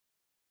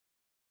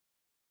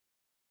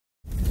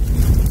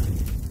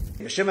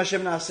בשם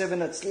השם נעשה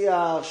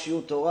ונצליח,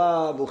 שיעור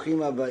תורה,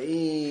 ברוכים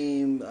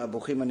הבאים,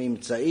 ברוכים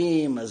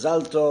הנמצאים,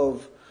 מזל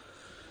טוב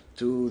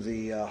to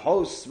the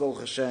hosts, Baruch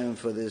Hashem,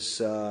 for this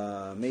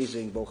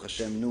amazing, Baruch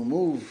Hashem, new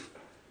move.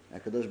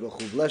 HaKadosh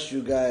Baruch Hu bless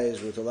you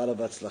guys with a lot of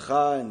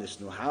atzlacha in this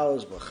new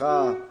house,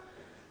 bracha,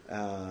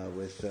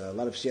 with a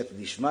lot of siyata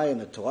dishmaya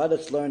and the Torah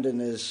that's learned in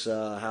this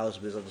house,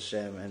 B'ezrat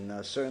Hashem,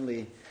 and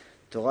certainly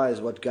Torah is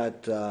what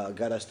got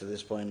us to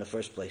this point in the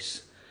first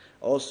place.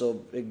 Also,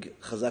 big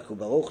chazak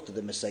u'baruch to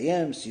the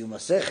Mesayem, Siyum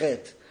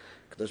Masechet.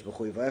 Kadosh Baruch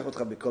Hu yivarech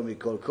otcha b'kol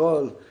mikol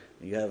kol.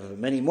 You have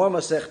many more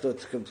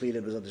Masechtot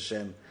completed, B'ezrat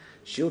Hashem.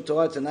 Shiur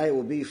Torah tonight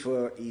will be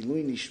for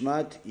Ilui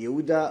Nishmat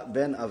Yehuda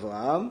ben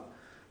Avraham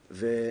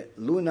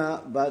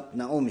veLuna bat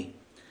Naomi.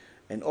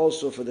 And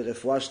also for the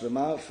Refuah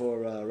Shlema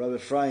for Rabbi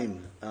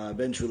Ephraim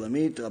ben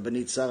Shulamit,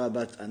 Rabbanit Sarah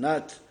bat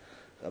Anat,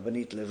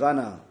 Rabbanit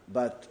Levana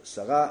bat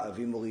Sarah,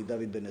 Avi Mori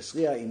David ben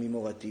Esriya, Imi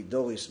Morati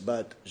Doris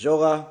bat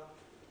Jora.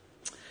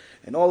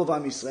 And all of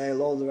Am Yisrael,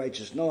 all the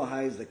righteous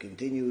Noahis that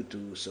continue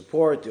to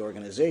support the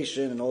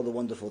organization and all the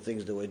wonderful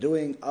things that we're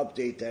doing.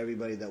 Update to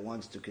everybody that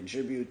wants to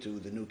contribute to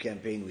the new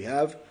campaign we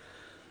have.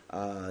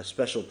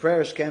 Special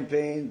prayers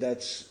campaign,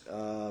 that's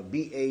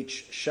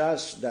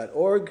bhshas.org.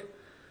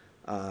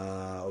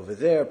 Over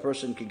there, a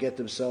person can get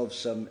themselves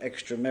some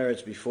extra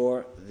merits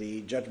before the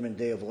judgment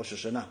day of Rosh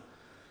Hashanah.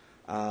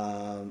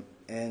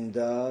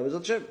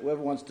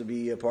 Whoever wants to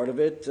be a part of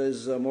it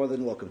is more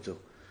than welcome to.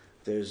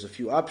 There's a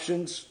few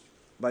options.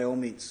 By all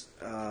means,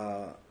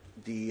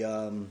 the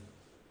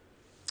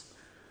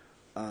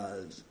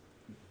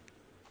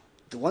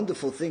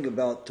wonderful thing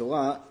about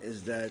Torah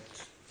is that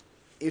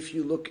if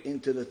you look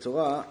into the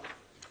Torah,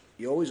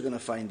 you're always going to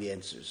find the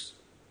answers.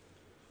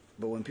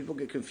 But when people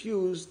get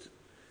confused,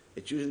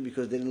 it's usually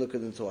because they didn't look at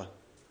the Torah.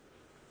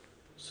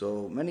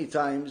 So many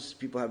times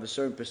people have a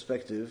certain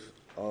perspective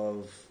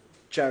of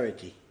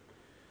charity,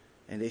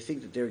 and they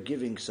think that they're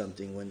giving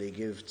something when they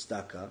give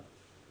tzedakah,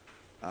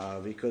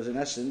 because in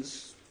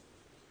essence,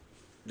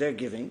 they're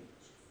giving,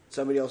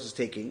 somebody else is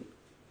taking.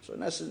 So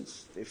in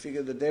essence, they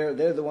figure that they're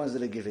the ones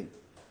that are giving.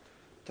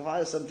 Torah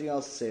has something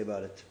else to say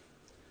about it.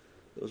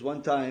 There was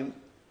one time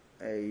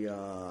a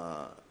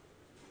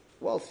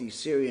wealthy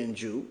Syrian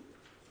Jew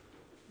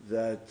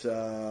that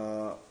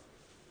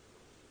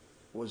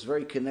was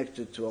very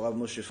connected to Rav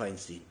Moshe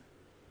Feinstein.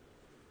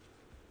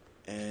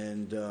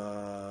 And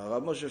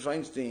Rav Moshe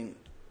Feinstein,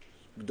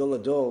 Gdol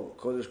Ador,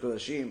 Kodesh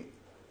Kodashim,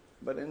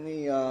 but in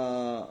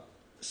the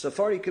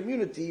Sephardi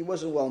community, he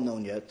wasn't well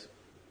known yet.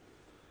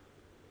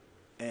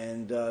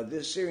 And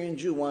this Syrian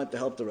Jew wanted to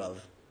help the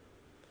Rav.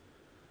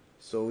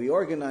 So he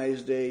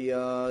organized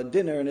a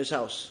dinner in his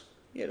house.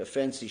 He had a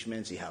fancy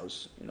schmancy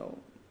house,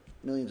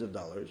 millions of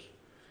dollars.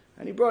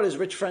 And he brought his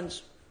rich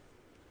friends.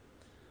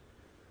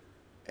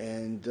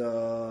 And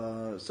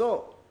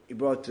so he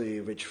brought the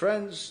rich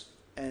friends,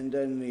 and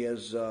then he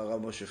has Rav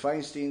Moshe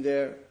Feinstein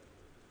there.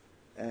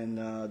 And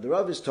the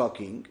Rav is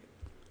talking.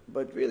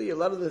 But really, a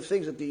lot of the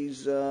things that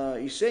he's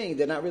saying,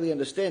 they're not really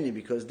understanding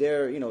because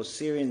they're,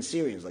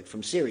 Syrians, like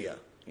from Syria.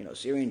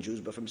 Syrian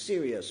Jews, but from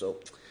Syria. So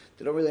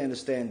they don't really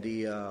understand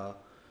the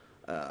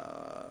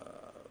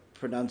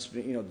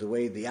pronouncement, the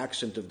way, the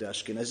accent of the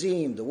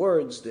Ashkenazim, the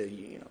words,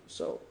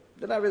 so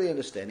they're not really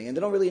understanding. And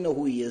they don't really know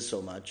who he is so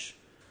much.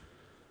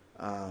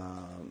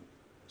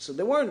 So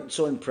they weren't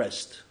so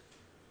impressed.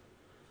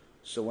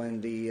 So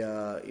when the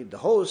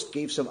host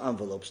gave some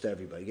envelopes to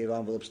everybody,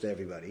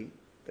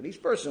 that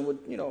each person would,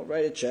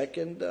 write a check,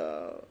 and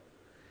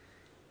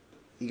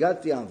he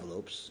got the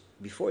envelopes.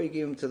 Before he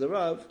gave them to the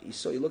Rav, he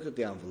looked at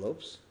the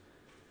envelopes,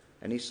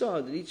 and he saw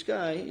that each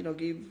guy,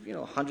 gave,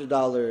 $100,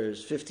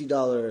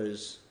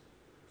 $50.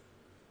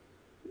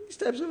 These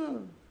types of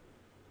them.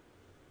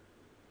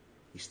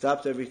 He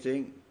stopped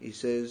everything. He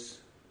says,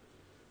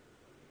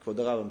 "For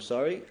the Rav, I'm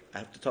sorry. I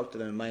have to talk to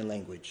them in my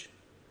language."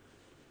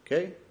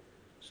 Okay?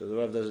 So the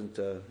Rav doesn't,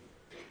 and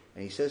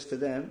he says to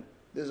them,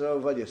 this is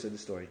Rav Ovadia said the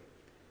story.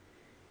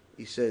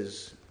 He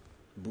says,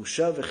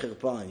 "Busha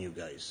v'cherpa on you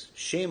guys.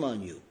 Shame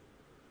on you.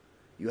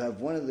 You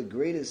have one of the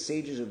greatest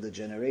sages of the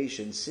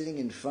generation sitting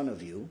in front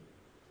of you,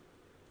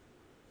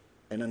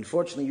 and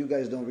unfortunately you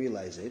guys don't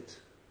realize it.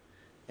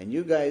 And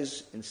you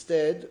guys,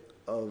 instead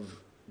of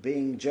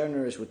being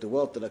generous with the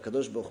wealth that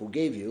HaKadosh Baruch Hu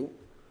gave you,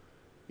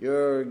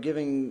 you're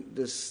giving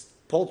this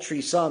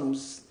paltry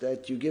sums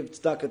that you give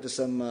tzedakah to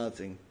some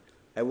thing.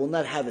 I will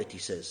not have it," he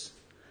says.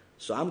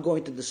 "So I'm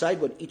going to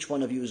decide what each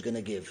one of you is going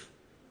to give."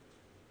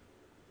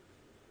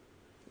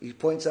 He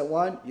points at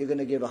one, you're going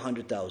to give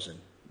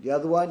 100,000. The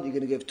other one, you're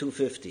going to give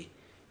 250.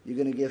 You're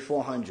going to give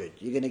 400.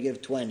 You're going to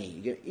give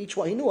 20. Each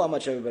one, he knew how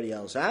much everybody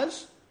else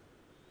has.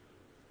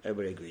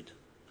 Everybody agreed.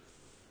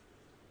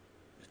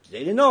 They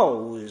didn't know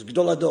who is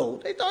Gdol Ador.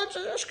 They thought it's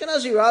an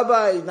Ashkenazi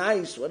rabbi,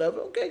 nice,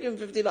 whatever. Okay,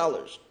 give him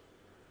 $50.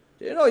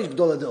 They didn't know he's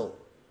Gdol Ador.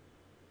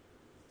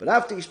 But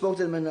after he spoke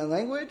to them in their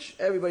language,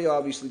 everybody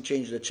obviously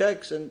changed the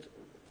checks, and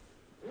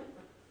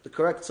the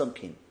correct sum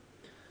came.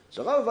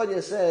 So Rav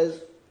Ovadia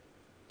says,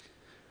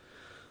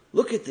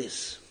 look at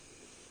this.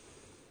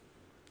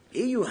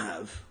 Here you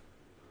have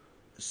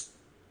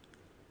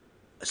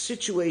a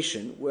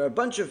situation where a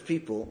bunch of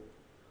people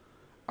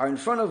are in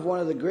front of one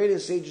of the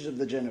greatest sages of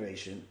the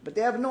generation, but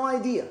they have no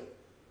idea.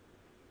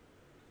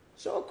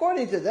 So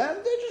according to them,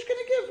 they're just going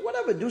to give,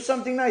 whatever, do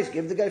something nice.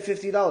 Give the guy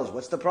 $50.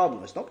 What's the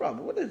problem? It's no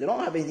problem. They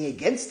don't have anything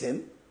against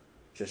him.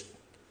 Just,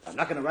 I'm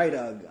not going to write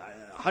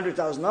 $100,000,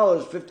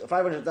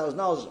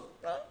 $500,000,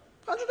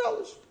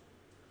 $100.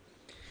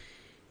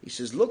 He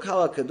says, look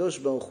how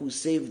HaKadosh Baruch Hu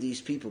saved these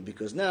people,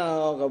 because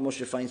now Rav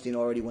Moshe Feinstein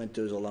already went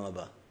to his Olam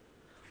Haba.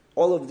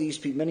 All of these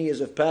people, many years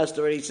have passed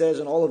already, he says,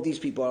 and all of these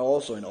people are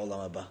also in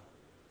Olam Haba.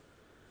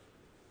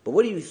 But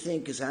what do you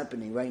think is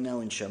happening right now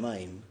in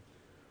Shamayim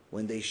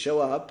when they show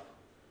up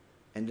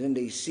and then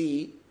they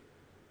see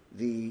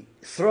the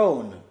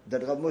throne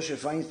that Rav Moshe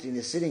Feinstein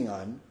is sitting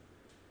on,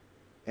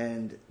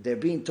 and they're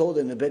being told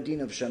in the Beit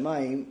Din of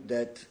Shamayim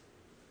that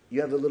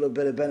you have a little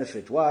bit of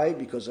benefit. Why?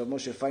 Because Rav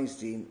Moshe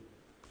Feinstein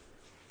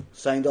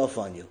signed off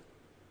on you.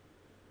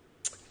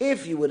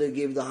 If you would have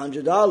given the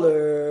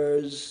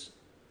 $100,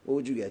 what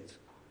would you get?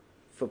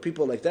 For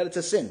people like that, it's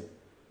a sin.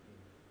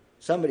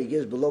 Somebody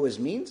gives below his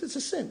means, it's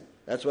a sin.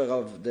 That's why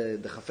the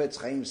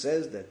Chofetz Chaim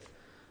says that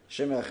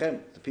Shem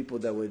Rachem, the people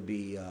that would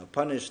be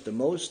punished the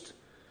most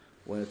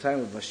when the time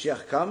of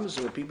Moshiach comes,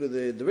 are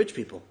the rich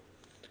people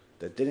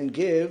that didn't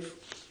give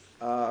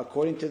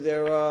according to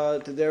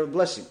their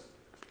blessing.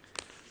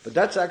 But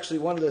that's actually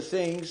one of the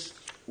things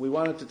we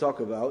wanted to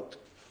talk about.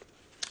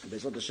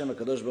 Be'ezrat Hashem,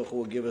 HaKadosh Baruch Hu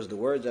will give us the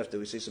words after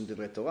we say some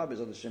Divrei Torah.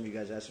 Be'ezrat Hashem, you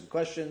guys ask some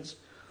questions.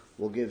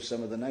 We'll give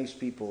some of the nice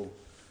people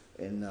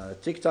in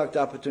TikTok the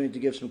opportunity to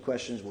give some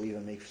questions. We'll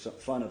even make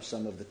fun of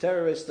some of the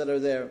terrorists that are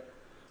there.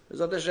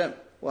 Be'ezrat Hashem,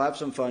 we'll have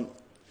some fun.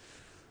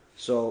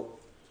 So,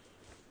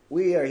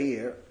 we are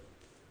here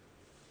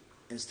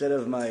instead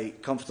of my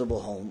comfortable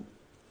home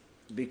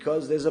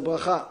because there's a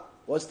bracha.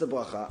 What's the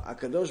bracha?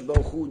 HaKadosh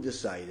Baruch Hu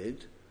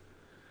decided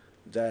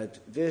that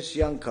this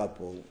young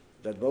couple,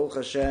 that Baruch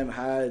Hashem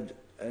had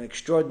an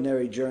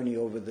extraordinary journey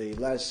over the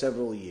last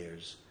several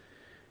years,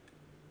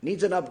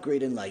 needs an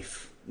upgrade in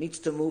life, needs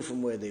to move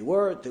from where they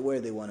were to where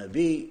they want to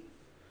be.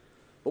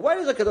 But why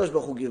does HaKadosh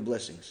Baruch Hu give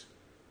blessings?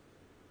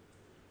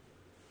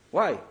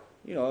 Why?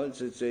 You know,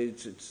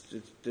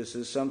 this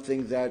is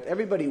something that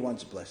everybody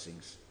wants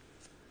blessings.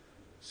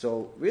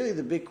 So really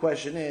the big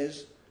question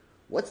is,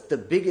 what's the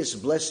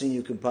biggest blessing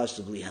you can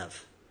possibly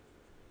have?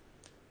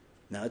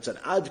 Now, it's an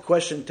odd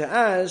question to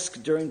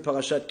ask during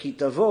Parashat Ki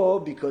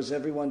Tavo, because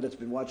everyone that's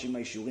been watching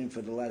my Shiyurim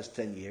for the last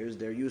 10 years,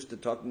 they're used to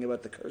talking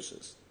about the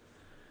curses.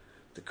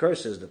 The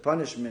curses, the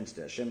punishments,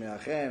 the Hashem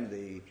Yachem,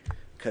 the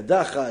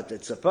Kadachat, the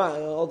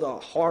Tzapah, all the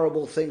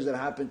horrible things that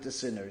happen to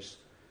sinners.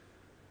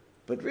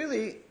 But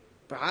really,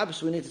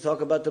 perhaps we need to talk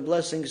about the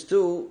blessings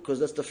too, because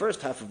that's the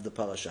first half of the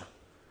parasha.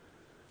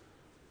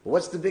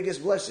 What's the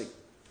biggest blessing?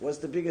 What's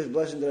the biggest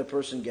blessing that a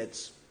person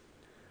gets?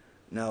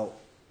 Now,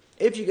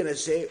 if you're going to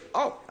say,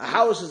 oh, a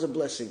house is a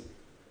blessing,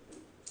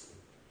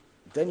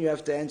 then you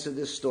have to answer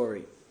this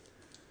story.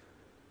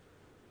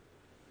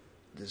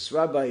 This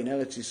rabbi in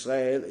Eretz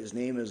Yisrael, his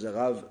name is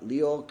Rav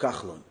Lior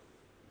Kachlon.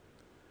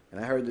 And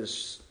I heard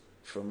this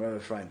from Rabbi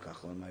Ephraim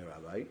Kachlon, my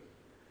rabbi.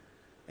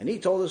 And he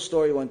told a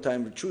story one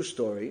time, a true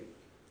story,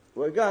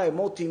 where a guy, a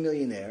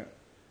multi-millionaire,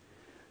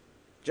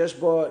 just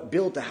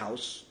built a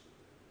house,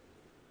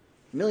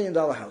 $1 million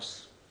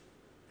house.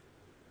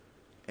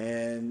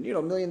 And,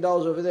 $1 million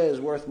over there is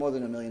worth more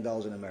than $1 million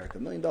in America.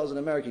 $1 million in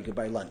America, you could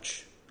buy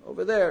lunch.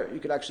 Over there, you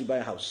could actually buy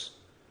a house.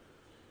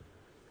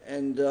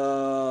 And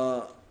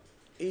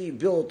he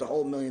built a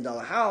whole $1 million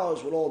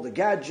house with all the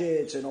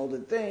gadgets and all the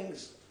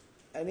things.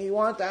 And he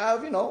wanted to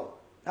have,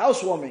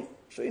 housewarming.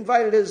 So he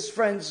invited his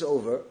friends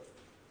over.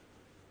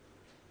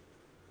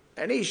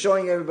 And he's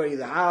showing everybody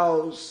the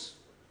house.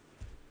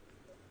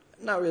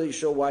 Not really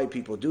sure why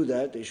people do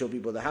that. They show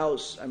people the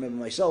house. I remember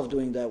myself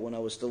doing that when I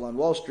was still on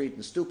Wall Street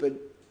and stupid.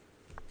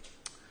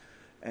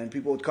 And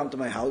people would come to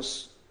my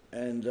house,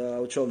 and I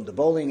would show them the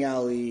bowling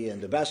alley and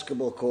the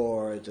basketball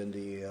court and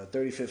the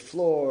 35th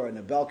floor and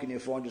the balcony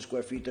of 400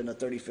 square feet on the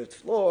 35th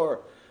floor.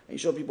 And you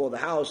show people the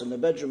house and the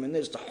bedroom, and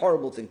it's a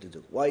horrible thing to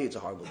do. Why it's a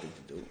horrible thing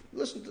to do?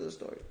 Listen to the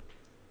story.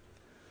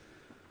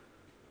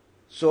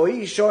 So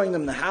he's showing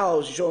them the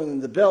house, he's showing them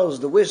the bells,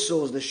 the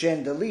whistles, the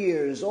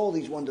chandeliers, all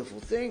these wonderful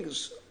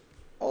things.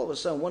 All of a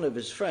sudden, one of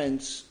his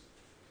friends,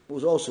 who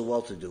was also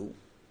well-to-do,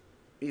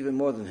 even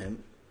more than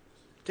him,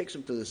 takes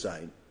him to the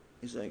side.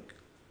 He's like,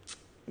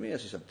 let me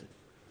ask you something.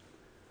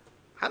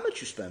 How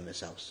much you spend on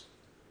this house?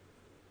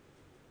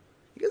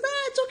 He goes,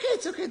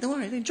 it's okay, don't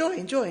worry. Enjoy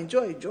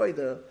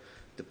the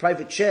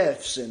private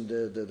chefs and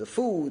the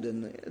food,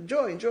 and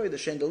enjoy the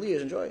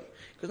chandeliers, enjoy.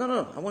 He goes,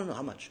 no, I want to know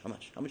how much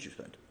you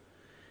spend.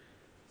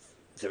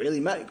 Does it really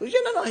matter? He goes,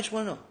 no, I just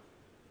want to know.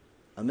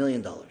 $1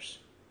 million. I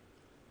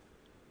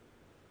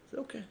said,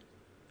 okay.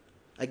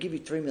 I give you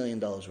 $3 million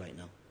right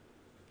now.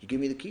 You give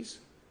me the keys?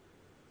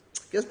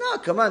 He goes, no,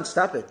 come on,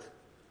 stop it.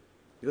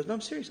 He goes, no,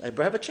 I'm serious. I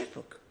have a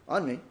checkbook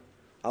on me.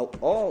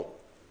 I'll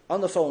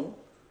on the phone.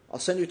 I'll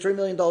send you $3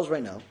 million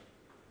right now.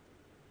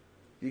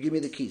 You give me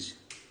the keys.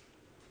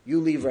 You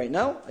leave right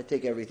now. I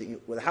take everything,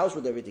 with a house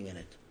with everything in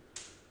it.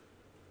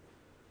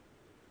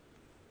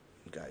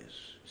 guy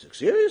is like,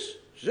 serious?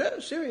 Yeah,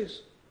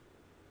 serious.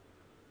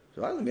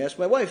 So let me ask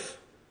my wife.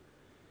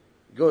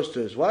 He goes to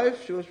his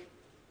wife. She goes,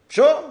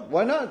 sure,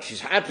 why not?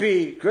 She's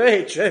happy,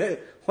 great,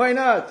 why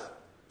not?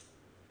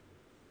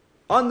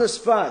 On the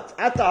spot,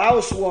 at the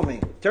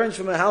housewarming, turns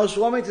from a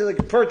housewarming to like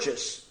a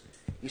purchase.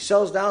 He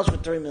sells the house for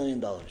 $3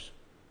 million.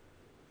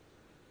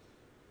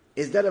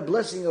 Is that a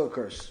blessing or a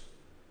curse?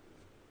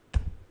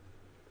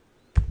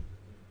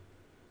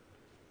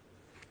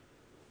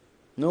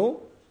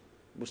 No?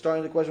 We're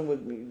starting the question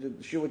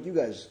with share with you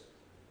guys.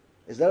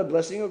 Is that a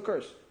blessing or a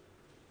curse?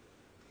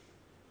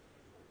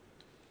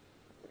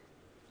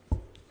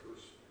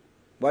 Curse.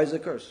 Why is it a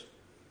curse?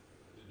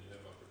 Did you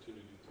have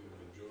opportunity to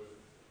enjoy it?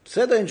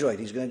 Said I enjoyed.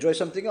 He's going to enjoy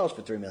something else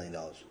for $3 million.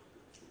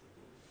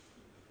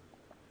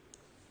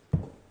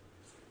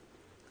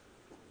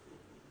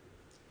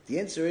 The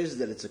answer is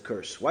that it's a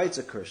curse. Why it's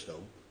a curse,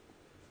 though?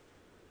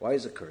 Why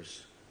is it a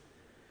curse?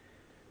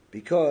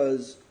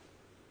 Because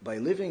by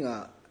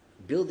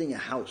building a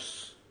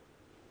house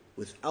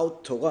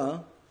without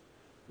Torah,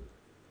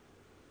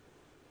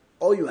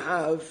 all you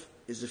have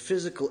is a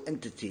physical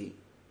entity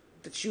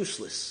that's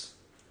useless.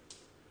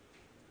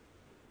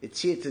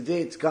 It's here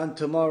today, it's gone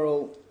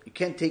tomorrow, you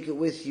can't take it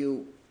with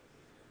you.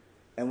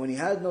 And when he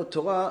had no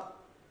Torah,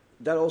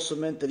 that also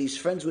meant that he's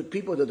friends with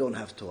people that don't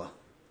have Torah.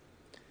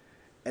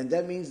 And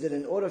that means that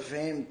in order for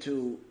him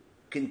to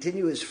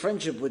continue his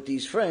friendship with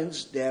these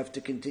friends, they have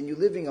to continue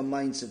living a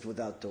mindset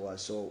without Torah.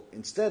 So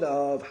instead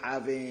of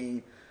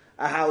having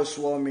a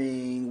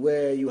housewarming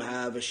where you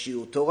have a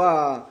Shiur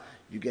Torah,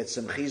 you get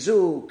some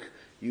chizuk,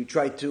 you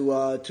try to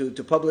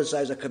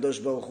publicize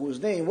HaKadosh Baruch Hu's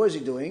name, what is he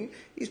doing?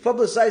 He's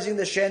publicizing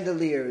the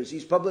chandeliers,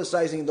 he's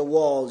publicizing the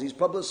walls, he's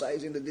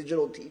publicizing the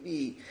digital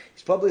TV,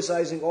 he's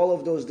publicizing all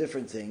of those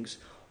different things,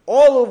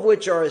 all of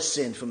which are a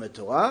sin from the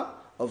Torah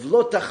of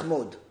lo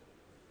tachmod.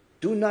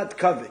 Do not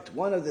covet.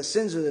 One of the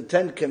sins of the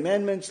 10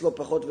 Commandments, lo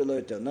pachot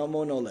velo yoter, no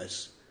more, no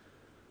less.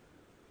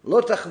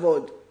 Lo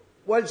tachmod.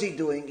 What is he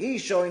doing?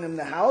 He's showing them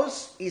the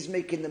house, he's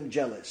making them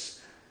jealous.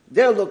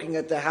 They're looking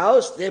at the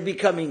house, they're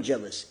becoming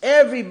jealous.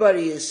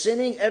 Everybody is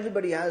sinning,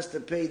 everybody has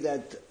to pay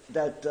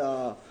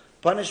that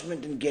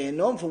punishment in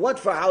Gehenom. For what?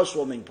 For a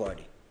housewarming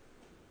party.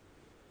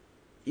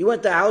 You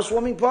went to a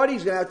housewarming party,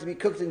 he's going to have to be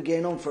cooked in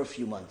Gehenom for a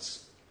few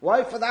months.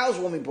 Why? For the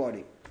housewarming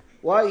party.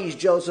 Why? He's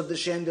jealous of the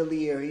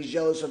chandelier, he's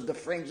jealous of the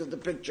frames of the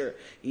picture,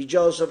 he's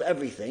jealous of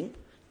everything,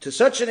 to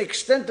such an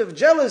extent of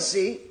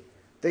jealousy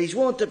that he's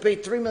willing to pay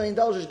 $3 million,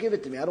 just give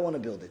it to me, I don't want to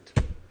build it.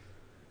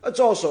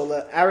 It's also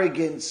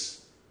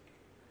arrogance,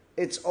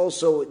 it's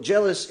also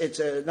jealous,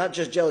 it's not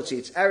just jealousy,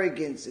 it's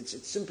arrogance,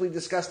 it's simply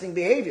disgusting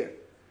behavior.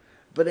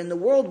 But in the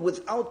world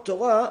without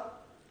Torah,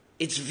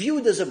 it's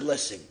viewed as a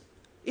blessing.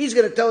 He's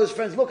going to tell his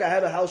friends, look, I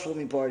had a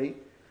housewarming party,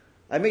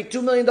 I made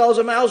 $2 million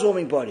on my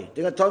housewarming party.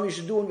 They're going to tell me you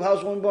should do a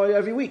housewarming party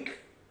every week.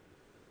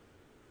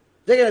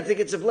 They're going to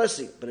think it's a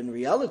blessing. But in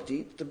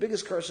reality, it's the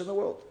biggest curse in the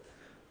world.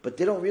 But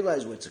they don't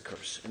realize why it's a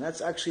curse. And that's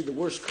actually the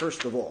worst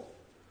curse of all.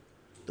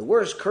 The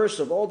worst curse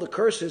of all the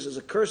curses is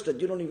a curse that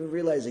you don't even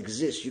realize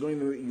exists. You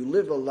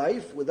live a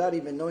life without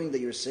even knowing that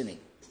you're sinning.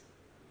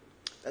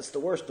 That's the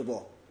worst of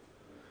all.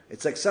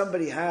 It's like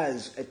somebody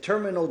has a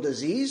terminal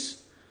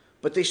disease,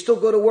 but they still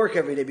go to work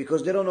every day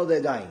because they don't know they're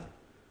dying.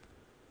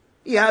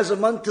 He has a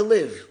month to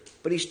live,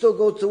 but he still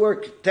goes to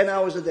work 10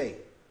 hours a day.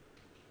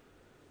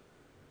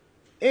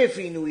 If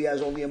he knew he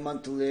has only a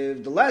month to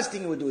live, the last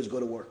thing he would do is go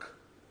to work.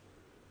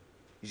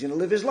 He's going to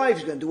live his life,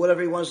 he's going to do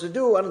whatever he wants to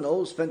do, I don't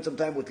know, spend some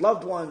time with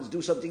loved ones,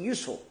 do something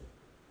useful.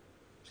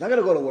 He's not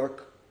going to go to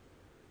work.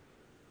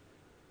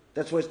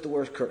 That's why it's the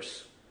worst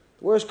curse.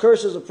 The worst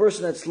curse is a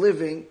person that's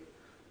living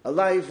a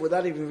life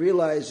without even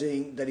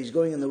realizing that he's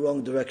going in the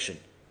wrong direction.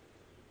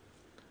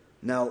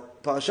 Now,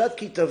 Parashat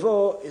Ki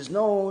Tavo is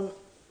known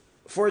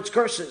for its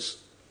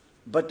curses,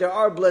 but there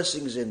are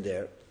blessings in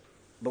there.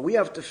 But we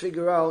have to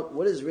figure out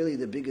what is really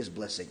the biggest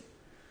blessing.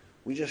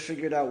 We just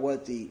figured out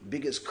what the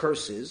biggest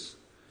curse is.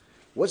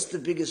 What's the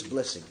biggest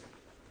blessing?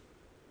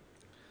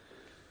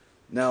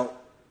 Now,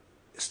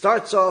 it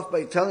starts off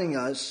by telling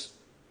us,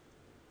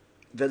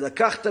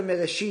 "Velakachta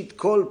mereshit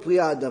kol pri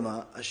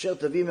ha'adama, asher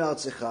tavi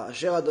me'artzecha,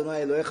 asher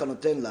Adonai Elohecha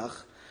noten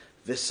lach,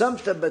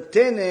 vesamta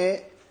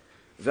batene,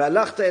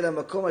 ve'alachta el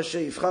hamakom asher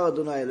yivchar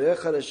Adonai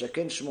Elohecha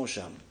leshaken shmo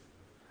sham."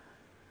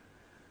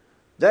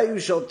 That you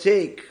shall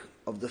take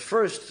of the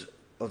first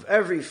of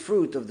every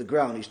fruit of the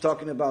ground. He's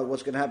talking about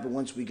what's going to happen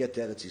once we get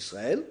to Eretz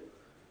Yisrael.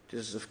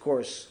 This is, of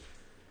course,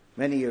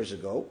 many years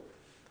ago.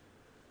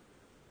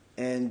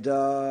 And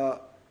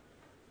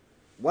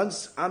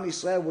once Am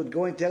Yisrael would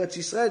go into Eretz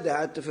Yisrael, they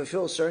had to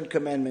fulfill certain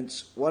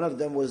commandments. One of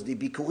them was the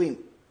Bikurim,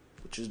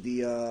 which is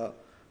the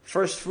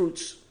first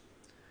fruits. It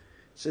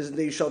says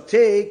that you shall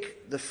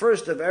take the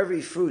first of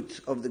every fruit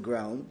of the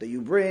ground that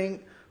you bring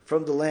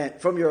from the land,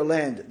 from your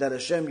land that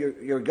Hashem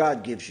your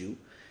God gives you,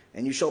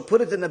 and you shall put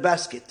it in a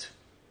basket.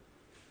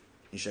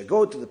 You shall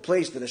go to the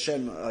place that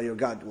Hashem your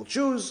God will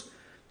choose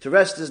to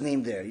rest His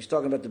name there. He's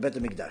talking about the Bet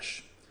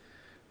HaMikdash.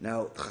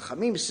 Now,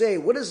 Chachamim say,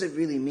 what does it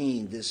really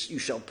mean? This you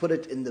shall put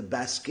it in the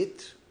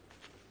basket.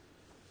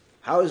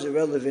 How is it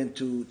relevant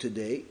to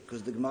today?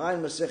 Because the Gemara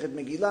in Masechet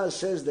Megillah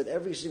says that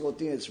every single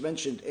thing that's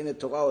mentioned in the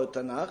Torah or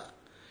Tanakh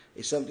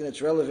is something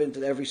that's relevant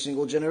to every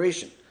single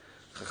generation.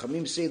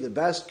 Chachamim say the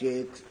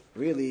basket,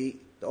 really,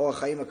 the Or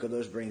Chaim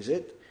HaKadosh brings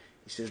it.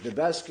 He says the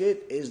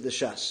basket is the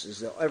Shas,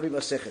 is every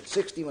Masechet,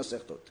 60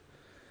 Masechtot.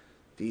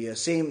 The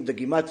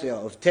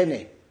Gematria of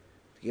Tene,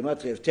 the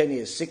Gematria of Tene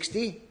is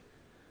 60,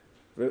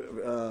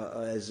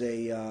 as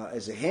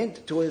a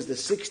hint towards the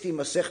 60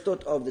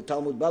 Masechtot of the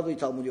Talmud Bavli,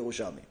 Talmud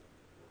Yerushalmi.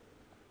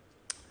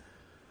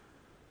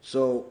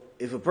 So,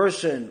 if a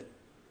person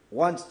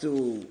wants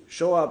to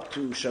show up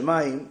to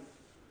Shamayim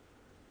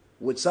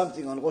with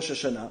something on Rosh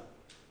Hashanah,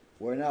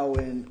 we're now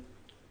in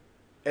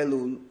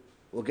Elul,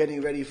 we're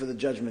getting ready for the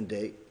Judgment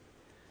Day,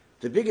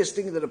 the biggest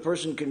thing that a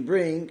person can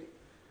bring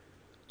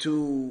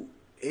to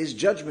his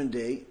Judgment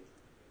Day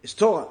is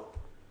Torah.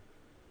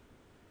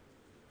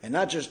 And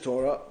not just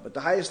Torah, but the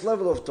highest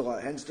level of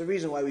Torah. Hence the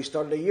reason why we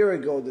started a year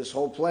ago this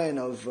whole plan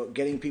of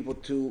getting people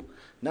to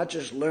not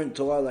just learn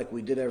Torah like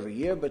we did every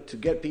year, but to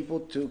get people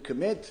to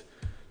commit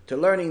to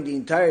learning the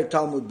entire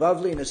Talmud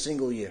Bavli in a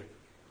single year.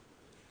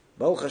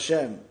 Baruch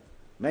Hashem,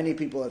 many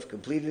people have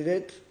completed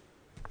it.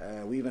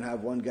 We even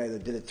have one guy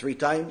that did it 3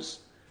 times.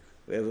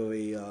 We have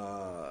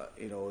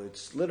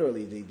it's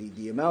literally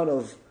the amount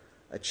of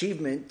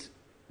achievement.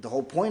 The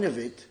whole point of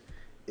it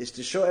is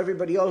to show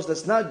everybody else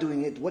that's not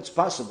doing it what's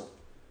possible.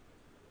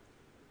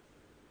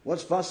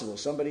 What's possible?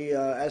 Somebody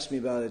asked me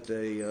about it.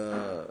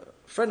 A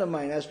friend of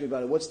mine asked me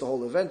about it. What's the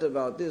whole event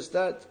about? This,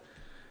 that,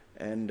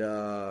 and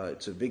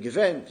it's a big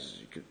event.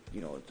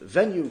 The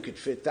venue could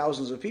fit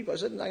thousands of people. I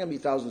said, not going to be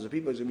thousands of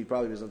people. It's going to be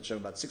probably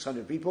about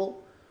 600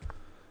 people.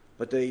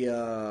 But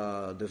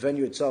the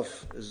venue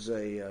itself is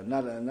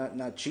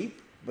not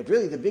cheap. But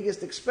really, the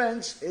biggest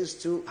expense is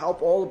to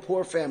help all the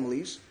poor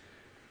families,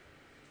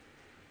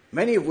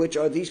 many of which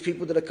are these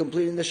people that are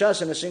completing the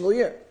Shas in a single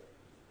year.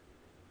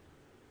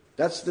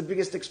 That's the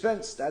biggest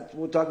expense. That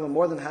we're talking about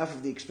more than half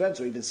of the expense,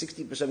 or even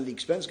 60% of the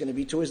expense, going to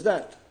be towards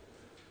that.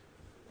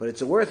 But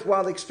it's a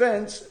worthwhile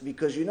expense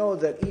because you know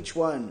that each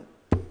one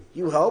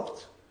you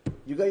helped,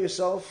 you got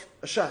yourself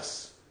a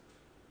Shas.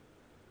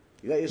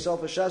 You got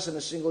yourself a Shas in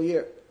a single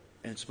year.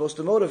 And it's supposed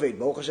to motivate.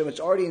 Baruch Hashem,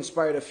 it's already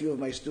inspired a few of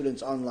my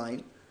students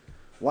online.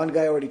 One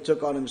guy already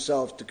took on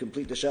himself to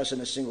complete the Shas in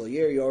a single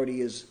year. He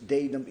already is,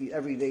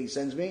 every day he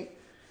sends me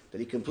that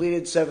he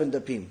completed 7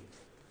 dapim.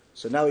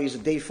 So now he's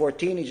at day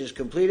 14, he just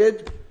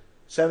completed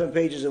 7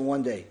 pages in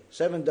one day.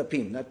 7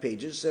 dapim, not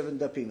pages, 7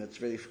 dapim,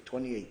 that's really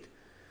 28.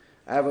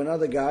 I have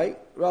another guy,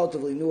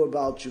 relatively new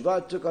about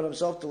Tshuva, took on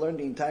himself to learn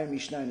the entire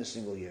Mishnah in a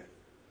single year.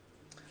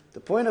 The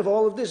point of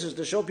all of this is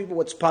to show people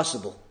what's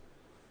possible.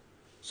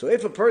 So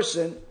if a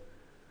person,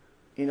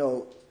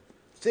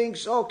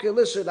 thinks, okay,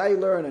 listen, I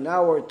learn an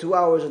hour, 2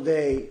 hours a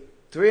day,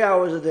 3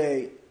 hours a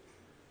day,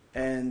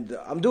 and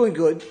I'm doing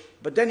good,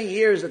 but then he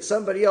hears that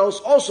somebody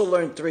else also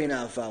learned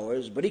 3.5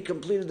 hours, but he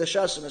completed the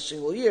Shas in a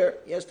single year,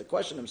 he has to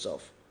question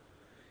himself.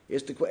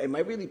 Am I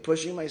really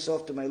pushing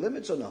myself to my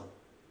limits or no?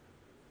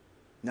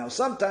 Now,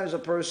 sometimes a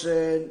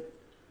person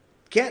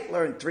can't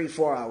learn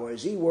 3-4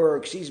 hours. He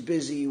works, he's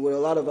busy with a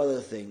lot of other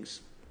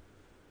things.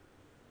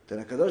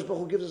 Then HaKadosh Baruch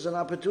Hu gives us an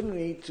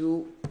opportunity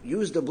to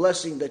use the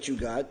blessing that you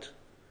got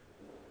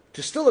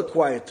to still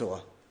acquire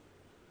Torah.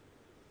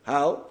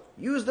 How?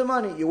 Use the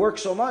money. You work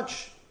so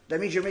much, that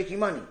means you're making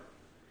money.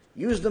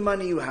 Use the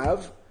money you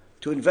have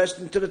to invest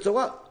into the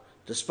Torah,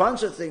 to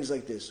sponsor things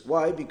like this.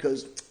 Why?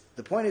 Because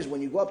the point is,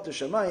 when you go up to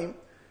Shamayim,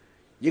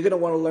 you're going to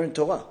want to learn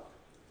Torah.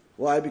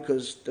 Why?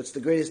 Because that's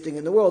the greatest thing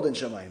in the world in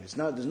Shamayim.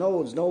 There's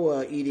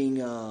no eating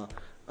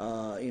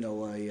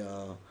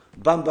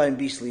bamba and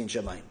beastly in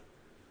Shamayim.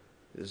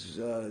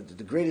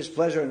 The greatest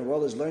pleasure in the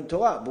world is learn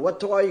Torah. But what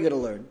Torah are you going to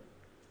learn?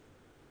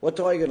 What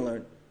Torah are you going to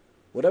learn?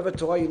 Whatever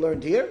Torah you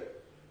learned here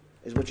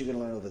is what you're going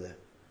to learn over there.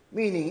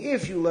 Meaning,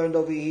 if you learned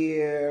over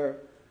here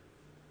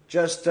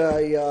just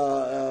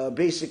a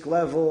basic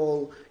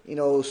level,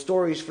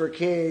 stories for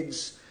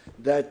kids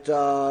that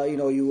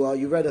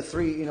you read a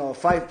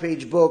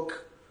 5-page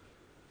book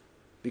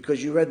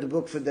because you read the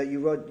book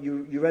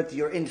you read to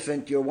your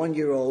infant, your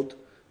 1-year-old.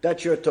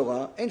 That's your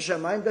Torah. In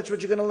Shamayim, that's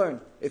what you're going to learn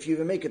if you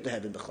even make it to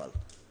heaven, B'chal.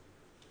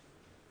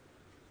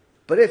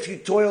 But if you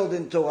toiled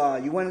in Torah,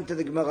 you went into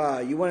the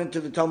Gemara, you went into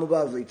the Talmud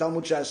Bavli,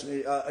 Talmud Shas,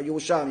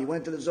 Yerushalmi, you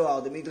went into the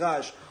Zohar, the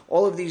Midrash,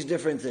 all of these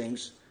different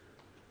things,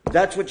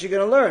 that's what you're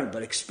going to learn,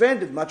 but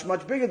expanded much,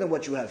 much bigger than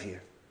what you have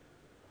here.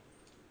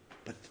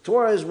 But the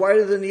Torah is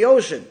wider than the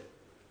ocean.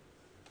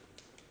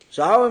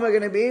 So how am I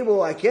going to be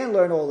able, I can't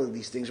learn all of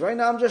these things. Right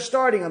now I'm just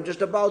starting, I'm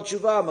just about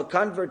Tshuva, I'm a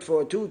convert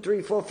for 2,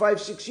 3, 4,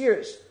 5, 6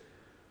 years.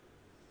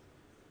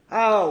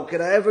 How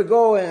can I ever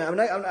go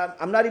and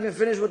I'm not even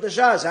finished with the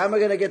Shas. How am I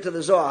going to get to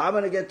the Zohar? How am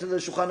I going to get to the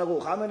Shulchan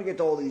Aruch? How am I going to get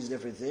to all these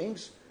different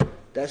things?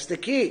 That's the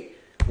key.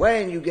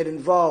 When you get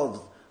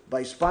involved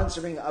by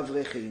sponsoring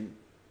Avrechim,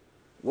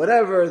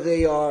 whatever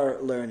they are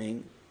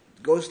learning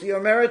goes to your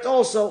merit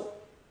also.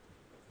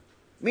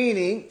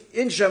 Meaning,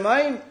 in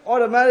Shamayim,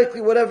 automatically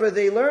whatever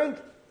they learned,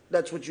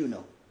 that's what you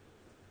know.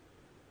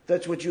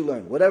 That's what you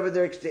learn. Whatever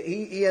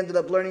he ended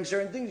up learning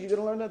certain things, you're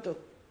going to learn that too.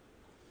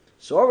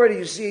 So already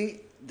you see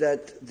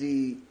that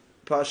the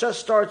parasha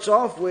starts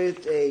off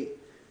with a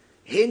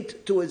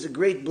hint towards a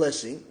great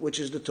blessing, which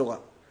is the Torah.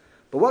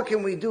 But what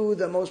can we do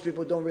that most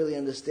people don't really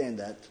understand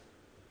that?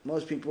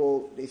 Most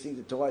people, they think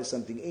the Torah is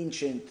something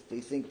ancient.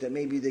 They think that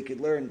maybe they could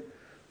learn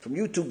from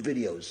YouTube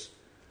videos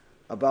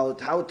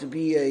about how to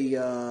be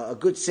a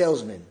good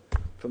salesman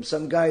from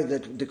some guy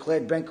that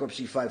declared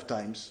bankruptcy 5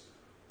 times.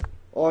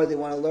 Or they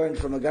want to learn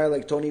from a guy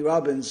like Tony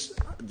Robbins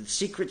the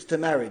secrets to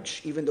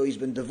marriage, even though he's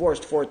been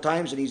divorced 4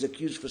 times and he's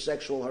accused for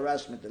sexual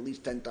harassment at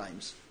least 10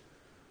 times.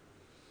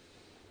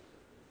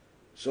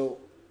 So,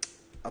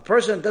 a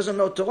person that doesn't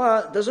know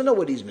Torah doesn't know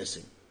what he's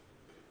missing.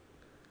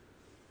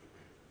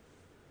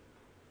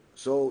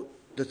 So,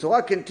 the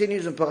Torah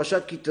continues in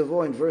Parashat Ki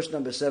Tavo in verse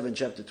number 7,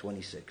 chapter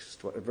 26,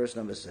 verse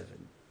number 7.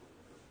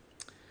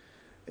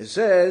 It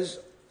says,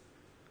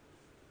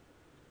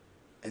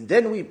 and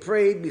then we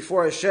prayed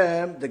before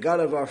Hashem, the God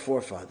of our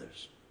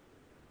forefathers.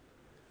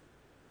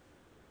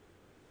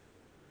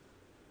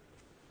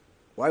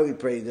 Why we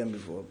prayed them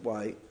before?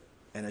 Why?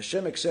 And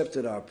Hashem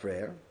accepted our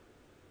prayer.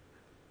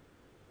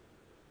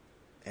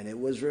 And it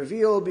was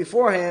revealed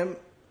before Him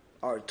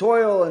our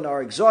toil and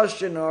our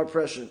exhaustion and our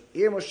oppression.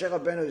 Here Moshe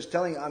Rabbeinu is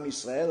telling Am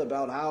Yisrael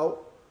about how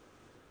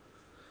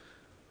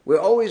we're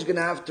always going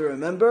to have to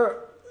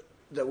remember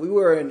that we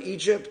were in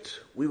Egypt,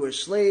 we were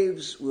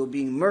slaves, we were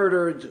being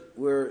murdered,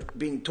 we were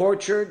being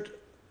tortured,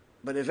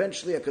 but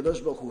eventually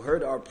HaKadosh Baruch Hu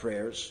heard our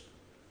prayers.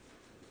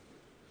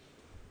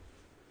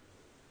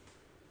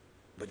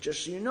 But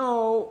just so you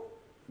know,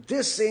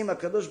 this same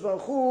HaKadosh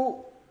Baruch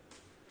Hu,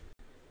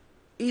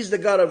 He's the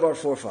God of our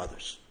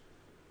forefathers.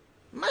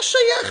 Ma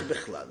shayach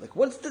bichlal? Like,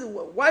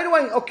 why do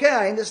I, okay,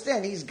 I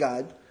understand He's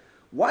God.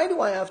 Why do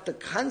I have to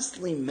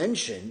constantly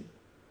mention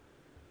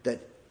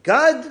that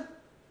God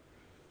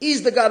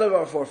is the God of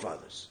our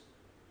forefathers?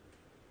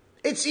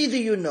 It's either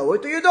you know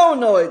it or you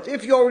don't know it.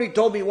 If you already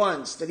told me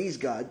once that He's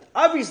God,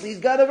 obviously He's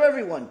God of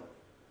everyone.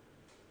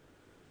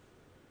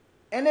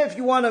 And if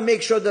you want to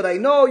make sure that I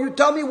know, you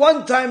tell me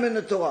one time in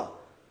the Torah.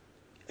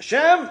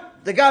 Hashem,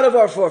 the God of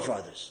our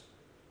forefathers.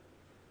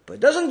 But it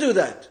doesn't do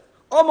that.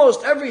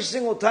 Almost every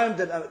single time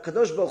that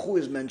Kadosh Baruch Hu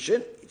is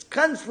mentioned, it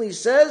constantly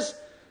says,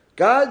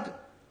 God,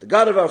 the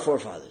God of our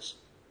forefathers.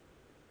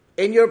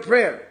 In your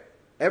prayer,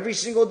 every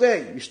single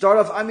day, you start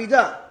off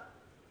Amidah.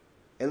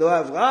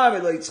 Elohe Avraham,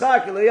 Elohe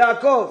Yitzchak, Elohe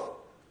Yaakov.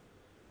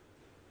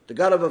 The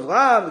God of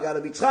Avraham, the God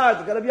of Yitzchak,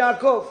 the God of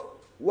Yaakov.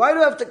 Why do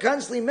I have to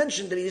constantly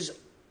mention that He's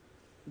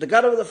the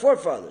God of the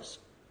forefathers?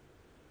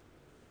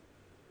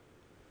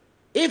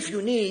 If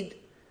you need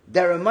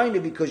that reminder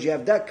because you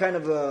have that kind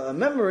of a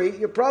memory,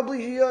 you're probably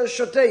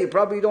shoteh. You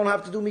probably don't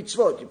have to do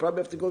mitzvot. You probably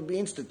have to go be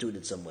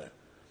instituted somewhere.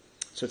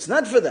 So it's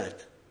not for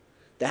that.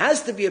 There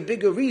has to be a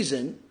bigger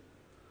reason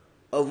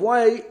of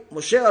why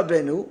Moshe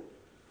Rabbeinu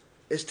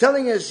is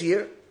telling us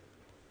here,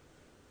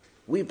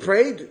 we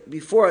prayed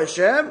before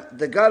Hashem,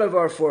 the God of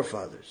our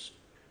forefathers.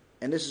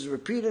 And this is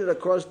repeated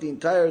across the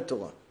entire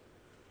Torah.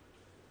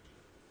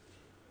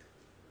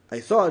 I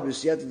thought, with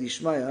Siyata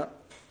Dishmaya,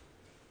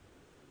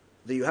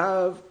 that you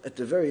have, at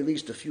the very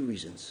least, a few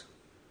reasons.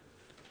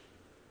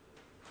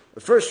 The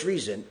first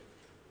reason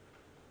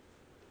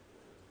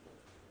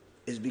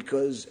is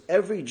because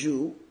every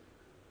Jew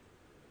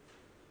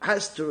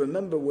has to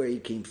remember where he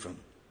came from.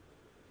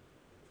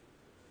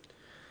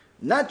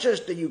 Not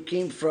just that you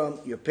came from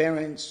your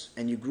parents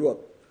and you grew up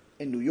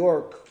in New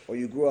York, or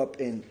you grew up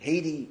in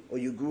Haiti, or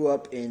you grew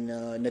up in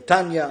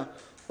Netanya,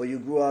 or you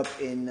grew up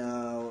in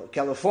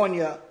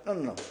California.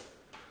 No.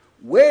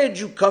 Where did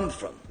you come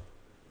from?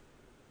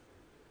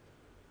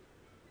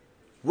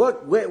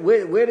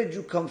 Where did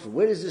you come from?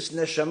 Where is this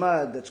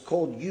neshama that's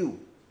called you?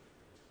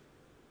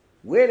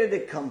 Where did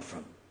it come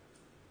from?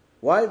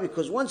 Why?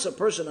 Because once a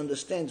person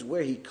understands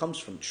where he comes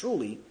from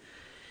truly,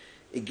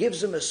 it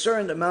gives him a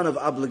certain amount of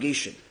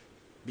obligation.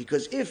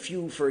 Because if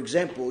you, for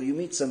example, you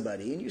meet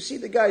somebody and you see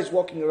the guys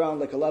walking around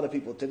like a lot of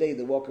people today,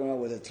 they walk around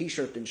with a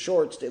t-shirt and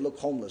shorts, they look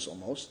homeless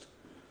almost.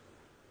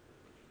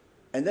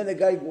 And then the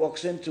guy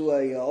walks into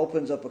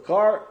opens up a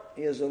car,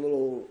 he has a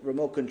little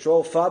remote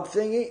control fob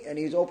thingy, and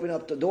he's opening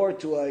up the door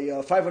to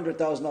a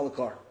 $500,000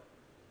 car.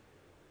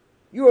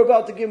 You were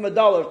about to give him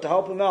 $1 to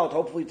help him out,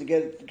 hopefully to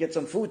get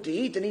some food to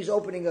eat, and he's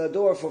opening a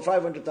door for a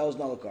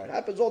 $500,000 car. It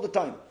happens all the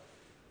time.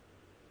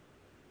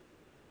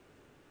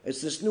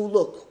 It's this new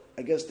look.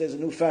 I guess there's a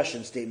new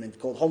fashion statement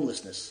called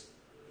homelessness.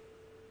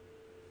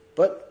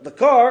 But the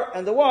car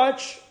and the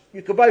watch,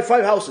 you could buy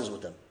 5 houses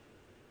with them.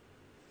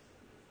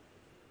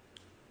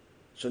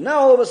 So now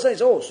all of a sudden,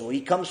 so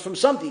he comes from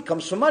something. He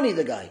comes from money,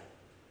 the guy.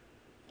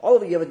 All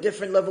of you have a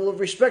different level of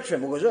respect for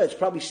him. Because it's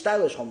probably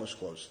stylish homeless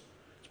clothes.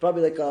 It's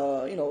probably like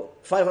a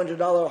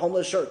 $500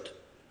 homeless shirt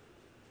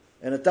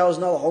and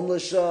 $1,000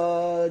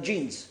 homeless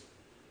jeans.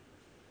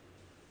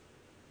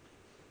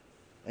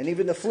 And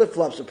even the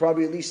flip-flops are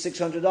probably at least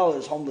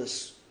 $600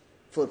 homeless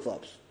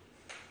flip-flops.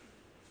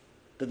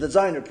 The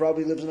designer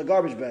probably lives in a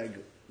garbage bag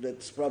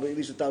that's probably at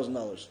least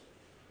 $1,000.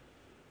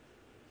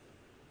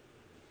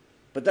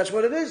 But that's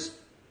what it is.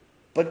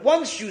 But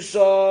once you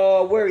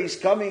saw where he's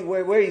coming,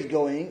 where he's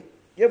going,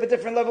 you have a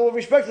different level of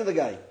respect for the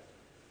guy.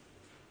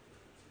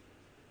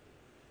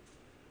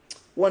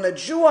 When a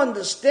Jew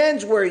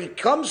understands where he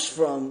comes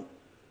from,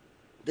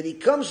 that he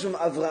comes from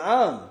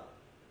Avraham,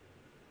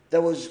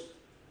 that was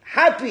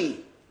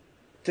happy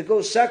to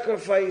go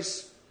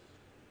sacrifice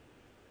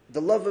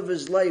the love of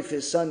his life,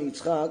 his son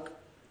Yitzchak,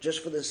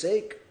 just for the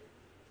sake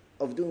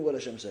of doing what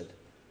Hashem said.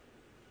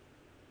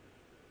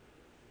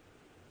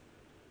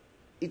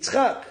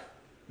 Yitzchak,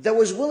 that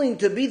was willing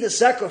to be the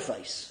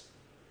sacrifice.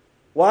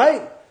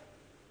 Why?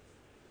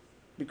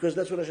 Because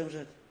that's what Hashem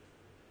said.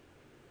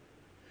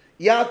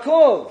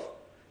 Yaakov,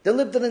 that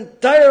lived an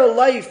entire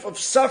life of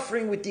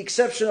suffering with the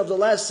exception of the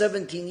last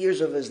 17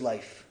 years of his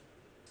life.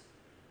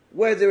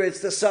 Whether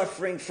it's the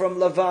suffering from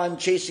Lavan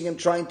chasing him,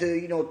 trying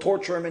to,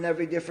 torture him in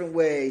every different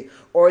way,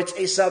 or it's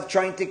Esav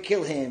trying to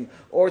kill him,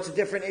 or it's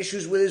different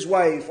issues with his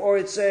wife, or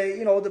it's,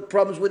 the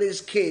problems with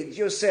his kids,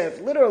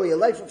 Yosef, literally a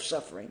life of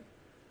suffering.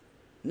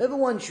 Never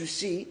once you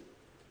see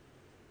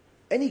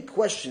any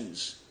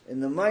questions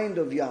in the mind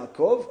of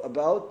Yaakov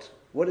about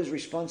what his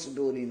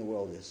responsibility in the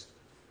world is.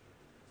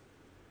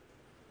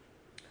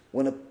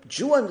 When a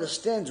Jew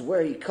understands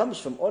where he comes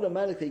from,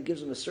 automatically it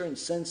gives him a certain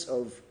sense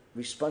of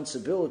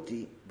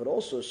responsibility, but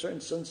also a certain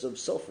sense of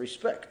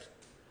self-respect.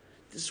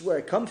 This is where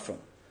I come from.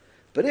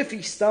 But if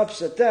he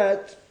stops at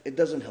that, it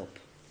doesn't help.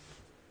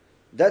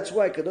 That's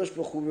why Kadosh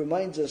Baruch Hu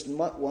reminds us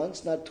not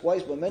once, not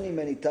twice, but many,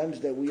 many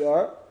times that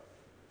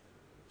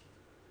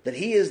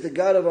He is the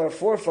God of our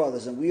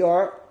forefathers, and we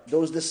are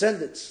those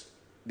descendants.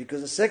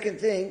 Because the second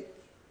thing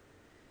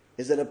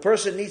is that a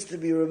person needs to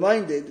be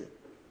reminded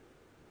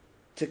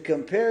to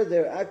compare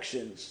their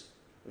actions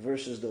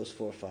versus those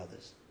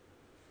forefathers.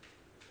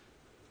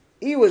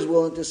 He was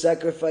willing to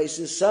sacrifice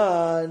his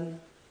son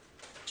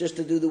just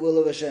to do the will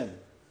of Hashem.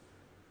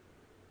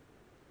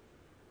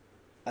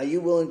 Are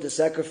you willing to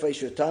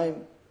sacrifice your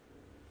time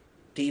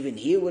to even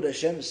hear what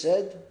Hashem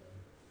said?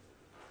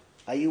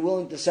 Are you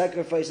willing to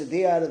sacrifice a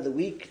day out of the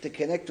week to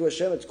connect to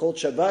Hashem? It's called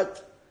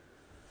Shabbat.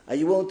 Are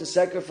you willing to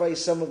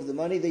sacrifice some of the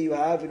money that you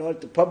have in order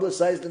to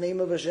publicize the name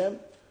of Hashem?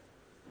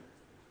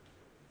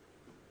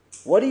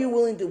 What are you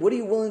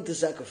willing to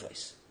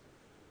sacrifice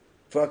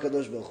for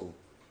HaKadosh Baruch Hu?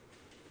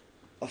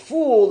 A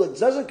fool that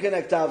doesn't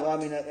connect to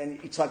Avraham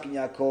and Yitzchak and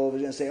Yaakov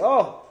is going to say,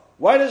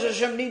 why does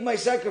Hashem need my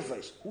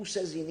sacrifice? Who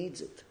says He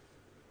needs it?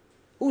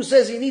 Who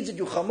says He needs it,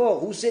 you chamor?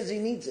 Who says He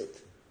needs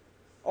it?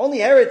 Only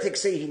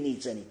heretics say He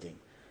needs anything.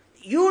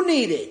 You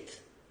need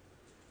it.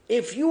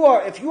 If you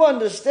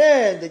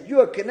understand that you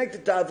are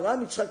connected to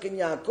Avraham, Yitzchak, and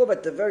Yaakov,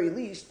 at the very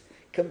least,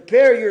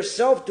 compare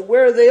yourself to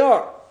where they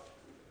are.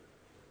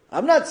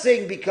 I'm not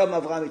saying become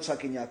Avraham,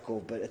 Yitzchak, and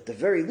Yaakov, but at the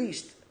very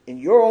least, in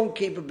your own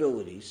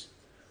capabilities,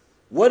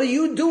 what are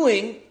you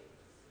doing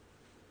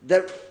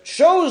that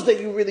shows that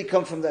you really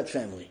come from that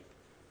family?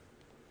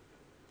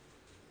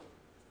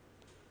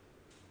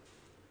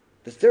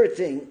 The third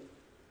thing,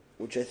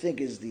 which I think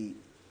is the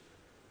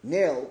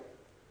nail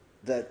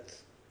that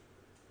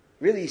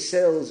really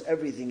seals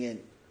everything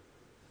in,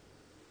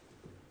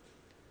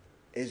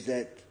 is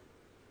that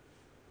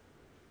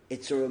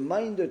it's a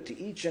reminder to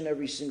each and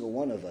every single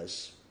one of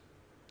us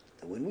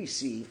that when we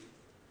see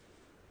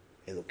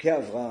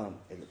Elokei Avraham,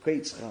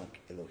 Elokei Yitzchak,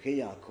 Elokei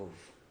Yaakov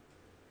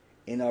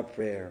in our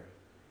prayer,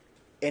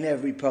 in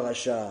every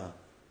parasha,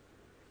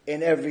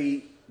 in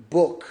every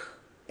book,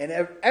 and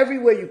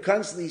everywhere you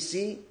constantly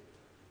see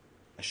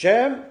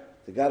Hashem,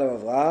 the God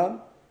of Avraham,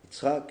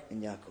 Yitzchak,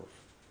 and Yaakov.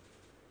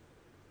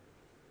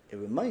 It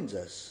reminds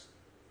us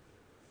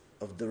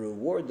of the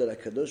reward that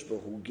HaKadosh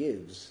Baruch Hu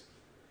gives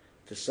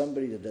to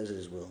somebody that does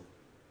His will.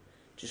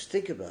 Just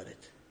think about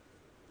it.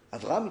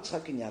 Avraham,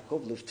 Yitzchak, and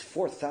Yaakov lived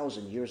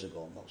 4,000 years ago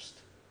almost.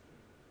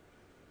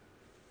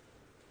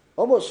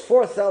 Almost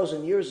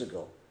 4,000 years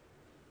ago.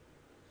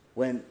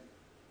 When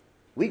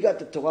we got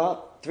the Torah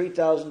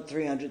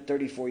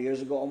 3,334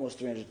 years ago, almost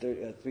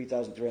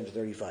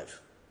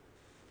 3,335.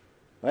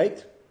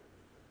 Right?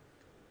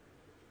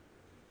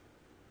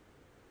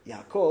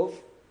 Yaakov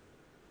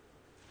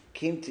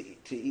came to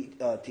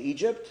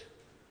Egypt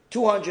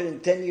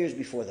 210 years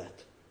before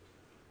that.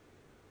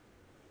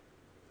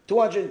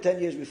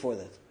 210 years before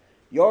that.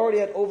 You're already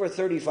at over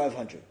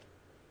 3,500.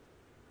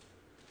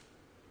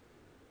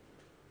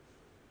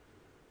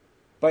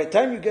 By the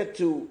time you get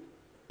to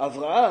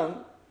Avraham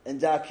and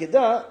the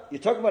Akedah,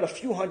 you're talking about a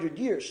few hundred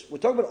years. We're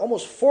talking about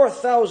almost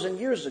 4,000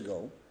 years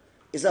ago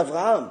is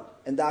Avraham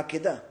and the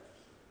Akedah.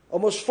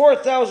 Almost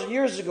 4,000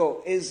 years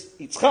ago is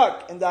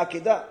Yitzchak and the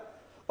Akedah.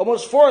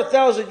 Almost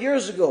 4,000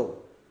 years ago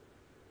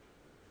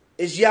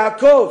is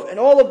Yaakov and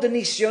all of the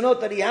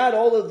nisyonot that he had,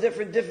 all of the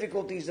different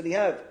difficulties that he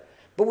had.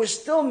 But we're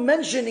still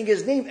mentioning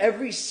his name,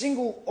 every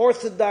single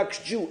Orthodox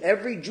Jew,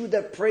 every Jew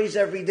that prays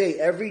every day,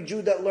 every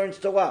Jew that learns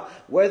Torah,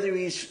 whether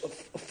he's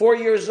 4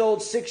 years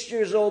old, 6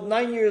 years old,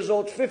 9 years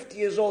old, 50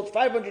 years old,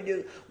 500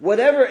 years,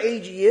 whatever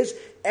age he is,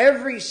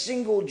 every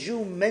single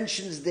Jew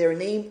mentions their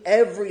name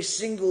every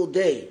single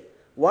day.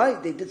 Why?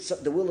 They did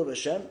the will of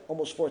Hashem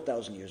almost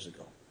 4,000 years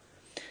ago.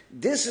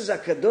 This is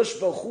HaKadosh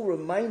Baruch Hu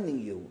reminding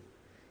you,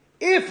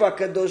 If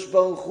HaKadosh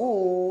Baruch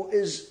Hu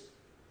is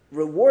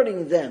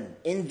rewarding them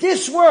in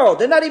this world,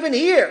 they're not even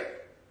here.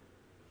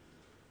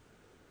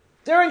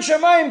 They're in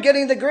Shemayim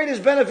getting the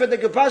greatest benefit they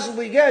could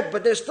possibly get,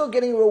 but they're still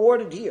getting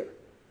rewarded here.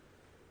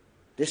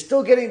 They're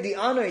still getting the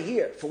honor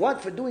here. For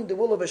what? For doing the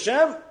will of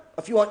Hashem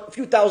a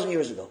few thousand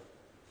years ago.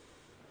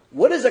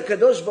 What is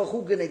HaKadosh Baruch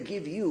Hu going to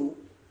give you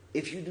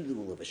if you do the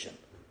will of Hashem?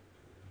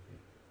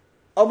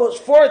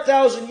 Almost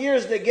 4,000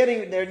 years they're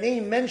getting their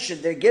name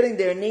mentioned, they're getting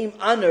their name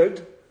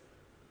honored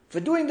for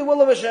doing the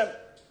will of Hashem.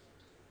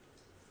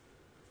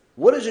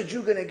 What is a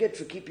Jew going to get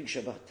for keeping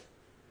Shabbat?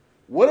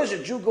 What is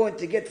a Jew going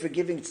to get for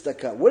giving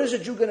tzedakah? What is a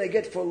Jew going to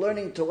get for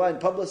learning Torah and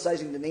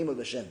publicizing the name of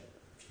Hashem?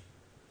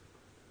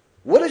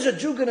 What is a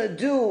Jew going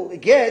to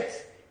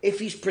get if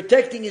he's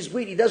protecting his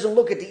wheat? He doesn't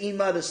look at the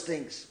immodest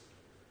things.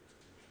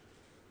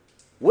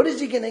 What is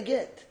he going to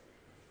get?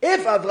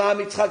 If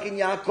Avraham, Yitzchak, and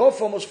Yaakov,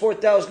 for almost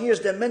 4,000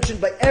 years, they're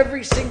mentioned by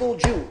every single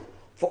Jew,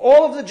 for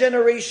all of the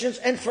generations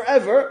and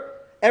forever,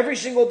 every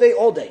single day,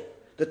 all day.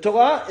 The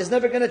Torah is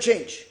never going to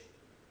change.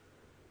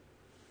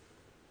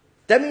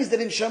 That means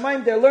that in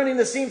Shamayim, they're learning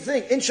the same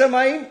thing. In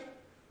Shamayim,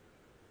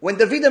 when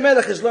David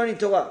HaMelech is learning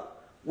Torah,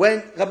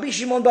 when Rabbi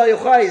Shimon Bar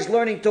Yochai is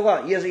learning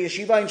Torah, he has a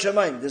yeshiva in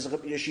Shamayim. There's a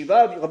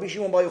yeshiva of Rabbi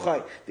Shimon Bar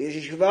Yochai. There's a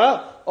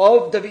yeshiva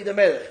of David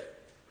HaMelech.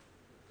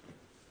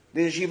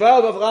 There's a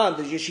yeshiva of Avraham.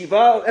 There's a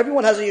yeshiva.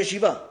 Everyone has a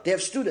yeshiva. They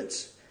have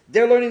students.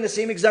 They're learning the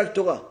same exact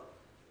Torah.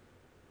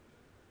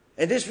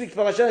 And this week's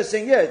parasha is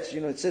saying, yeah,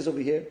 it says over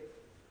here, it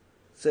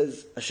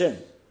says Hashem.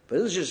 But it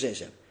doesn't just say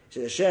Hashem. It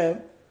says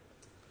Hashem,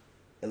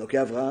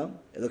 Elokei Avraham,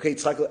 Elokei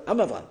Yitzchak. I'm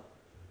Avraham.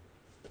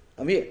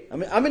 I'm here.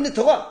 I'm in the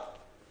Torah.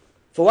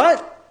 For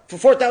what? For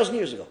 4,000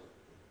 years ago.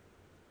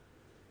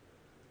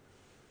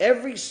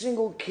 Every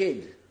single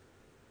kid,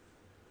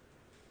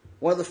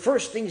 one of the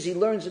first things he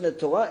learns in the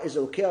Torah is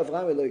Elokei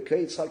Avraham,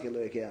 Elokei Yitzchak,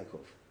 Elokei Yaakov.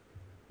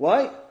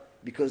 Why?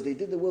 Because they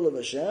did the will of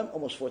Hashem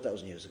almost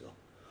 4,000 years ago.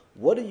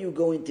 What are you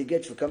going to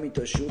get for coming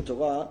to a Shiur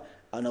Torah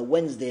on a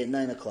Wednesday at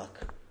 9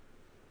 o'clock?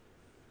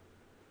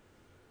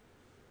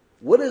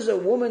 What is a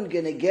woman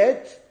going to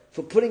get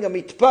for putting a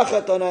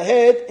mitpachat on her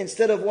head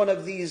instead of one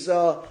of these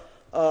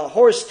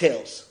horse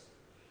tails?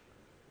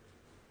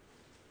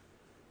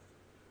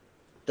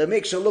 That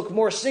makes her look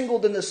more single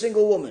than the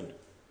single woman.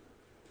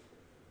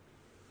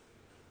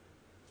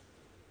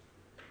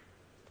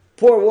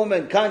 Poor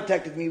woman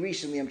contacted me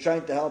recently. I'm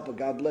trying to help her.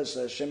 God bless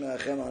her. Hashem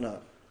Yirachem on her.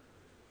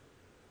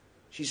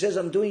 She says,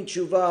 I'm doing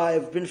tshuva.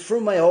 I've been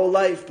through my whole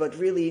life, but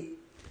really,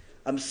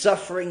 I'm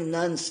suffering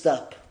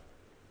non-stop.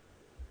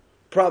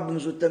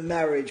 Problems with the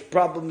marriage,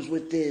 problems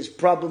with this,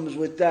 problems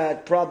with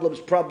that,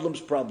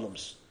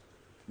 problems.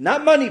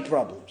 Not money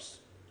problems.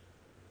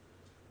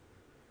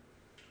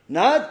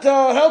 Not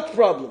health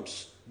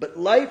problems. But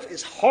life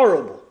is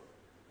horrible.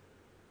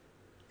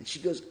 And she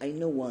goes, I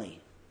know why.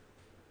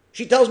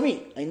 She tells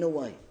me, I know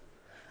why.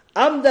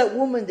 I'm that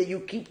woman that you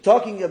keep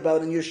talking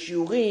about in your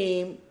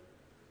shiurim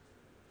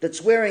that's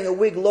wearing a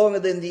wig longer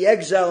than the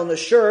exile and a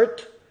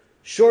shirt,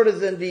 shorter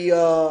than the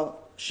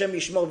Shem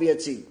Yishmor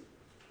V'Yatzil.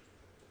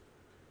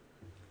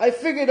 I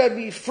figured I'd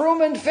be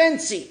frum and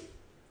fancy,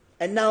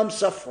 and now I'm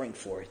suffering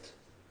for it.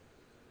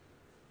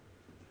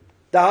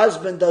 The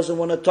husband doesn't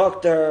want to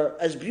talk to her.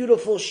 As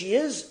beautiful she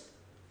is,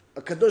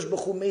 HaKadosh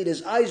Baruch Hu made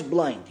his eyes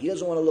blind. He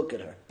doesn't want to look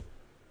at her.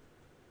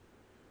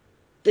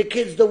 The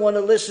kids don't want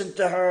to listen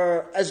to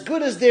her. As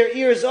good as their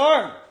ears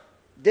are,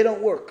 they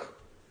don't work.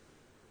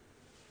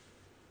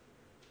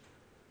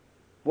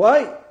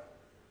 Why?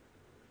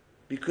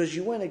 Because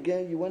you went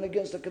against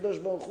the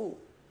HaKadosh Baruch Hu.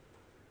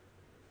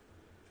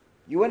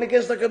 You went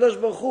against the HaKadosh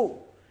Baruch Hu.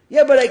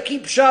 Yeah, but I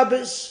keep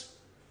Shabbos.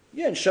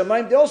 Yeah, in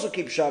Shamayim they also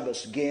keep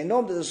Shabbos.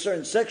 Gehenom, there's a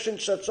certain section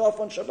shuts off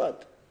on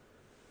Shabbat.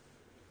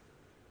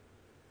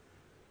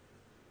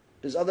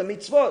 There's other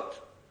mitzvot.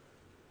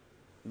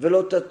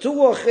 V'lo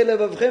tatuach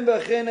elevavchem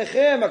v'achei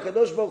einechem.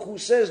 HaKadosh Baruch Hu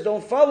says,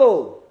 don't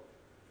follow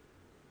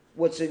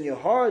what's in your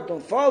heart.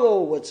 Don't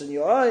follow what's in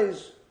your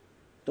eyes.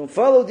 Don't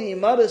follow the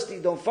immodesty.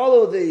 Don't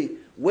follow the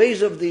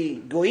ways of the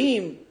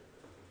goyim.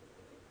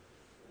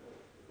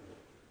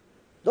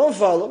 Don't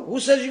follow. Who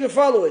says you can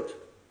follow it?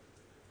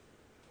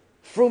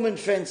 Frum and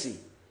fancy.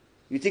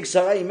 You think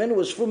Sarah Imenu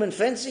was frum and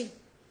fancy?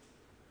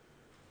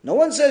 No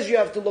one says you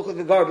have to look like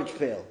a garbage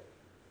pail.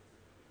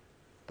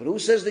 But who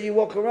says that you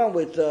walk around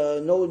with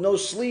no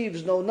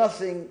sleeves, no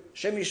nothing?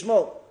 Shem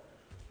Yishmo.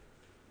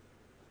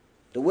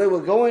 The way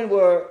we're going,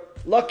 we're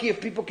lucky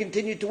if people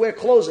continue to wear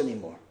clothes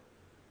anymore.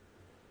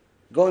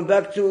 Going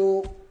back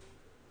to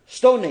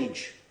Stone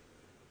Age.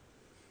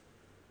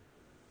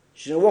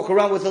 She's going to walk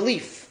around with a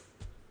leaf.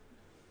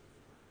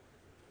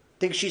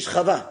 Think she's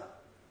Chava.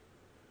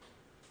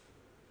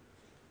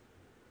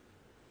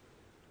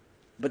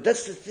 But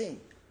that's the thing.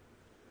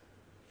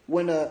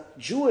 When a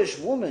Jewish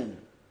woman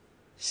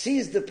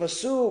sees the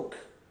pasuk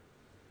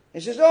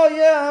and says, oh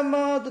yeah,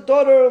 I'm the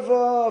daughter of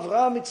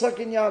Avraham, Yitzchak,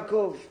 and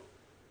Yaakov.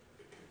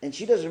 And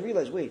she doesn't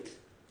realize, wait,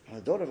 I'm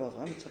the daughter of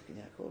Avraham, Yitzchak, and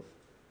Yaakov.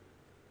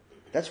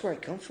 That's where I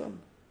come from.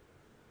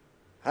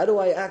 How do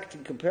I act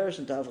in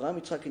comparison to Avraham,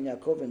 Yitzchak, and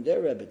Yaakov and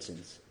their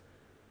rebbetzins?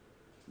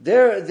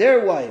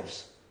 their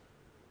wives.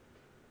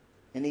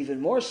 And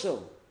even more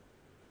so,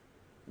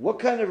 what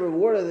kind of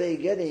reward are they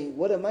getting?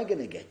 What am I going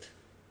to get?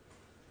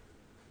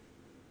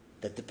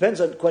 That depends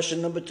on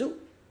question number 2.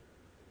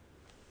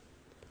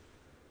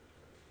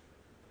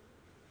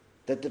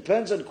 That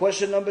depends on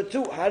question number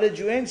 2. How did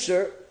you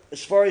answer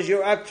as far as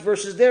your act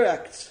versus their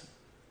acts?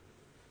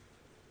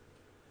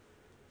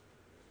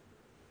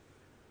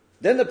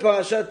 Then the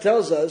parasha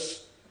tells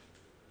us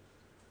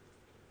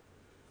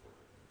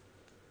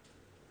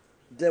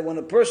that when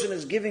a person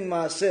is giving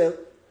maaser,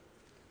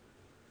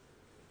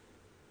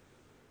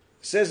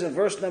 says in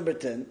verse number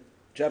 10,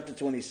 chapter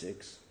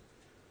 26,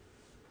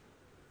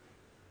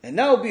 and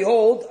now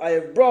behold, I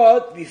have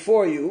brought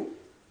before you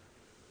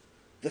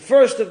the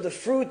first of the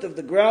fruit of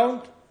the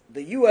ground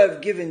that you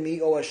have given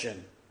me, O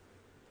Hashem.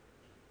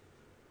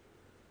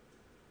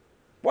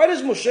 Why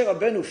does Moshe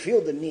Rabbeinu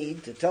feel the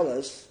need to tell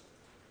us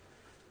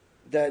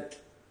that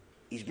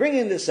he's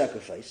bringing this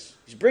sacrifice,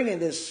 he's bringing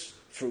this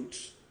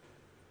fruits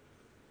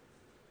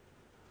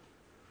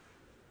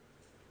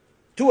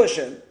to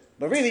Hashem,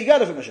 but really he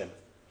got it from Hashem?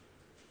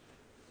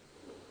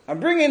 I'm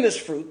bringing this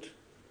fruit,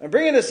 I'm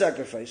bringing this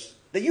sacrifice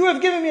that you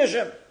have given me,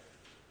 Hashem.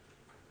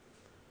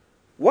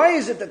 Why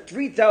is it that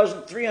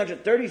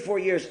 3,334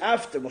 years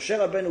after Moshe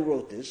Rabbeinu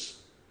wrote this,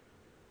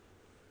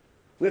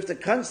 we have to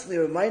constantly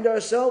remind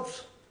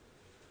ourselves,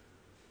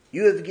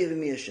 you have given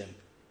me Hashem?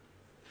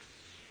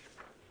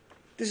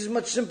 This is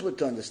much simpler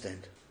to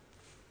understand.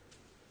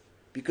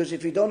 Because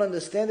if you don't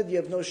understand it, you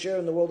have no share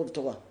in the world of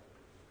Torah.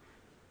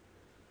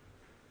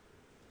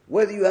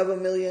 Whether you have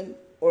 $1 million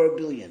or $1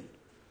 billion,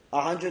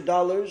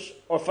 $100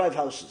 or 5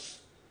 houses,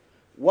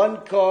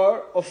 1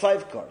 car or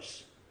 5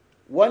 cars,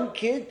 1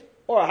 kid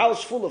or a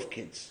house full of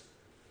kids.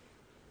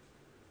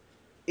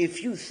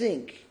 If you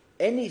think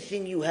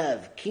anything you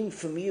have came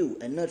from you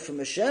and not from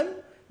Hashem,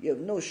 you have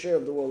no share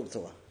of the world of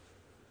Torah.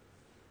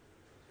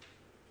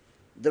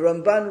 The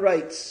Ramban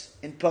writes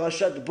in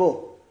Parashat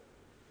Bo,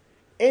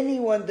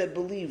 anyone that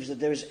believes that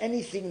there is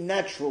anything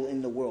natural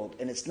in the world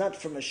and it's not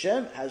from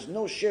Hashem has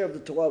no share of the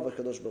Torah of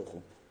HaKadosh Baruch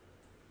Hu.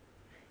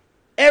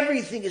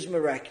 Everything is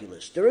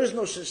miraculous. There is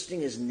no such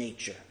thing as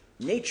nature.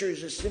 Nature is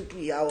just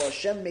simply how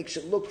Hashem makes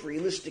it look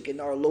realistic in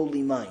our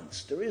lowly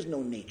minds. There is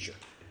no nature.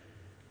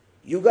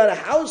 You got a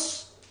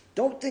house,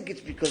 don't think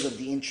it's because of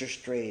the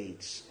interest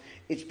rates.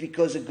 It's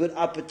because of good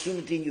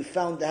opportunity and you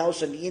found the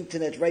house on the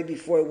internet right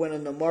before it went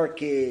on the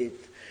market.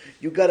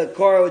 You got a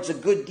car, it's a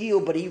good deal,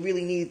 but he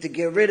really needed to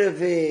get rid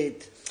of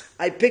it.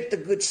 I picked a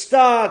good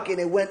stock and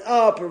it went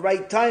up at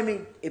right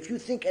timing. If you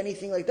think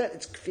anything like that,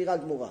 it's kfirah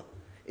gmura.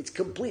 It's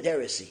complete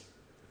heresy.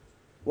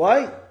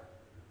 Why?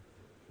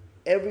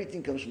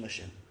 Everything comes from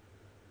Hashem.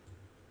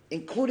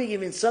 Including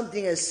even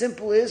something as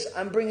simple as,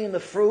 I'm bringing the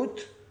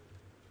fruit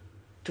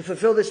to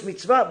fulfill this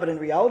mitzvah, but in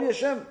reality,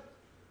 Hashem,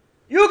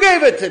 you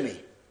gave it to me.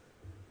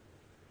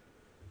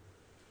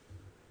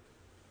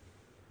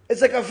 It's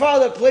like a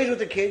father plays with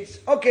the kids.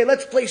 Okay,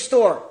 let's play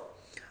store.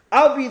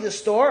 I'll be the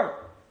store,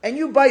 and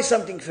you buy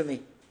something for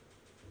me.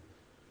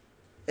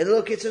 And the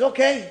little kid says,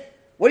 okay,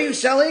 what are you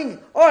selling?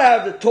 Oh, I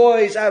have the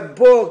toys, I have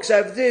books, I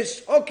have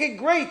this. Okay,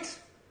 great.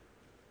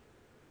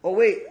 Oh,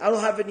 wait, I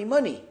don't have any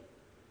money.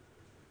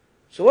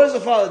 So what does the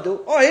father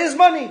do? Oh, here's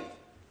money.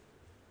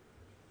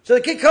 So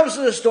the kid comes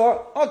to the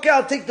store. Okay,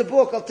 I'll take the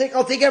book. I'll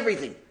take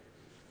everything.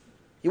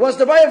 He wants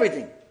to buy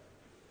everything.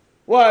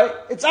 Why?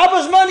 It's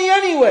Abba's money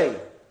anyway.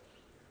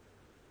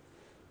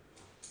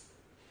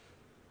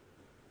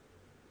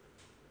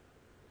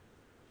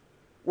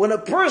 When a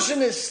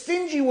person is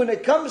stingy when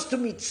it comes to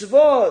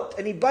mitzvot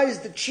and he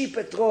buys the cheap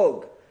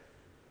etrog,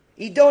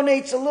 he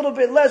donates a little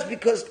bit less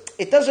because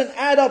it doesn't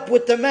add up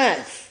with the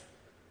math.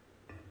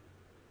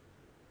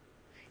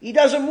 He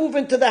doesn't move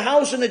into the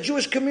house in the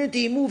Jewish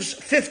community. He moves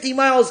 50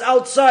 miles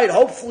outside.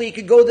 Hopefully he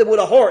could go there with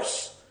a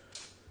horse.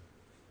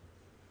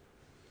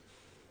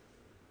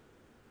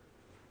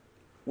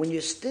 When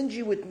you're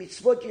stingy with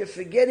mitzvot, you're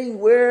forgetting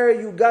where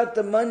you got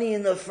the money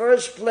in the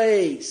first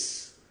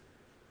place.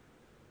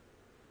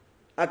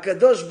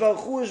 HaKadosh Baruch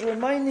Hu is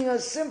reminding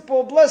us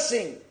simple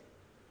blessing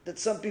that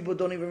some people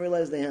don't even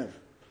realize they have.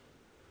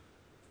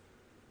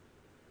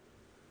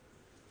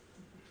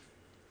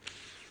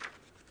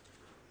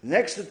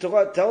 Next, the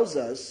Torah tells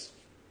us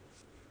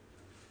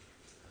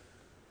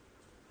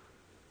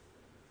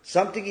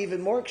something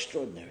even more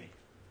extraordinary.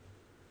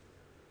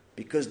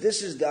 Because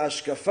this is the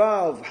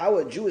ashkafa of how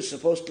a Jew is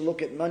supposed to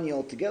look at money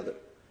altogether.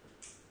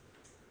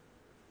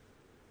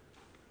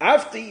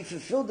 After he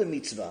fulfilled the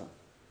mitzvah,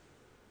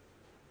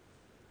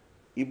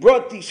 he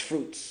brought these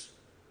fruits.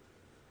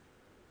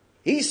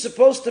 He's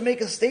supposed to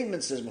make a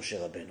statement, says Moshe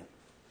Rabbeinu.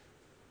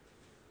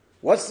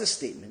 What's the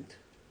statement?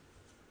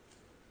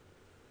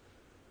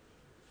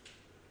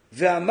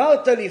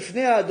 ואמרת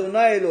לפני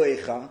אדוני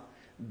אלוהיך,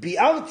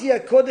 ביארתי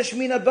הקודש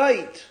מן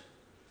הבית.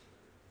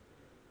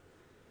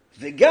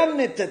 וגם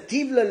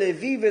נתתיו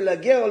ללוי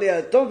ולגר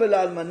ליתום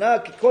ולאלמנה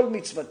ככל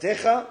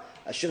מצוותיך,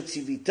 אשר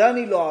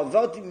ציוויתני לא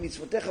עברתי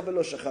במצוותיך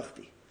ולא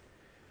שכחתי.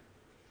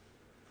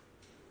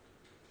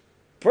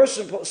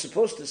 Person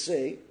supposed to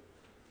say,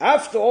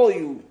 after all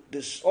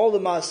the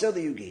maaser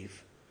that you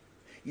gave,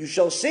 you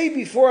shall say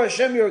before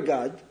Hashem your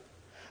God,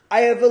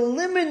 I have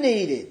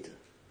eliminated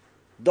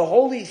the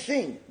holy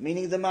thing,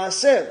 meaning the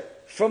maaser,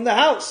 from the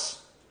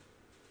house.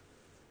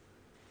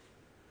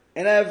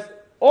 And I have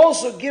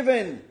also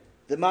given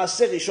the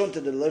maaser rishon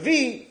to the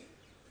Levi,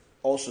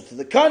 also to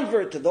the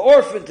convert, to the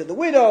orphan, to the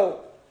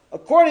widow,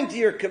 according to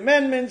your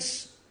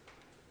commandments,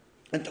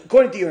 and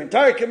according to your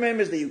entire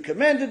commandments that you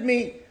commanded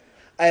me.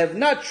 I have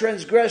not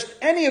transgressed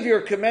any of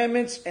your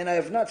commandments, and I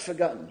have not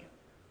forgotten you.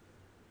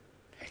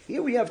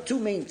 Here we have two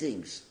main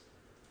things.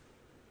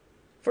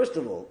 First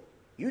of all,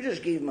 you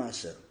just gave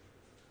maaser.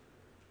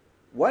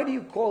 Why do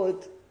you call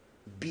it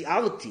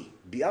bi'arti?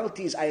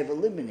 Bi'arti is I have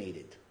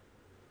eliminated.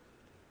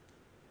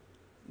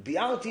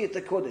 Bi'arti at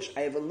the Kodesh,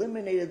 I have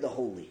eliminated the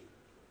holy.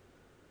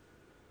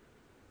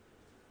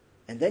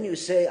 And then you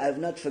say, I have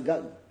not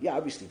forgotten. Yeah,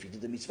 obviously, if you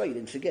did the mitzvah, you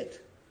didn't forget.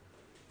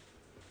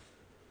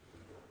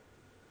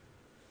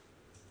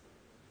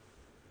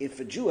 If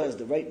a Jew has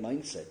the right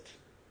mindset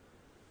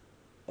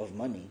of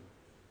money,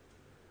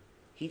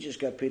 he just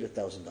got paid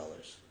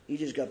 $1,000. He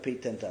just got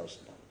paid $10,000.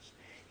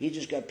 He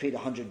just got paid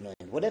 $100 million.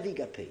 Whatever he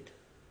got paid.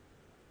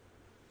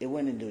 It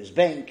went into his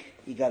bank.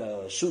 He got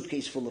a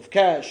suitcase full of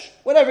cash.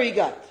 Whatever he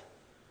got.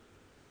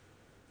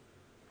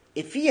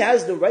 If he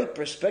has the right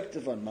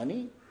perspective on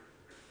money,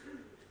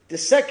 the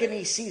second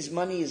he sees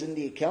money is in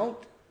the account,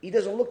 he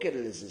doesn't look at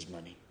it as his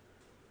money.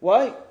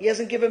 Why? He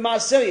hasn't given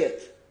maaser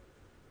yet.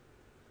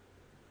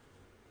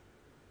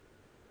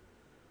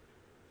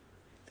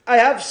 I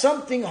have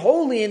something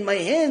holy in my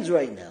hands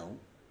right now.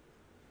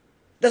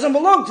 Doesn't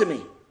belong to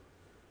me.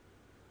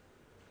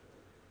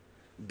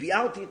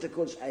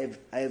 I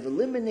have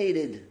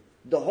eliminated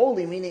the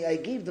holy, meaning I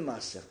gave the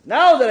maaser.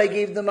 Now that I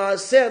gave the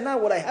maaser, now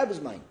what I have is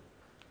mine.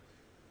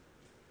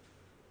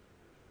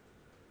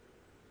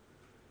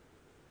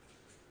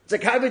 It's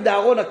like having the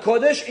Aron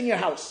HaKodesh in your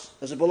house.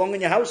 Does it belong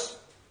in your house?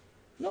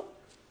 No.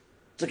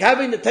 It's like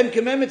having the 10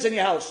 Commandments in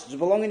your house. Does it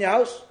belong in your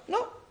house?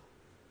 No.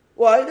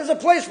 Why? There's a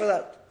place for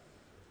that.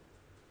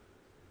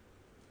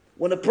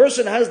 When a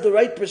person has the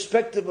right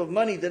perspective of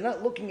money, they're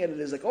not looking at it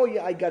as like, oh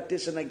yeah, I got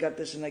this and I got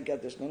this and I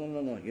got this. No.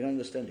 You're not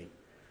understanding.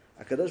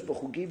 HaKadosh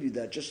Baruch Hu gave you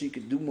that just so you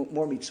could do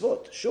more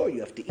mitzvot. Sure, you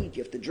have to eat,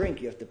 you have to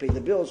drink, you have to pay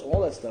the bills,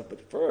 all that stuff. But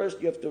first,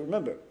 you have to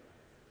remember,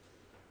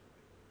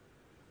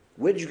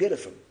 where did you get it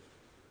from?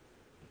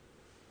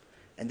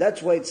 And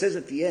that's why it says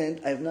at the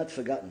end, I have not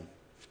forgotten.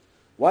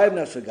 Why I have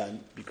not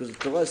forgotten? Because the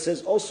Torah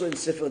says also in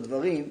Sefer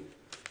Dvarim,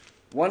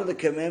 one of the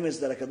commandments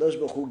that HaKadosh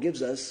Baruch Hu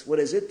gives us, what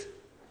is it?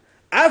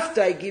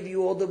 After I give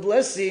you all the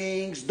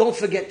blessings, don't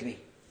forget me.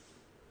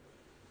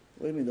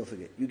 What do you mean don't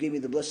forget? You gave me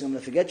the blessing, I'm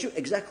going to forget you?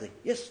 Exactly.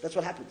 Yes, that's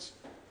what happens.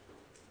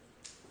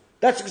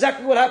 That's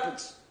exactly what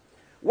happens.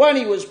 When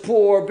he was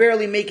poor,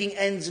 barely making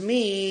ends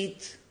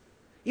meet,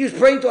 he was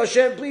praying to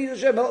Hashem, please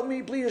Hashem, help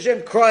me, please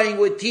Hashem, crying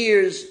with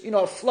tears.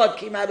 A flood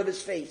came out of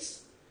his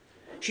face.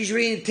 She's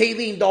reading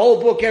Tehillim, the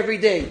whole book every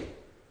day.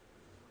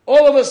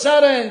 All of a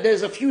sudden,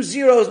 there's a few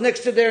zeros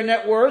next to their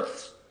net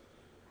worth.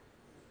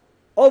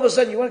 All of a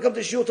sudden, you want to come to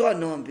Shiur Torah?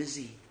 No, I'm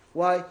busy.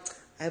 Why?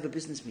 I have a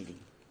business meeting.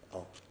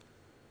 Oh.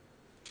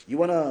 You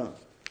want to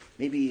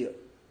maybe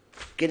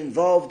get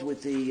involved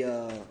with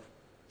the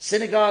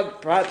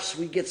synagogue? Perhaps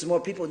we get some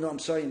more people? No, I'm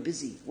sorry, I'm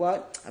busy.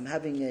 What? I'm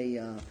having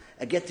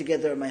a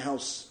get-together at my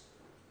house.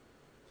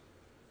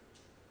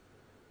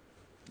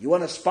 You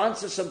want to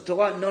sponsor some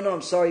Torah? No,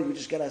 I'm sorry, we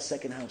just got our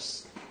second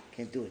house.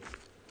 Can't do it.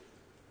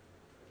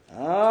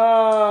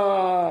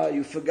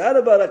 You forgot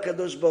about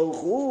HaKadosh Baruch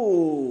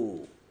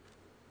Hu.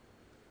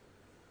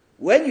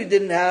 When you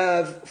didn't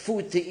have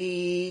food to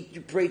eat, you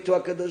prayed to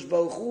HaKadosh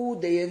Baruch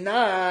Hu day and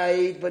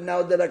night, but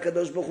now that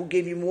HaKadosh Baruch Hu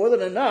gave you more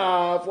than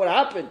enough, what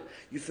happened?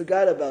 You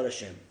forgot about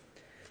Hashem.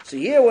 So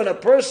here when a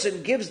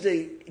person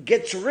eliminates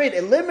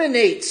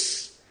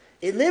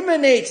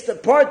the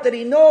part that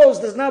he knows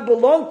does not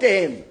belong to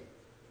him,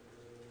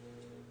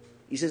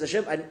 he says,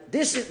 Hashem,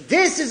 this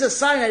is a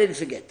sign I didn't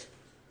forget.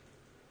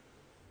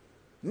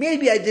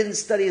 Maybe I didn't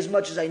study as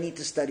much as I need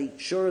to study.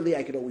 Surely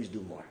I could always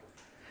do more.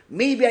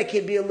 Maybe I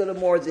could be a little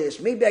more this.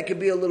 Maybe I could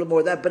be a little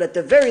more that. But at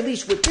the very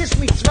least, with this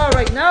mitzvah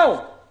right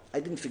now, I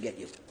didn't forget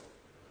you.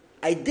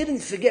 I didn't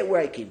forget where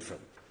I came from.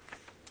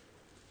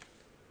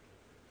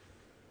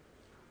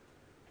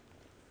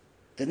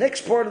 The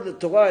next part of the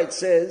Torah, it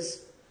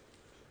says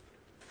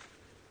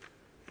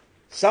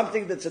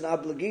something that's an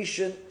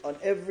obligation on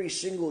every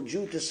single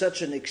Jew to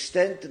such an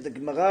extent that the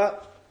Gemara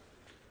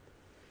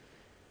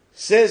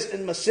says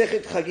in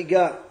Masechet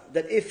Chagigah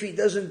that if he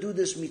doesn't do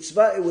this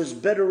mitzvah, it was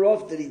better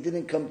off that he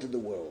didn't come to the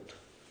world.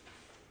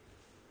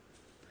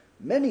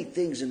 Many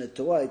things in the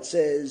Torah, it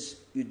says,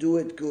 you do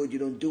it, good, you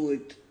don't do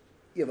it,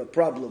 you have a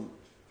problem.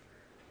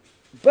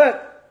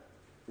 But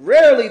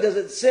rarely does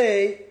it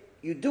say,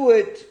 you do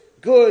it,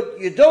 good,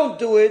 you don't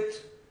do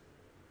it,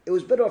 it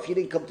was better off you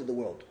didn't come to the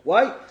world.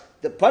 Why?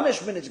 The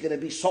punishment is going to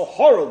be so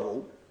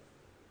horrible,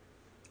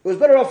 it was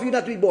better off you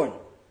not to be born.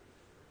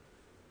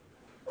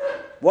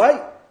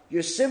 Why?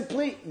 You're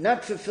simply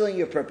not fulfilling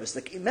your purpose.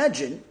 Like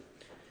imagine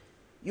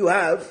you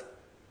have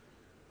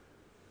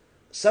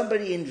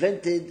somebody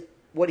invented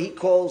what he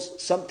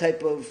calls some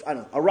type of,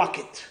 a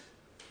rocket.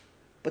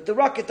 But the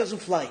rocket doesn't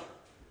fly.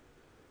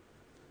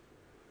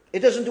 It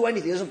doesn't do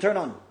anything. It doesn't turn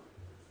on.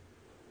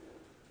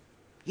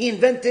 He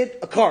invented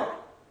a car.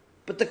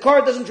 But the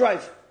car doesn't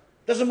drive.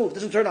 Doesn't move.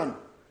 Doesn't turn on.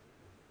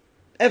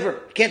 Ever.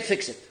 Can't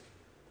fix it.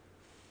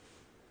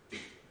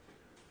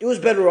 It was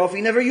better off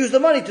he never used the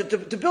money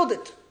to build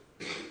it.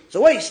 It's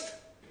a waste.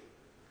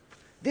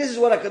 This is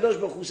what HaKadosh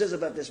Baruch Hu says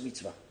about this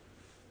mitzvah.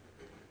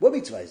 What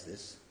mitzvah is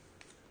this?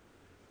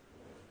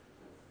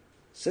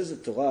 Says the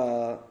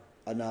Torah,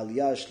 an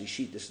aliyah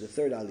shlishit. This is the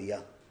third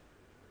aliyah.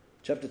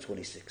 Chapter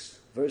 26.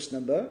 Verse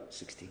number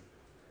 16.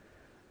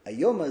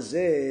 היום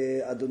הזה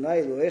אדוני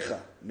אלוהיך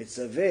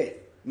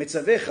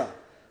מצווך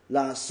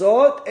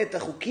לעשות את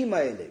החוקים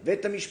האלה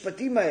ואת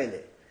המשפטים האלה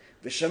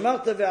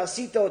ושמרת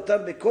ועשית אותם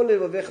בכל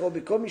לבביך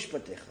ובכל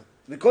משפטיך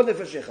וכל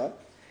נפשך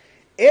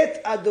את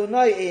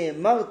אדוני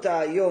האמרת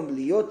היום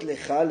להיות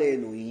לך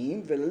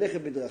לאלוהים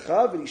וללכת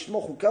בדרכיו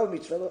ולשמוע חוקיו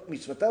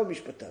ומצוותיו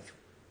ומשפטיו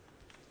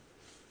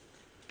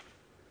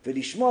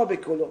ולשמוע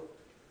בקולו.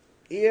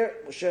 Here,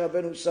 Moshe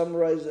Rabbeinu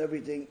summarizes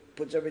everything,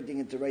 puts everything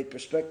into right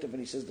perspective, and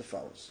he says the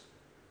follows.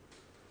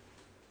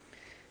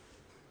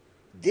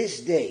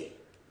 This day,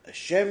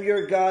 Hashem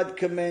your God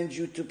commands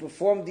you to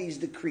perform these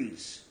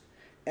decrees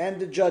and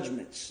the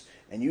judgments,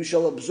 and you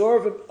shall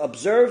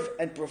observe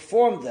and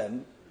perform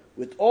them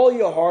with all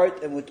your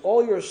heart and with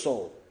all your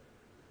soul.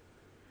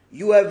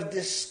 You have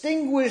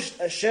distinguished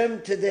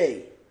Hashem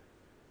today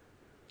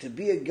to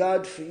be a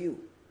God for you,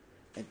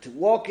 and to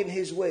walk in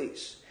His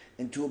ways,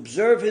 and to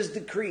observe His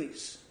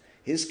decrees,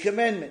 His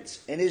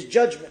commandments, and His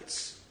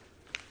judgments,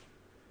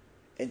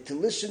 and to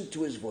listen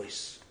to His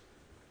voice.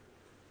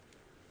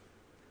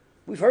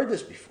 We've heard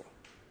this before.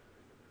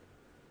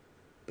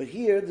 But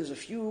here, there's a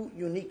few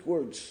unique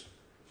words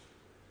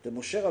that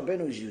Moshe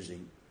Rabbeinu is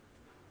using.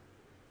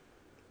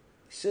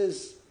 He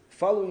says,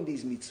 following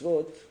these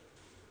mitzvot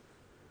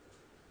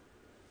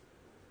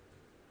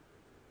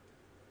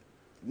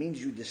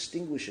means you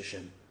distinguish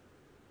Hashem.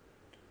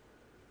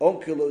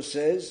 Onkelos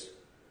says,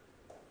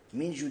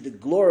 means you to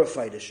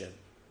glorify Hashem.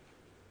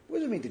 What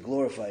does it mean to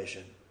glorify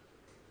Hashem?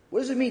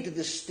 What does it mean to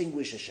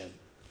distinguish Hashem?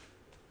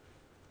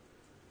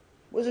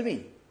 What does it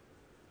mean?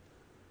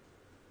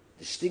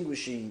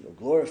 Distinguishing or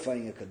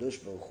glorifying a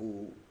Kadosh Baruch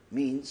Hu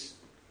means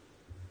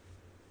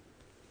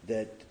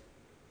that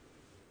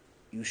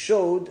you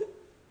showed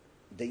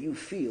that you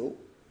feel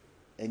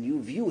and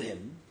you view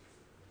Him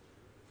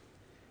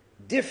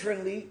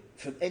differently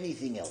from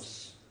anything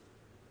else.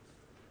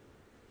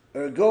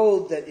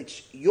 Ergo, that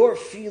it's your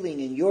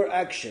feeling and your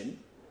action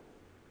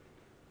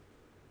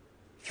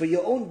for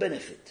your own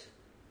benefit.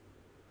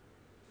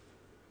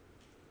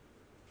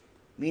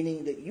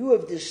 Meaning that you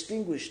have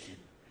distinguished Him.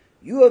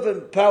 You have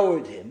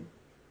empowered Him.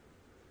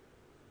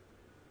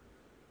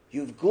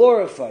 You've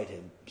glorified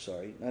Him.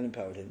 Sorry, not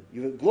empowered Him.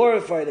 You have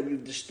glorified Him.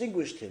 You've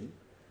distinguished Him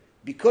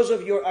because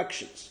of your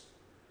actions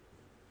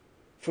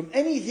from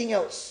anything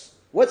else.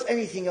 What's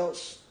anything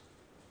else?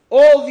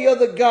 All the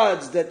other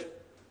gods that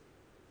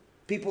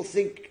people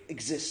think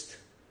exist.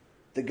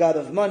 The God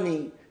of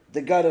money,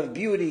 the God of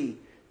beauty,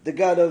 the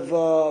God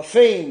of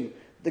fame,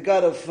 the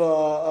God of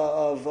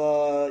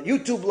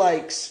YouTube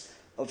likes,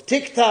 of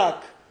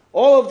TikTok,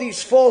 all of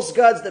these false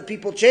gods that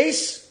people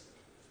chase.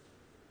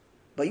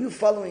 By you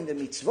following the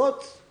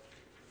mitzvot,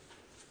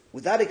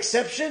 without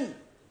exception,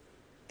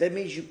 that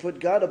means you put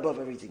God above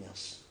everything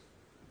else.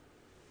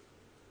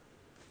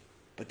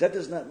 But that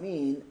does not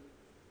mean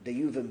that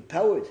you've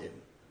empowered Him.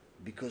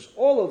 Because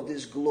all of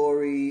this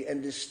glory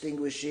and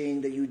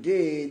distinguishing that you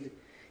did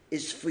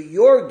is for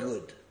your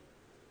good.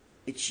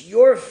 It's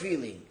your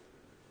feeling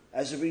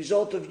as a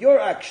result of your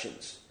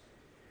actions.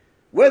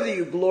 Whether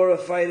you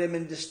glorified Him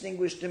and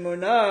distinguished Him or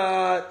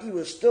not, He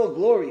was still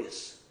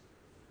glorious.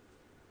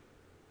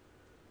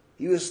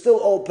 He was still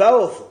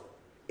all-powerful.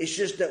 It's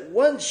just that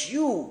once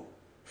you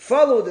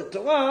follow the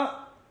Torah,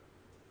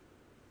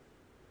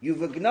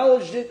 you've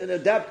acknowledged it and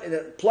adapted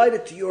and applied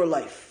it to your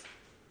life.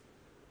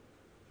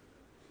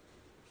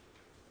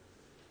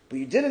 But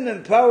you didn't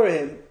empower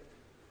Him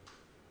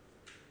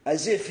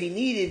as if He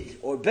needed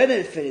or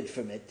benefited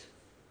from it.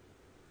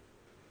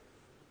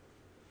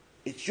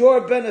 It's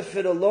your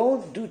benefit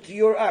alone due to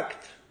your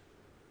act.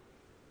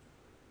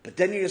 But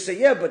then you say,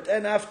 yeah, but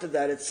then after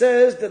that it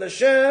says that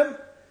Hashem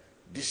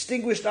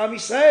distinguished Am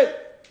Yisrael.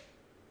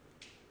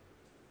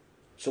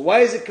 So why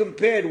is it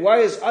compared? Why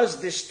is us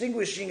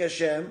distinguishing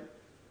Hashem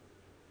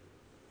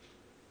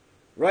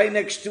right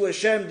next to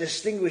Hashem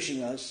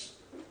distinguishing us?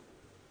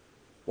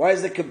 Why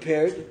is it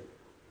compared?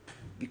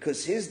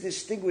 Because His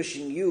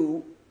distinguishing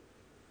you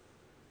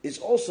is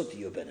also to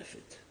your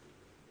benefit.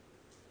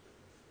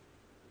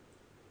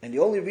 And the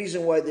only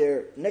reason why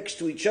they're next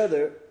to each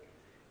other,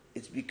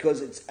 it's because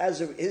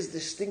His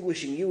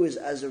distinguishing you is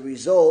as a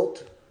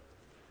result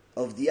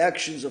of the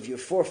actions of your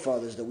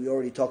forefathers that we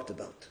already talked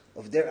about,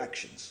 of their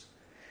actions.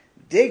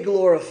 They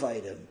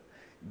glorified Him,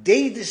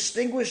 they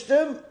distinguished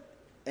Him,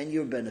 and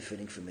you're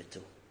benefiting from it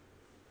too.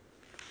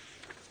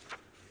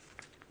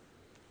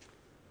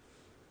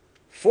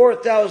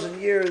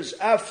 4,000 years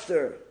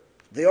after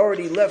they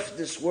already left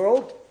this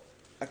world,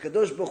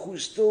 HaKadosh Baruch Hu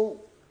is still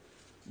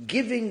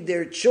giving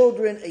their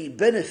children a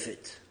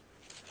benefit.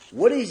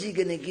 What is He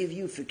going to give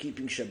you for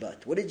keeping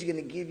Shabbat? What is He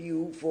going to give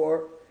you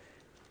for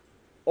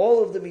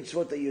all of the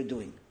mitzvot that you're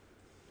doing?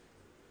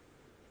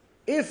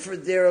 If for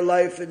their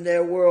life in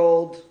their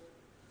world,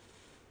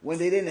 when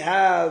they didn't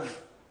have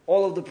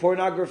all of the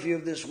pornography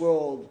of this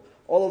world,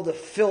 all of the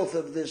filth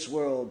of this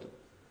world,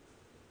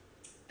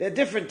 they're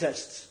different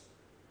tests.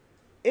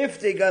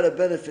 If they got a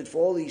benefit for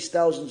all these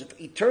thousands of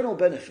eternal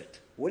benefit,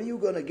 what are you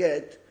going to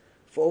get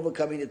for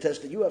overcoming the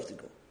test that you have to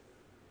go?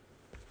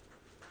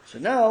 So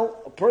now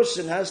a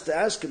person has to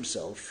ask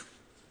himself,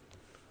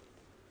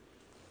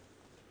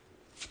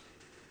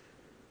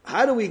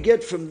 how do we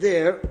get from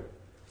there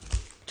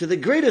to the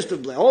greatest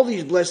of blessings? All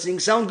these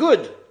blessings sound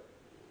good.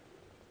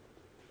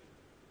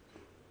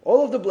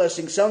 All of the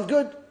blessings sound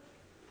good.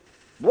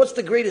 What's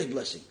the greatest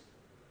blessing?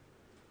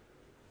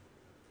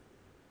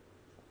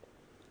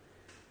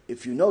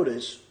 If you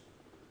notice,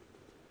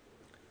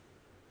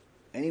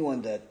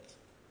 anyone that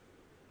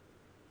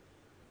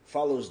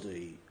follows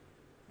the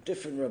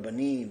different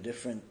rabbanim,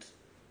 different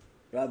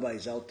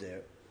rabbis out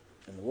there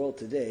in the world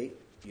today,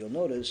 you'll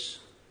notice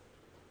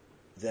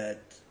that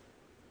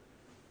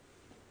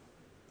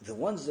the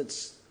ones that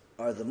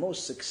are the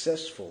most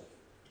successful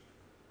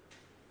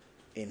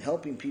in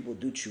helping people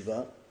do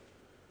tshuva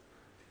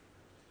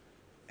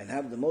and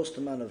have the most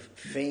amount of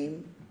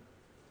fame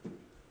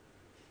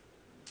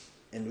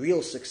and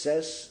real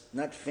success,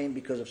 not fame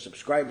because of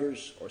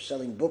subscribers or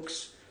selling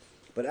books,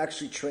 but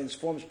actually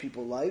transforms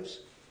people's lives,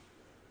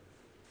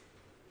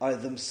 are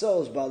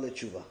themselves Baalei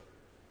Tshuva.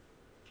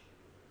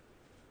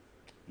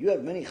 You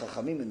have many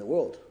chachamim in the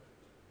world.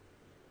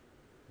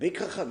 Big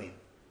chachamim.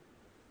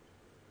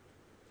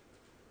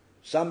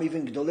 Some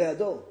even Gdolei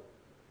Ador.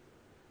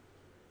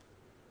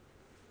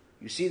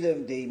 You see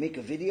them, they make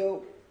a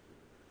video,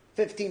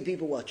 15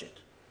 people watch it.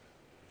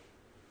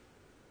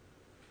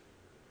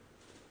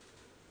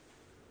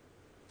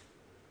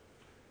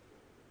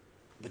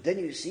 But then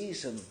you see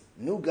some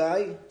new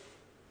guy,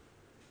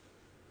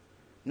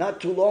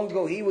 not too long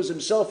ago he was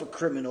himself a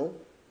criminal.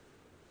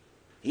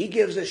 He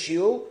gives a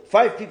shiur,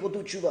 5 people do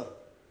tshuva.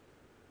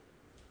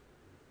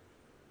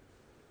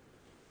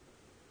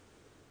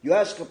 You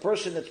ask a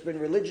person that's been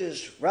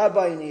religious,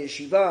 rabbi in the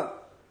yeshiva,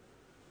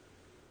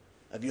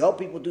 have you helped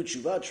people do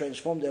tshuva,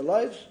 transform their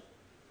lives?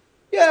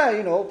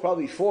 Yeah,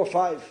 probably 4 or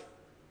 5.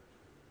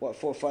 What,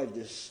 4 or 5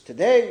 this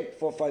today,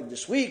 4 or 5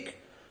 this week?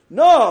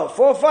 No,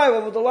 4 or 5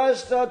 over the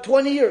last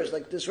 20 years,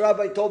 like this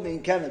rabbi told me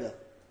in Canada.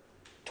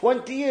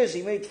 20 years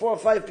he made 4 or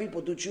 5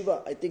 people do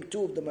tshuva. I think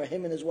 2 of them are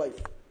him and his wife.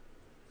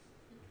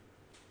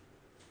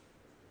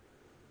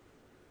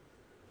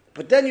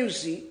 But then you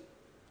see,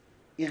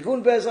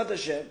 Irgun Be'ezrat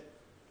Hashem,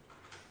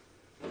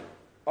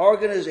 our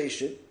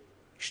organization,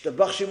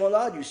 Shtabach Shem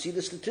Olad, you see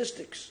the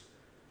statistics.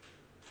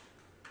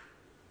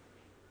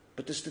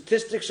 But the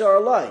statistics are a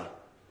lie.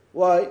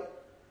 Why?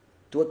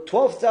 To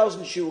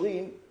 12,000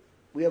 shiurim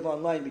we have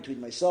online between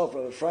myself,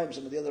 Rabbi Ephraim,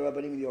 some of the other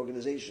rabbanim in the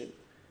organization,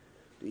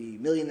 the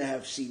 1.5 million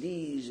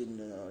CDs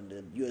and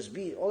the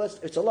USB, all that,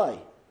 it's a lie.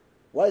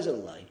 Why is it a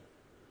lie?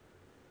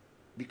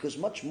 Because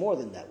much more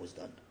than that was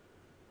done.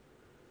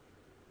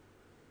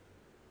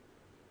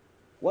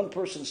 One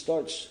person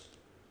starts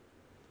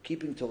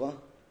keeping Torah,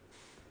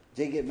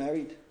 they get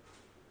married,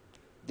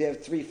 they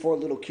have 3, 4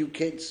 little cute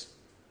kids,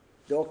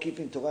 they're all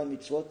keeping Torah and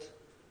mitzvot,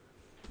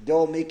 they're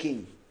all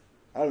making,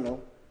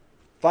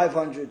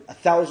 500,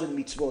 1,000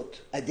 mitzvot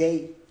a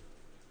day.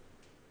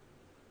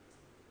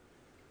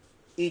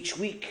 Each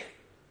week,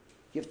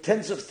 you have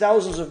tens of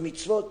thousands of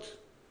mitzvot.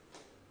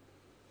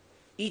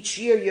 Each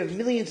year, you have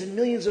millions and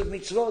millions of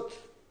mitzvot.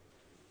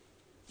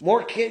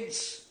 More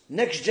kids,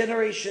 next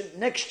generation,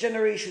 next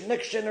generation,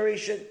 next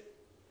generation.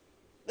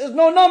 There's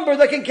no number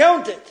that can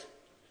count it.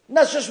 And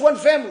that's just one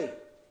family.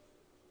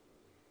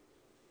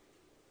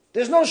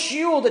 There's no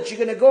shiur that you're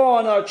going to go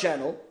on our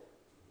channel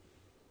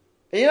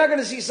and you're not going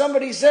to see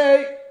somebody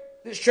say,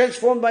 this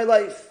transformed my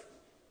life.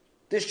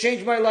 This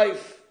changed my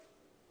life.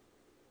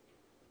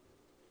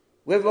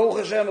 We have Baruch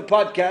Hashem, a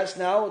podcast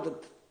now that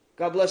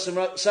God bless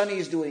him, Sonny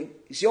is doing.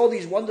 You see all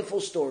these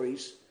wonderful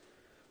stories.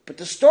 But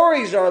the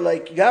stories are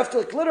like, you have to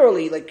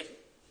literally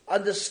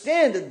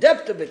understand the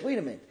depth of it. Wait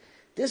a minute.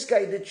 This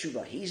guy did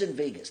tshuva, he's in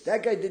Vegas.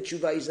 That guy did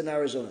tshuva, he's in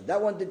Arizona.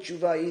 That one did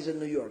tshuva, he's in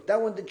New York.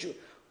 That one did tshuva.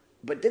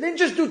 But they didn't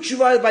just do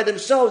tshuva by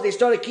themselves. They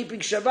started keeping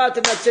Shabbat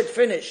and that's it,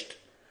 finished.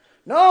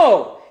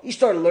 No, he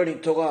started learning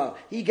Torah.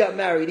 He got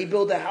married. He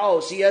built a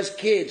house. He has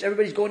kids.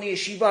 Everybody's going to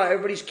yeshiva.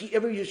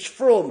 Everybody's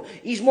frum.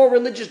 He's more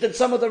religious than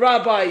some of the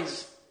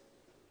rabbis.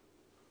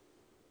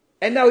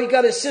 And now he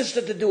got his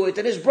sister to do it,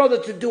 and his brother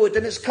to do it,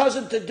 and his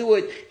cousin to do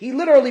it. He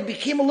literally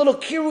became a little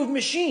kiruv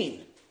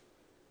machine.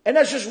 And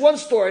that's just one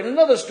story, and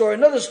another story,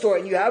 another story.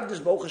 And you have this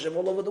Baruch Hashem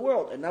all over the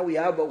world. And now we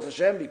have Baruch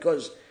Hashem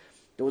because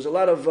there was a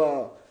lot of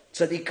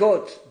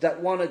tzadikot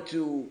that wanted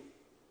to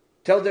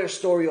tell their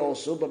story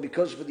also, but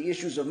because for the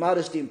issues of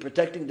modesty and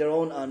protecting their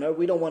own honor,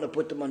 we don't want to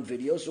put them on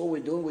video. So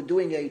what we're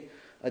doing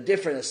a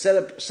a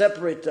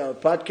separate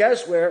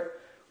podcast where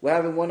we're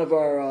having one of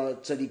our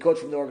tzadikot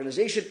from the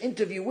organization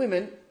interview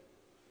women,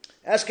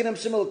 asking them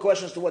similar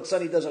questions to what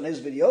Sonny does on his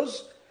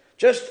videos,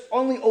 just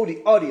only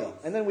audio.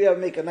 And then we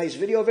make a nice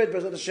video of it.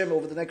 B'ezrat Hashem,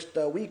 over the next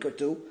week or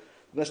two,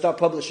 we're going to start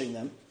publishing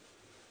them.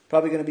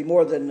 Probably going to be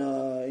more than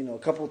a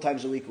couple of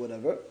times a week or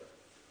whatever.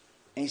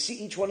 And you see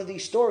each one of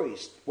these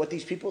stories, what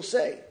these people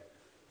say.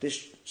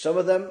 Some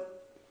of them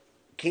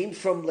came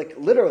from, like,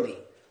 literally,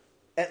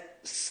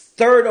 at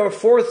third or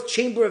fourth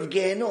chamber of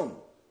Gehenom.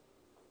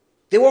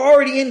 They were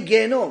already in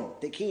Gehenom.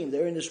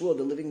 They're in this world,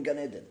 they're living in Gan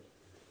Eden.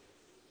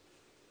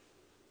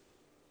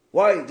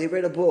 Why? They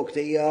read a book,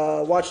 they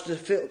watched the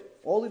film,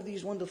 all of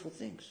these wonderful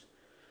things.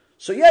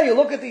 So yeah, you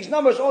look at these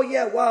numbers, oh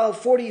yeah, wow,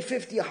 40,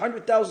 50,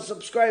 100,000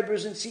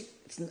 subscribers, and see,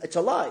 it's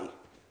a lie.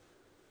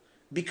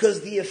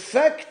 Because the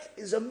effect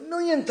is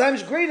 1,000,000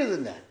 times greater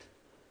than that.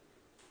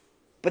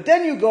 But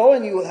then you go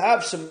and you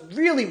have some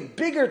really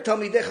bigger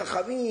Talmidei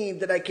Chachamim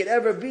that I could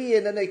ever be,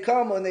 and then they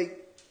come and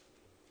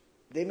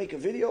they make a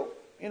video,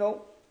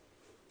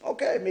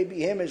 okay,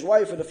 maybe him, his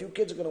wife, and a few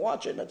kids are going to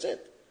watch it, and that's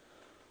it.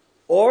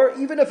 Or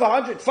even if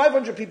 100,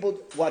 500 people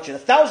watch it,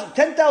 1,000,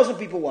 10,000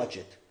 people watch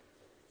it,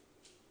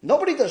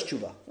 nobody does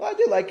tshuva. Well,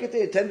 they like it,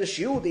 they attend the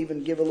shiur, they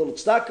even give a little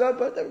tzedakah,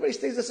 but everybody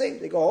stays the same.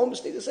 They go home and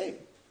stay the same.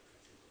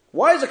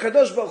 Why does the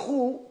Kadosh Baruch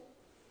Hu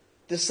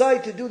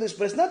decide to do this?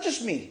 But it's not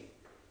just me.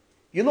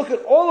 You look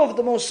at all of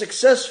the most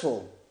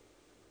successful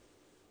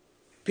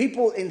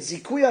people in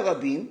Zikuy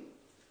HaRabim,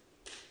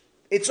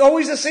 it's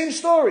always the same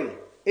story.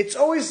 It's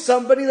always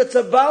somebody that's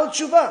a Baal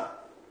Tshuva,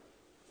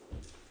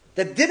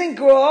 that didn't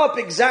grow up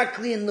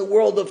exactly in the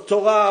world of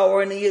Torah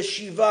or in a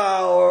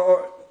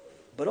yeshiva,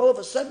 but all of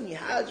a sudden he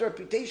has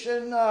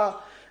reputation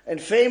and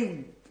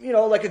fame,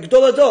 like a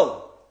Gdol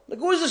Adol. Like,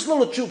 who is this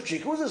little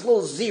chupchik? Who is this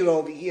little zero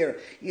over here?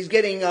 He's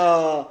getting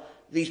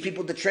these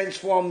people to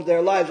transform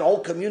their lives. The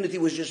whole community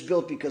was just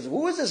built because of,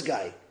 who is this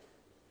guy?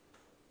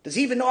 Does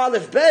he even know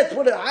Aleph Bet?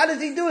 How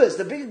did he do this?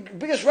 The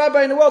biggest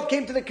rabbi in the world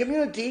came to the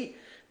community.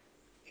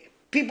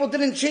 People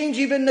didn't change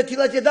even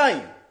Natilat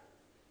Yadayim.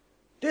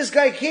 This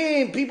guy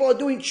came, people are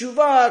doing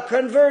tshuva,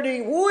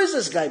 converting. Who is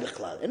this guy,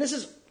 Bichlal? And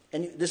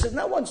this is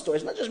not one story,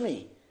 it's not just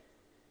me.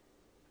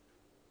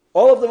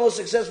 All of the most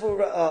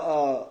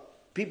successful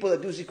people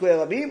that do Zikuy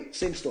HaRabim,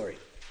 same story.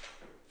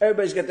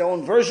 Everybody's got their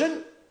own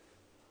version.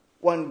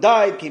 One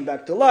died, came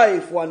back to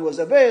life. One was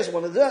a bes,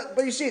 one was that.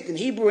 But you see it in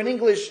Hebrew and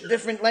English,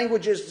 different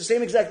languages, the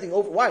same exact thing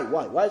over. Why?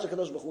 Why does the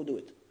Kadosh Baruch Hu do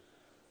it?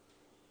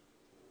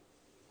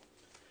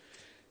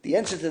 The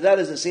answer to that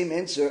is the same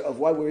answer of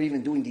why we're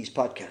even doing these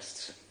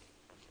podcasts.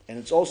 And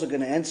it's also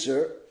going to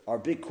answer our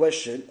big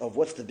question of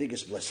what's the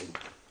biggest blessing.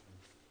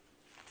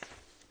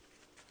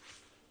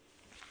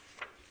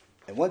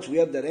 And once we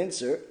have that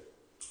answer,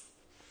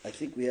 I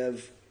think we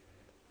have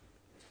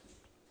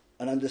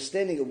an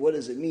understanding of what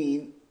does it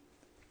mean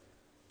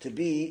to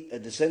be a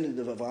descendant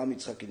of Avraham,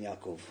 Yitzchak, and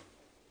Yaakov.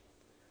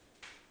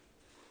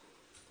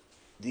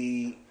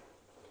 The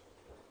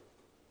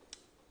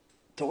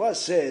Torah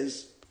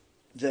says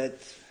that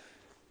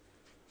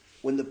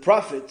when the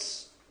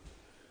prophets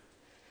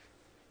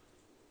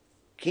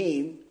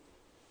came,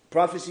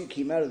 prophecy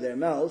came out of their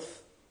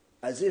mouth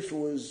as if it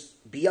was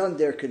beyond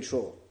their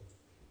control.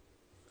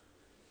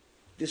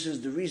 This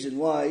is the reason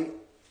why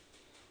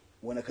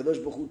when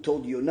HaKadosh Baruch Hu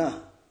told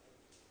Yonah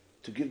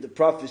to give the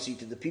prophecy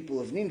to the people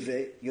of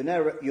Nineveh,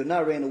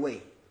 Yonah ran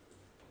away.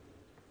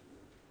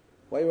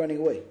 Why are you running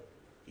away?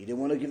 He didn't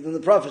want to give them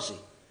the prophecy.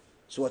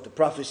 So what, the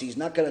prophecy is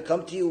not going to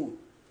come to you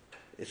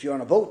if you're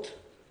on a boat?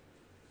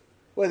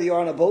 Whether you're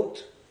on a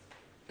boat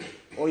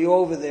or you're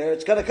over there,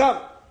 it's going to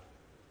come.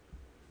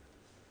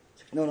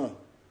 No.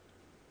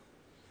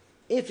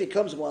 If it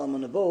comes while I'm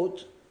on a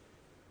boat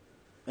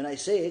and I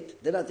say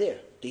it, they're not there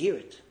to hear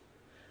it.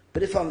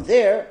 But if I'm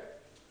there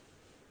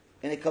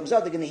and it comes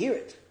out, they're going to hear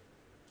it.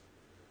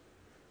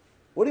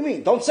 What do you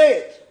mean? Don't say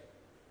it.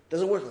 It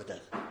doesn't work like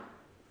that.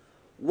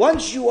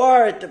 Once you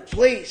are at the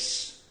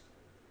place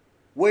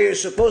where you're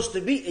supposed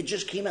to be, it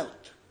just came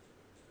out.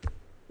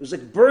 It was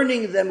like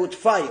burning them with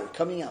fire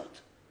coming out.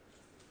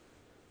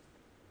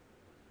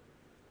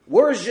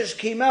 Words just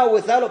came out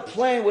without a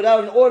plan,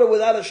 without an order,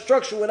 without a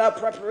structure, without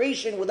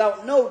preparation,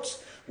 without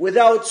notes,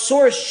 without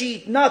source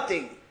sheet,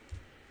 nothing.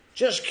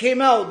 Just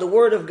came out the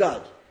word of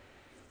God.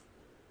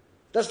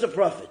 That's the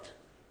prophet.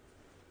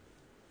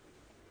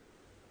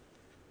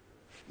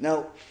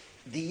 Now,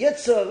 the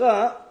Yetzer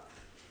Hara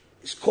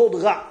is called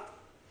Ra.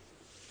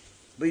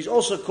 But he's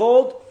also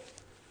called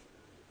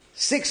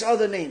 6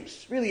 other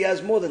names. Really, he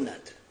has more than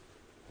that.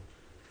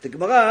 The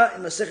Gemara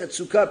in Masechet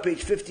Sukkah,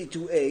 page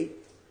 52a,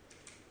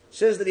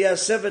 says that he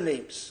has 7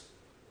 names.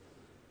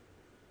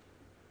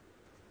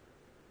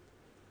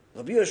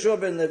 Rabbi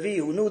Yoshua ben Levi,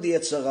 who knew the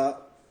Yetzer Hara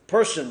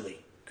personally,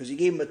 because he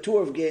gave him a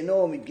tour of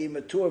Gehenom, he gave him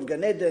a tour of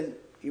Gan Eden,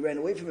 he ran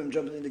away from him,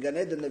 jumped into Gan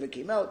Eden, never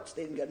came out,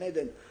 stayed in Gan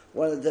Eden,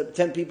 one of the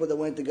 10 people that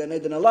went to Gan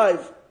Eden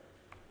alive.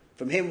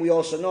 From him we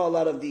also know a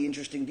lot of the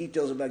interesting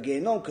details about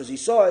Gehenom, because he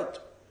saw it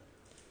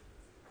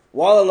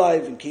while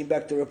alive and came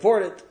back to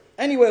report it.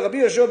 Anyway, Rabbi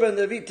Yoshua ben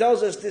Levi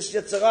tells us this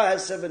Yetzirah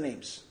has 7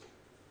 names.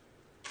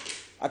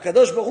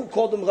 HaKadosh Baruch Hu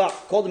called them Ra,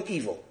 called them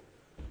evil.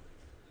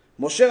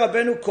 Moshe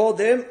Rabbeinu called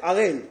them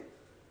Arel,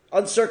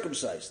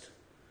 uncircumcised.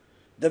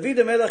 David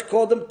HaMelech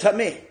called them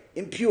Tameh,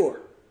 impure.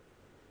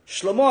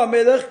 Shlomo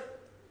HaMelech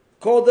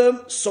called them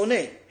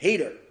Soneh,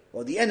 hater,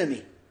 or the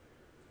enemy.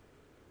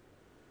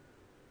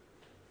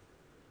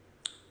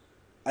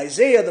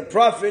 Isaiah the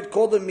prophet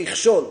called them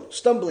Michshol,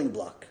 stumbling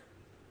block.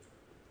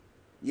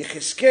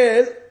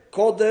 Yechezkel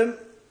called them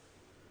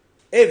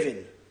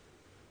Evin,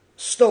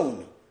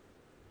 stone.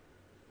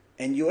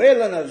 And Yoel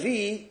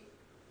HaNavi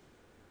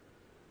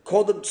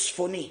called them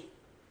Tzfoni,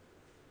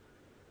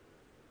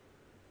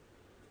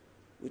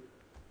 which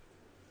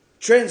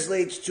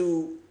translates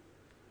to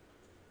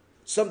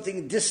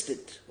something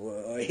distant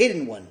or a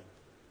hidden one.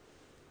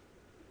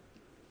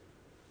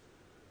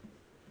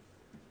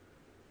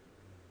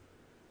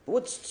 But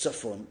what's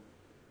Tzafon?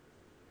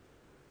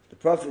 The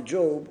prophet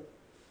Job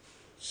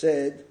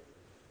said,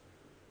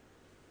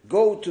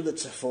 go to the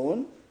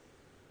Tzafon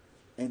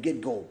and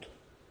get gold.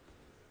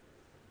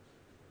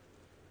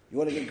 You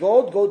want to get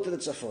gold? Go to the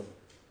Tzafon.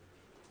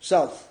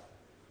 South.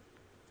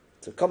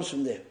 So it comes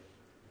from there.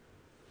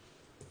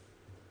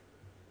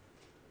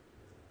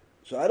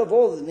 So out of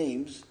all the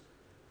names,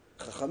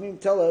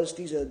 Chachamim tell us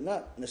these are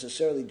not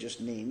necessarily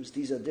just names.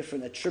 These are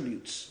different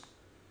attributes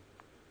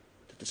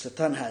that the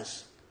Satan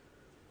has.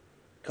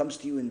 Comes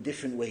to you in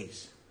different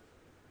ways.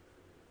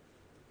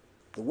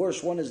 The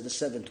worst one is the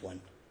 7th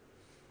one.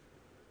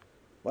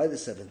 Why the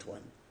 7th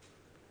one?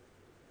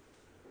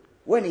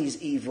 When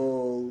he's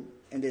evil,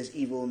 and there's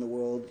evil in the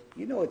world,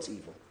 you know it's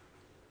evil.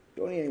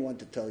 You don't need anyone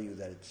to tell you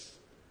that it's...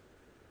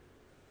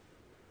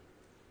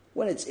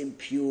 When it's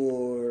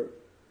impure,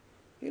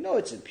 you know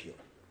it's impure.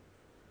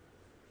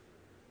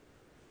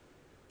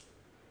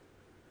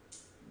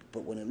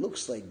 But when it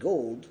looks like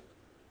gold,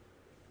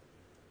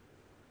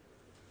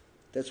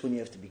 that's when you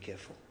have to be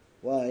careful.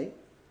 Why?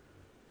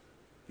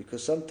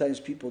 Because sometimes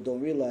people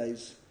don't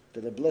realize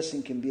that a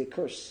blessing can be a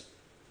curse.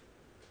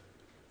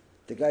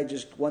 The guy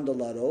just won the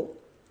lotto,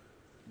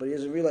 but he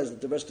doesn't realize that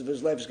the rest of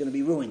his life is going to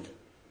be ruined.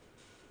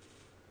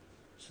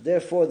 So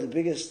therefore, the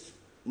biggest,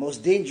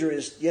 most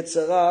dangerous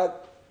Yetzirah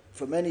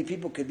for many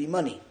people could be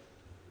money.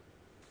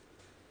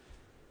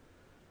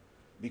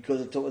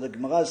 Because the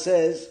Gemara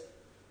says,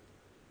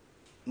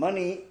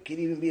 money can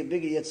even be a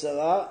bigger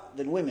Yetzirah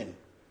than women.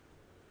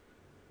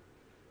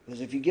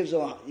 Because if he gets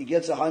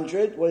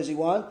 100, what does he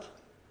want?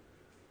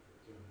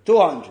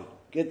 200.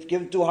 Give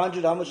him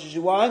 200, how much does he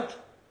want?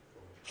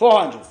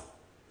 400.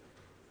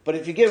 But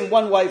if you give him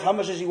one wife, how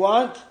much does he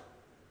want?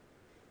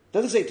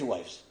 Doesn't say 2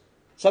 wives.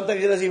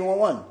 Sometimes he doesn't even want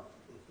one.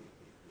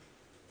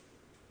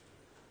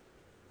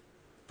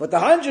 But the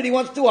 100, he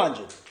wants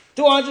 200.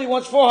 200, he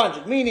wants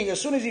 400. Meaning, as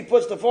soon as he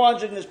puts the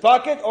 400 in his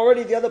pocket,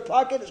 already the other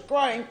pocket is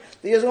crying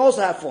that he doesn't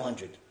also have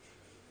 400.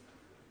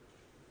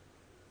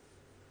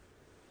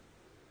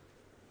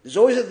 There's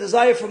always a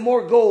desire for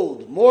more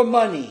gold, more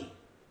money.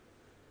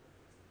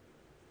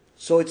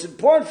 So it's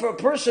important for a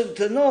person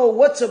to know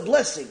what's a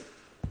blessing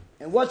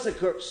and what's a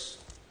curse.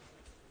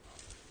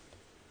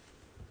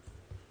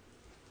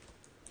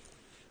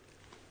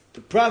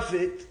 The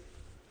prophet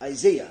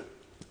Isaiah,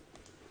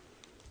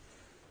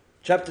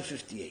 chapter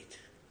 58,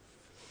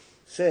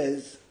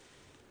 says,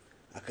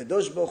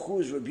 HaKadosh Baruch Hu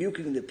is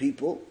rebuking the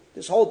people.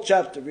 This whole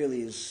chapter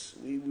really is,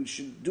 we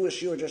should do a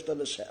shiur just on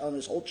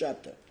this whole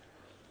chapter.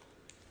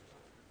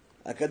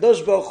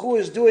 HaKadosh Baruch Hu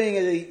is doing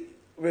a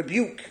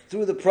rebuke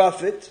through the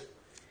prophet.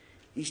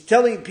 He's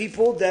telling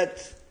people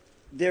that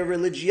their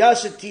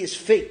religiosity is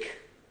fake.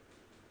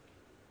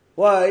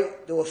 Why?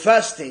 They were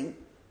fasting.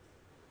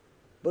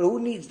 But who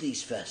needs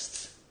these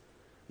fasts?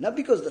 Not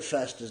because the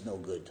fast is no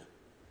good.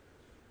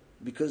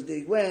 Because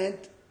they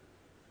went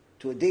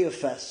to a day of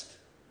fast.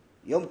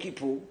 Yom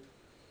Kippur.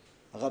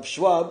 Rab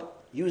Schwab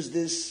used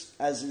this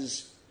as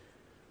his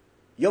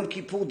Yom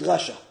Kippur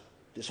drasha.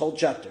 This whole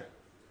chapter. It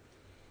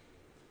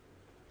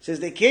says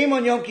they came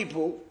on Yom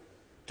Kippur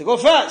to go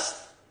fast.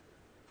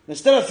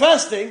 Instead of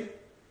fasting,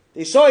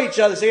 they saw each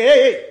other say,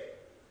 hey,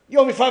 you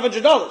owe me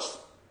 $500.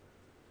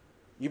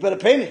 You better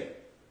pay me.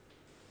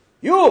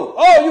 You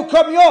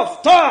cut me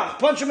off.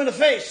 Punch him in the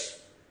face.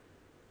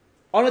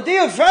 On a day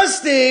of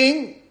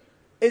fasting,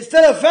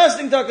 instead of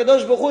fasting to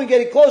HaKadosh Baruch Hu and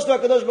getting close to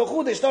HaKadosh Baruch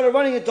Hu, they started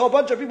running into a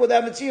bunch of people they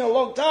haven't seen in a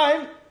long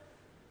time.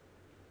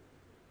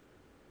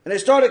 And they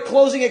started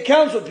closing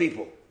accounts with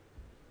people.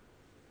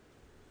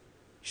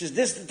 She says,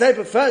 this is the type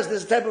of fast,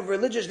 this is the type of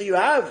religious that you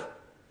have.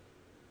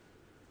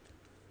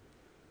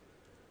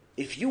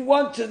 If you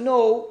want to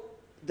know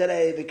that I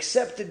have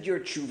accepted your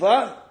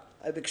tshuva,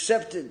 I've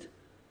accepted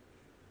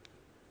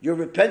your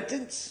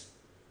repentance,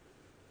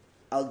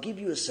 I'll give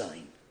you a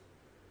sign.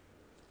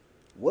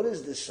 What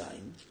is the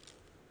sign?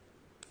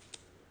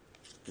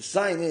 The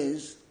sign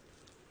is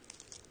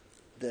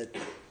that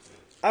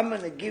I'm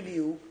going to give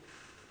you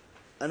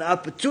an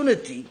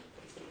opportunity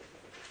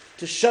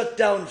to shut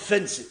down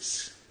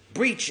fences,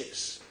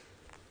 breaches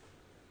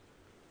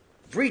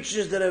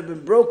that have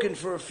been broken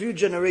for a few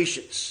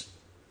generations.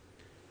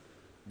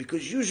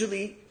 Because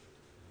usually,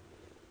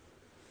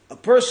 a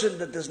person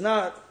that does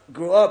not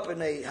grow up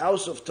in a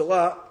house of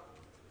Torah,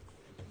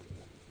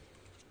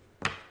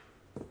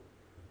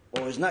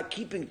 or is not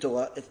keeping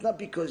Torah, it's not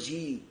because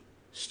he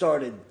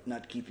started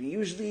not keeping.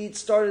 Usually it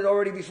started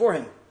already before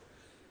him.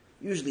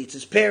 Usually it's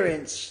his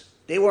parents,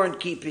 they weren't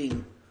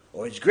keeping,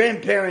 or his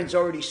grandparents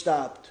already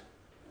stopped.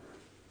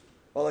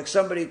 Or like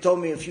somebody told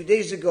me a few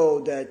days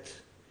ago that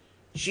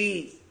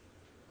she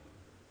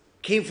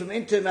came from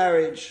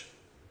intermarriage.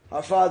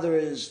 Her father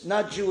is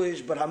not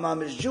Jewish, but her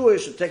mom is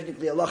Jewish, so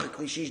technically,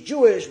 halachically, she's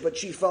Jewish, but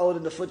she followed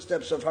in the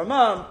footsteps of her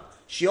mom.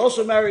 She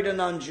also married a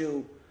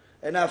non-Jew,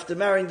 and after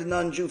marrying the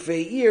non-Jew for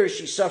 8 years,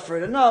 she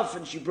suffered enough,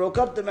 and she broke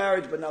up the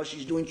marriage, but now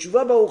she's doing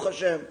tshuva, Baruch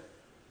Hashem.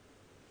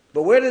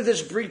 But where did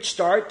this breach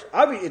start?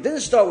 It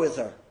didn't start with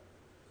her.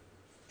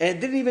 And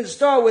it didn't even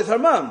start with her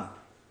mom.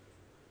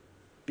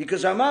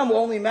 Because her mom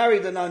only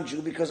married a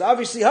non-Jew, because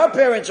obviously her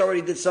parents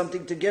already did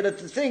something to get her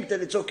to think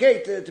that it's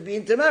okay to be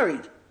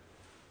intermarried.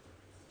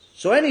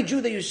 So any Jew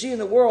that you see in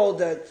the world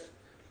that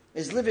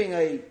is living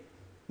a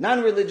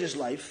non-religious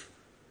life,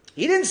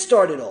 he didn't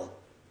start it all.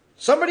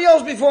 Somebody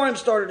else before him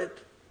started it.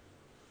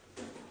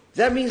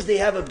 That means they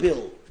have a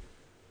bill.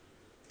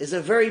 There's a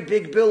very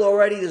big bill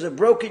already. There's a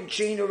broken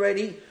chain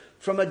already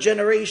from a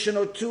generation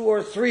or 2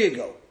 or 3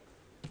 ago.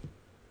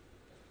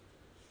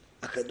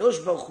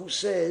 HaKadosh Baruch Hu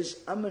says,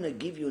 I'm going to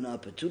give you an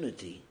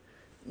opportunity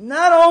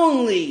not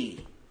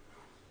only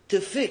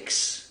to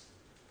fix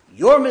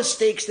your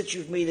mistakes that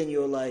you've made in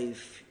your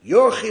life,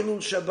 your Chilul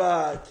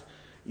Shabbat,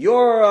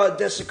 your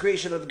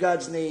desecration of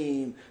God's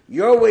name,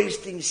 your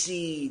wasting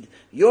seed,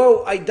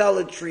 your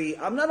idolatry.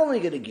 I'm not only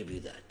going to give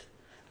you that,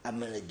 I'm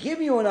going to give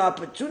you an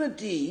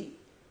opportunity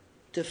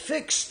to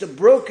fix the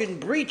broken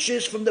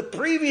breaches from the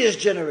previous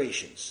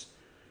generations.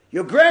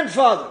 Your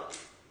grandfather,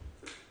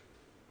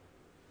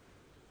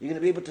 you're going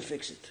to be able to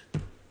fix it.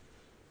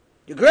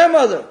 Your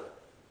grandmother,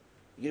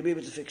 you're going to be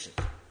able to fix it.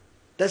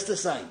 That's the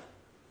sign.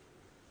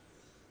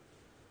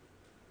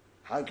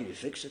 How can you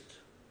fix it?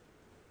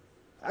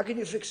 How can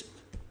you fix it?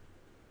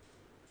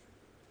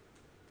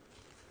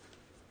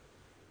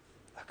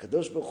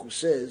 HaKadosh Baruch Hu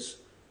says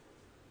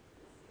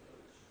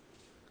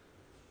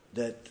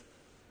that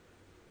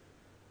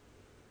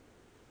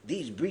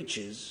these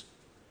breaches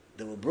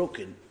that were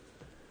broken,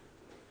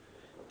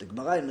 the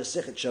Gemara in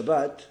Masechet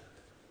Shabbat,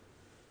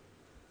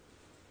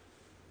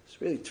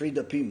 it's really 3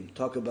 dapim,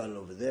 talk about it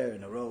over there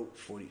in a row,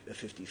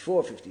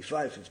 54,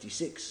 55,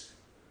 56.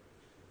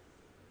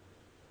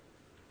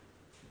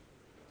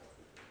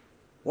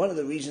 One of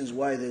the reasons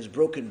why there's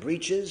broken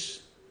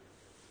breaches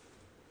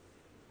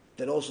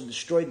that also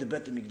destroyed the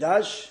Bet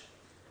HaMikdash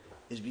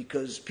is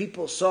because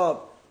people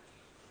saw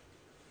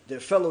their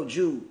fellow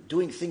Jew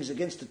doing things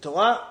against the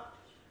Torah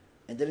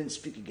and they didn't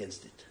speak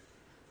against it.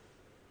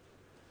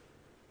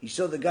 He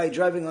saw the guy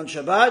driving on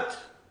Shabbat,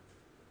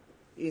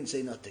 he didn't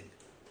say nothing.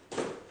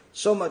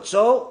 So much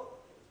so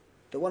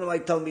that one of my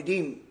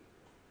Talmidim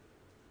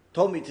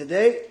told me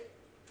today,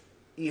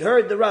 he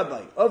heard the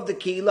rabbi of the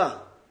Keilah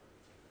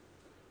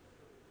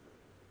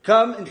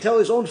come and tell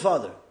his own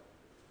father,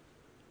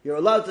 you're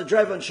allowed to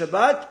drive on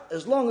Shabbat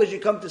as long as you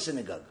come to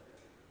synagogue.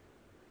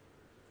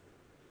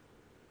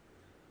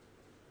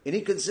 And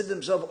he considered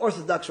himself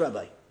Orthodox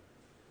rabbi.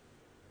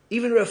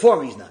 Even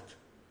Reform he's not.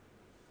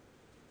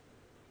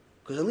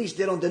 Because at least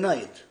they don't deny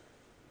it.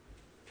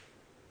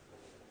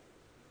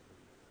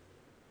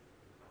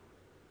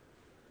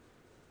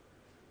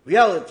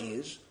 Reality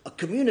is, a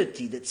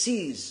community that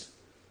sees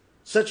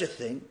such a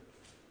thing,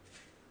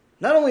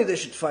 not only they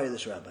should fire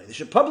this rabbi, they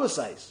should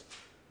publicize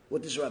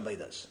what this rabbi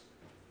does.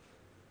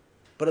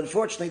 But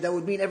unfortunately, that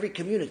would mean every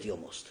community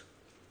almost.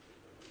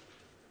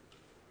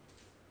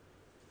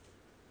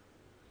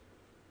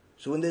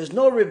 So when there's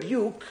no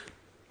rebuke,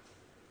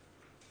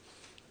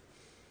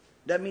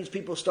 that means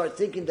people start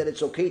thinking that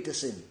it's okay to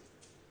sin.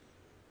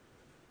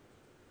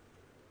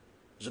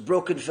 There's a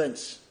broken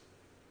fence.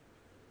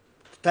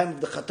 The time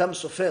of the Khatam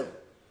Sofer.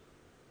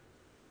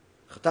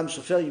 Khatam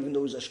Sofer, even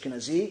though he's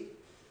Ashkenazi,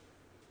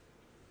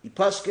 he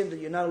paskined that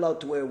you're not allowed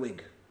to wear a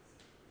wig.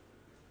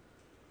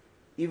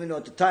 Even though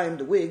at the time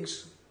the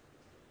wigs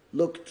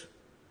looked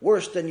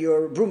worse than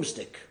your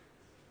broomstick.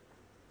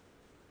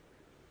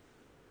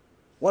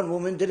 One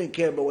woman didn't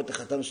care about what the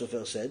Khatam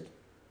Sofer said.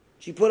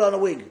 She put on a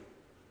wig.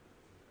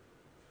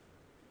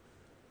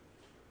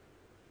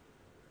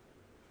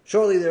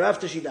 Shortly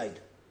thereafter she died.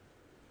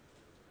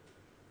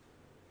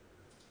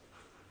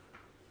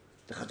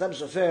 The Khatam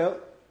Sofer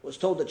was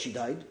told that she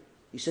died.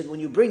 He said, when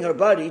you bring her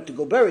body to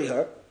go bury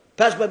her,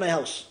 pass by my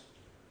house.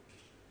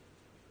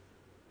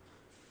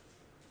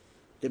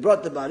 They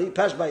brought the body,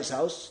 passed by his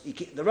house.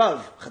 The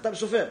Rav, Khatam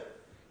Sofer,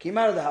 came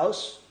out of the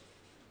house,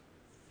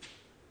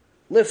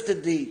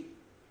 lifted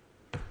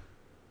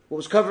what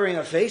was covering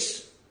her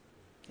face,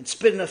 and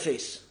spit in her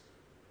face.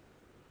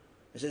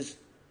 And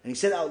he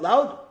said out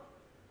loud,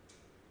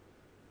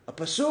 a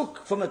pasuk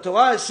from the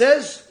Torah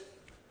says,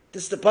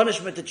 this is the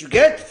punishment that you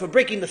get for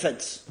breaking the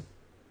fence.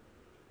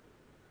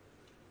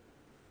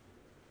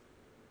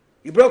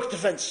 You broke the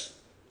fence.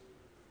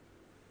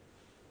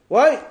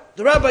 Why?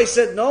 The rabbi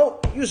said no,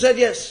 you said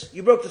yes,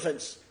 you broke the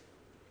fence.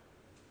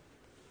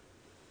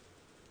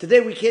 Today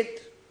we can't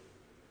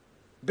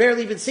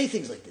barely even say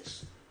things like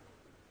this.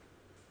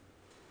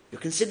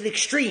 You're considered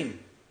extreme.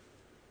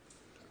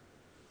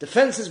 The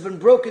fence has been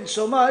broken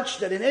so much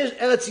that in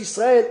Eretz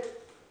Yisrael,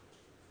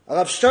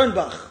 Rav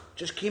Sternbach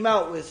just came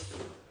out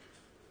with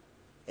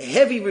a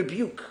heavy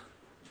rebuke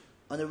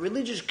on the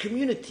religious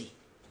community,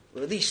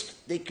 or at least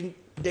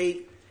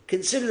they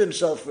consider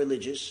themselves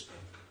religious.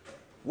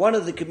 One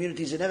of the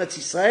communities in Eretz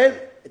Yisrael,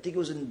 I think it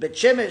was in Bet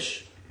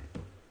Shemesh,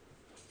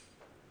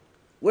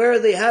 where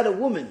they had a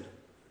woman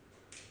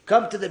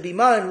come to the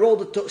bima and roll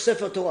the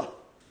Sefer Torah.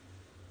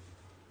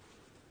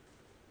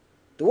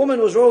 The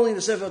woman was rolling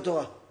the Sefer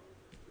Torah.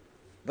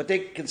 But they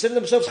consider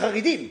themselves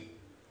Haridim.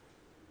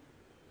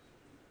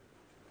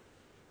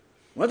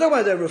 We're not talking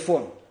about their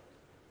reform.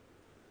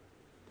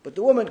 But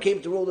the woman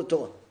came to roll the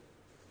Torah.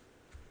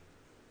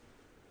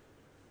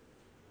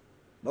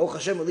 Baruch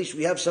Hashem, at least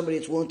we have somebody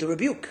that's willing to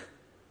rebuke.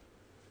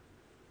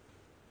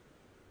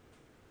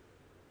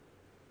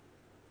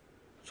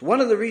 So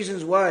one of the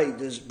reasons why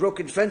there's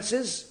broken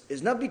fences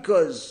is not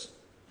because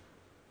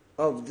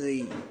of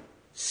the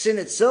sin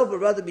itself, but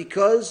rather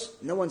because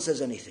no one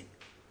says anything.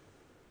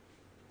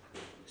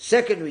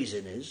 Second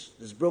reason is,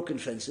 there's broken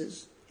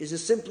fences,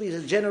 is simply a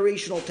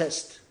generational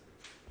test.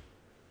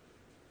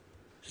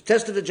 It's a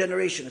test of the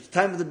generation. At the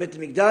time of the Beit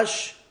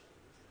HaMikdash,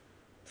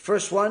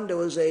 first one, there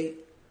was a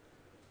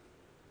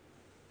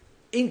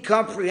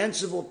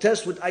incomprehensible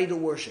test with idol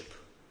worship.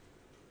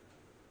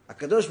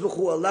 HaKadosh Baruch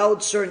Hu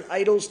allowed certain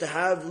idols to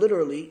have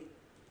literally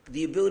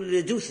the ability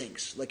to do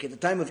things, like at the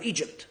time of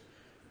Egypt.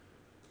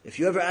 If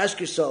you ever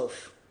ask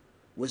yourself,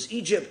 was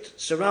Egypt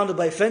surrounded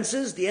by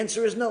fences? The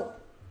answer is no.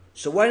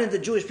 So why didn't the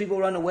Jewish people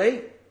run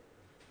away?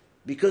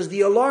 Because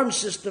the alarm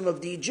system of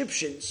the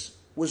Egyptians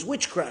was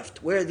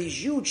witchcraft, where these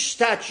huge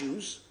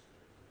statues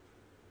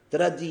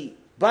that had the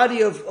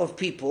body of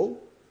people,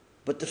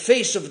 but the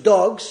face of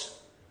dogs,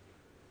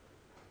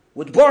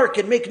 would bark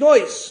and make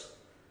noise.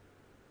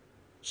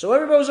 So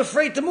everybody was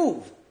afraid to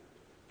move.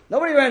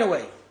 Nobody ran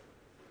away.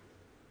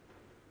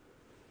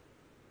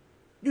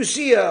 You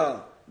see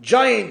a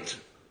giant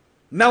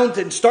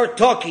mountain start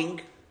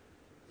talking,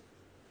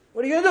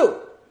 what are you going to do?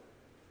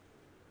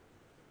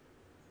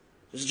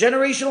 There's a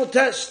generational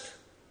test.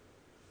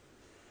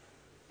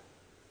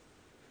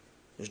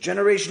 There's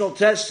generational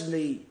tests in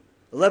the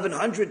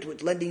 1100s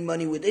with lending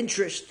money with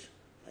interest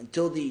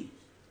until the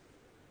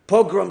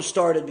pogrom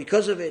started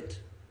because of it.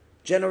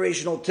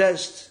 Generational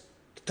tests,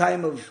 the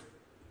time of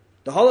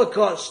the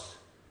Holocaust,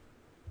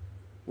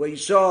 where you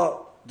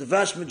saw the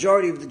vast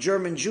majority of the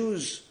German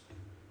Jews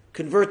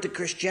convert to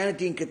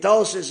Christianity and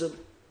Catholicism.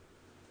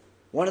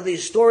 One of the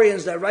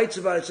historians that writes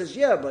about it says,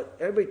 yeah, but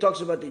everybody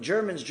talks about the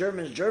German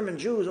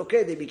Jews.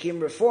 Okay, they became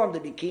reformed, they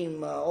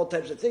became all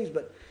types of things,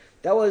 but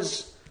that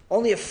was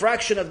only a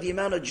fraction of the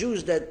amount of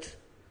Jews that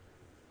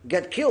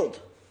got killed.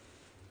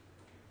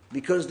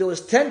 Because there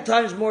was 10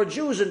 times more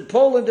Jews in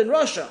Poland and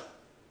Russia.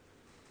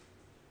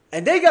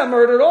 And they got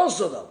murdered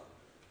also, though.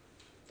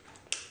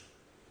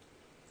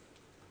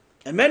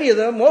 And many of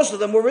them, most of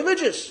them, were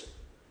religious.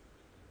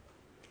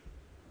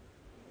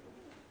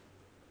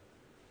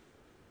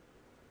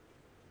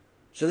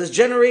 So there's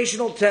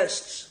generational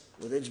tests,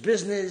 whether it's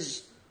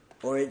business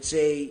or it's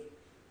a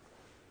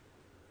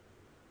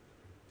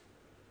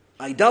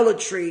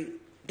idolatry,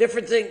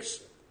 different things.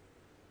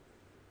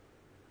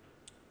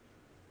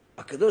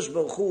 HaKadosh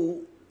Baruch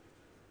Hu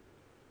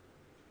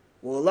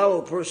will allow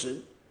a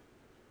person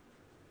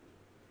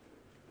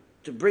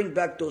to bring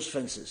back those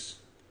fences,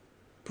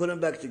 put them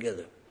back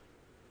together.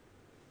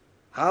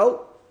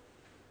 How?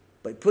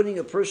 By putting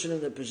a person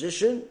in a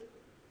position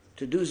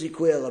to do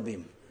Zikuei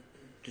Rabim,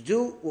 to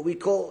do what we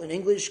call in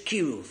English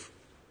kiruv.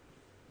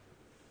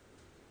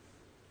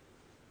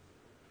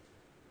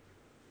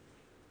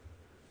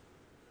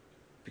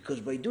 Because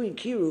by doing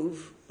kiruv,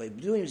 by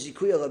doing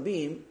Zikuei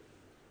Rabim,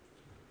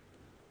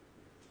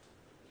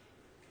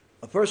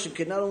 a person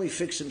can not only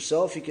fix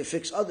himself, he can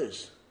fix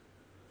others.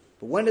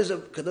 But when does a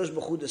Kadosh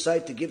Baruch Hu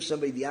decide to give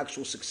somebody the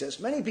actual success?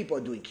 Many people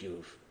are doing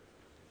kiruv.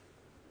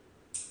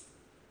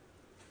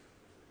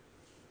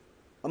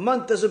 A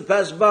month doesn't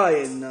pass by,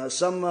 and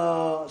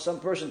some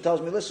person tells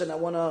me, listen, I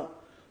want to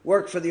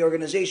work for the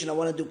organization, I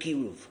want to do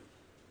kiruv.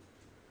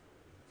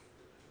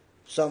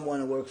 Some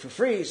want to work for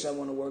free, some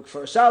want to work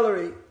for a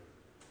salary.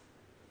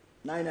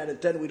 9 out of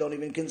 10 we don't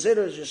even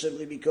consider, it's just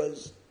simply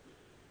because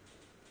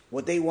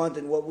what they want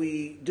and what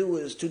we do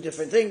is two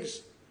different things.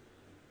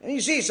 And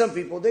you see some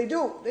people, they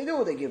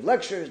give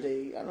lectures,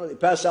 they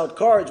pass out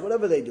cards,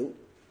 whatever they do.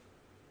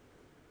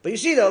 But you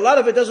see that a lot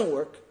of it doesn't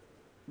work.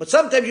 But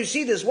sometimes you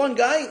see this one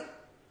guy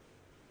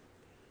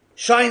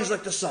shines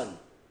like the sun.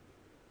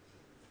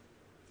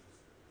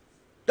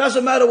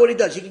 Doesn't matter what he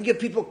does. He can give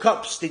people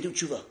cups. They do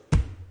tshuva.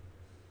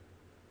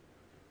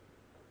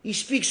 He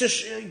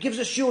gives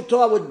a Shiur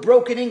Torah with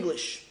broken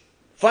English.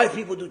 5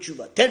 people do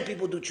tshuva. 10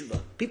 people do tshuva.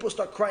 People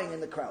start crying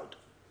in the crowd.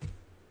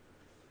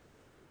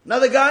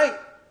 Another guy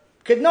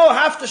could know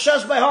half the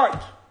shas by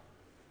heart.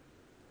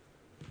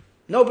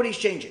 Nobody's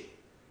changing.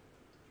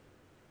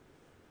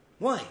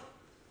 Why?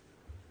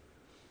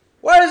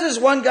 Why does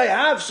this one guy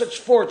have such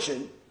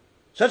fortune,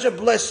 such a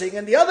blessing,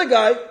 and the other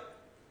guy,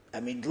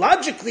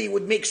 logically it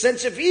would make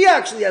sense if he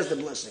actually has the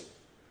blessing.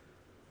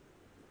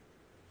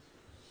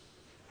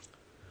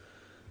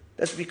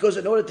 That's because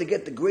in order to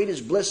get the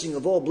greatest blessing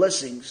of all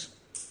blessings,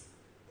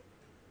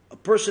 a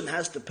person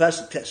has to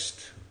pass a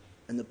test.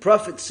 And the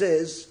Prophet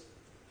says,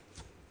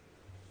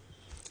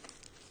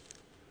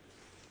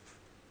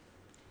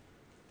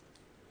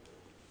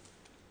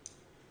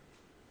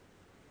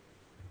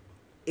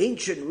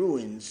 ancient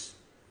ruins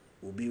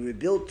will be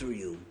rebuilt through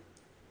you,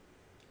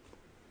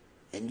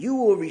 and you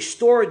will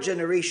restore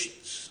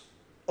generations,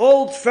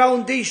 old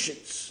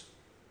foundations.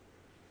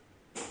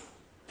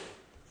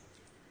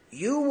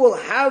 You will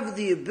have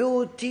the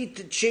ability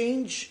to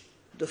change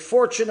the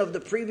fortune of the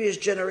previous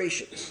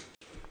generations.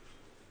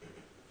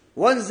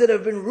 Ones that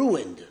have been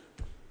ruined.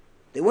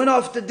 They went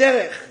off the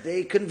derech,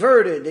 they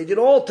converted, they did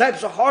all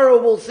types of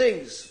horrible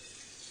things.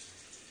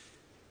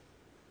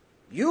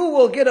 You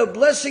will get a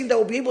blessing that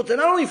will be able to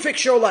not only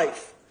fix your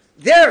life,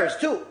 theirs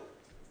too.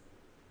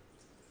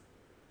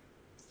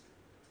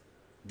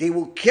 They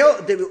will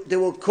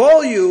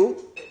call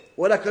you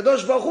what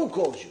HaKadosh Baruch Hu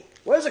calls you.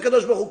 What does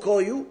HaKadosh Baruch Hu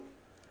call you?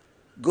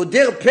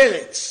 Goder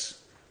Peretz.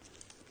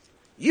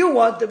 You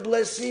want the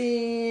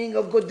blessing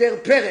of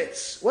Goder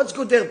Peretz. What's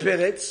Goder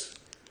Peretz?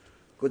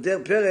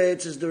 Goder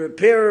Peretz is the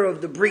repairer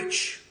of the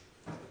breach.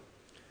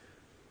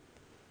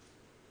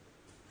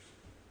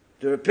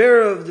 The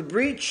repairer of the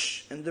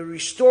breach and the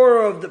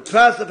restorer of the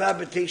path of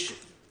habitation.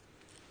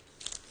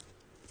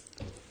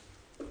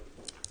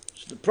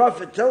 So the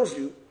Prophet tells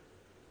you,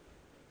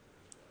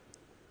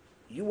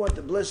 you want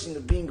the blessing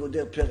of being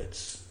Goder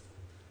Peretz.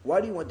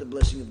 Why do you want the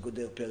blessing of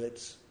Goder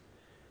Peretz?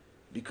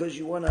 Because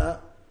you want to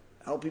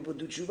help people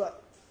do tshuva.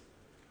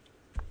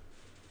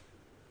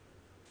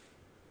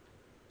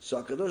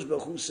 So HaKadosh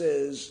Baruch Hu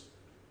says,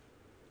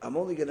 I'm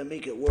only going to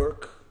make it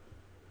work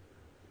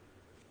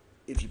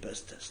if you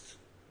pass the test.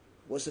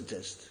 What's the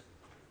test?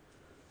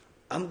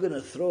 I'm going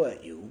to throw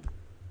at you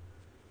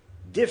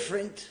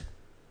different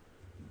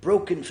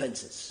broken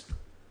fences.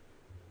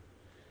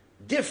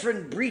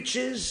 Different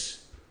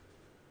breaches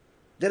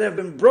that have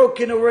been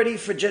broken already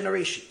for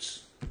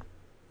generations.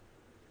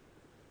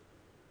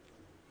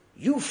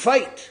 You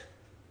fight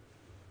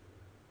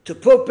to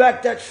put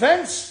back that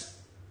fence,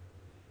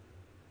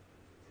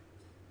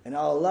 and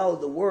I'll allow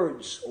the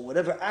words or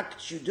whatever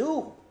acts you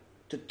do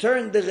to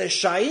turn the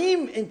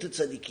reshaim into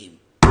tzaddikim.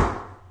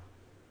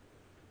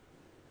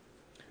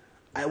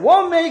 I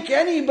won't make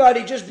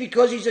anybody, just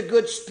because he's a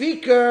good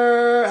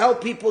speaker,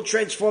 help people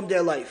transform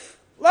their life.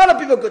 A lot of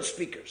people are good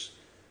speakers.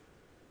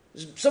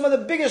 Some of the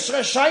biggest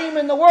reshaim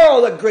in the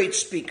world are great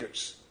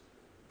speakers.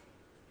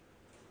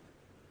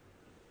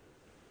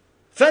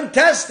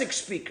 Fantastic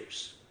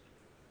speakers.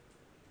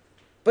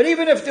 But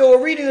even if they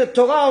were reading the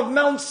Torah of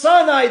Mount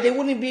Sinai, they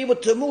wouldn't be able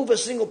to move a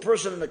single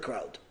person in the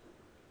crowd.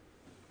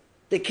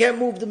 They can't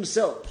move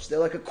themselves. They're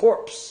like a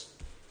corpse.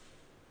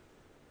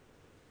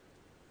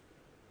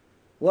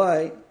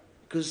 Why?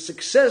 Because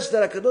success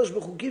that HaKadosh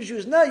Baruch Hu gives you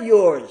is not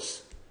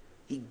yours.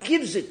 He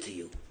gives it to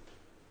you.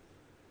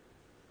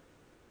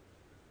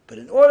 But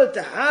in order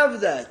to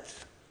have that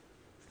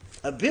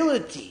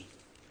ability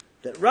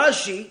that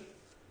Rashi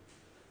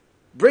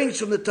brings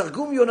from the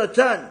Targum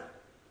Yonatan,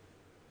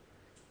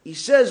 he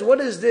says,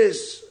 what is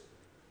this?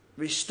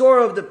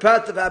 Restorer of the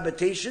path of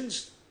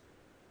habitations,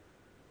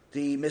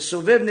 the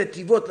Mesovev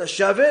Netivot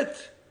Lashavet,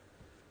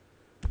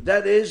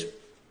 that is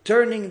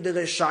turning the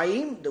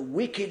Reshaim, the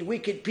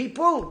wicked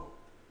people,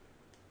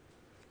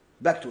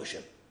 back to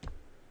Hashem.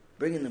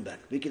 Bringing them back,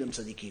 making them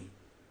tzaddikim.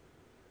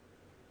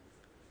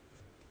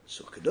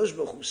 So Kadosh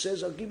Baruch Hu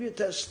says, I'll give you a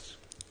test.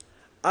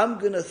 I'm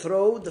going to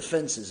throw the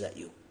fences at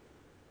you.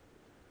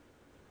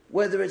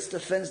 Whether it's the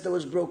fence that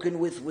was broken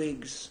with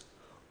wigs,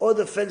 or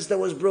the fence that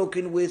was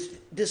broken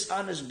with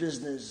dishonest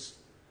business,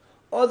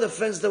 or the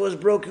fence that was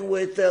broken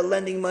with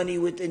lending money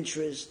with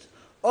interest,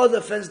 or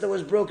the fence that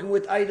was broken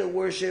with idol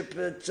worship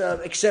that's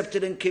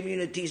accepted in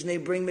communities and they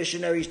bring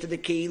missionaries to the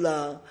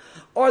Keilah,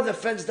 or the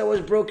fence that was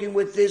broken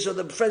with this, or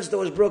the fence that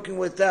was broken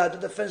with that, or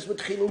the fence with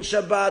Chilul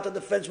Shabbat, or the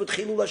fence with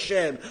Chilul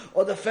Hashem,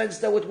 or the fence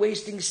that was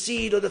wasting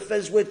seed, or the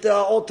fence with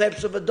all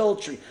types of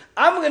adultery.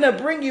 I'm going to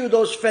bring you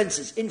those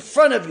fences in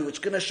front of you. It's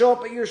going to show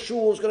up at your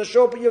shul, it's going to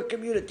show up in your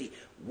community.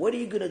 What are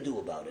you going to do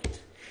about it?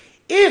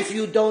 If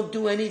you don't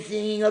do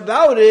anything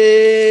about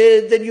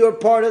it, then you're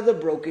part of the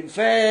broken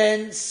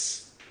fence.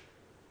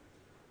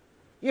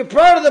 You're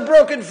part of the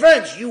broken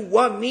fence. You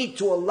want me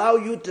to allow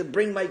you to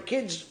bring my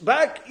kids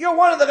back? You're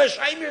one of the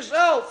Reshaim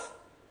yourself.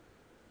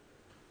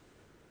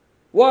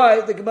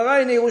 Why? The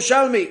Gemara in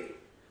Yerushalmi,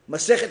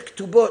 Masechet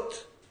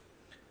Ketubot,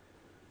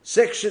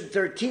 section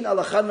 13,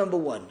 Halacha number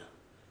 1,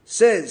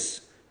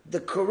 says, the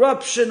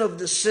corruption of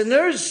the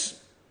sinners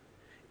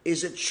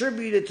is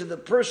attributed to the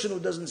person who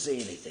doesn't say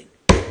anything.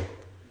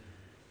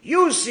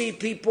 You see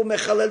people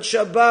mechalel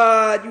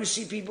Shabbat, you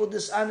see people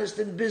dishonest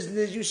in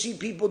business, you see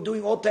people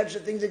doing all types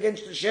of things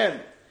against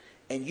Hashem,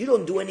 and you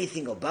don't do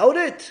anything about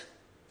it?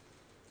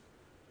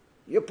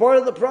 You're part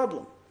of the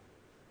problem.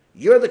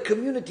 You're the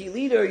community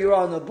leader, you're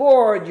on the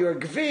board, you're a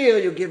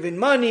gvir, you're giving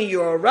money,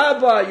 you're a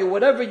rabbi, you're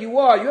whatever you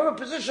are. You have a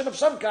position of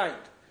some kind.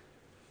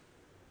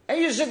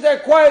 And you sit there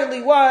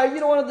quietly. Why?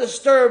 You don't want to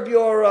disturb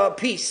your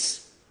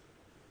peace.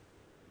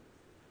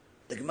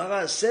 The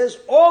Gemara says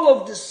all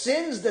of the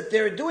sins that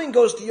they're doing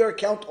goes to your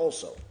account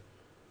also.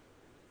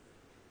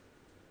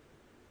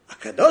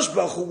 HaKadosh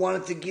Baruch Hu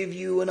wanted to give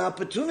you an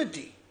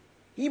opportunity.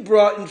 He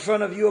brought in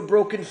front of you a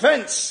broken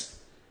fence.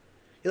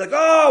 You're like,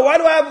 oh, why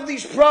do I have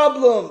these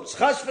problems?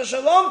 Chas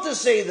v'shalom to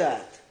say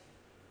that.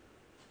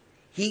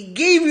 He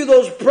gave you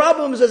those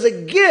problems as a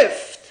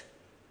gift.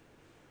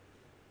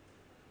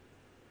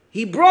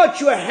 He brought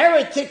you a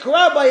heretic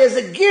rabbi as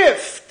a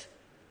gift.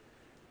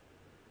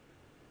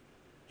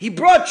 He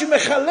brought you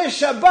Mechaleh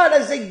Shabbat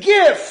as a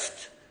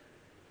gift.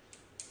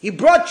 He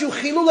brought you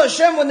Chilul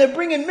Hashem when they're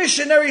bringing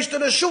missionaries to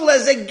the shul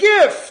as a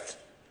gift.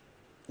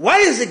 Why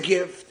as a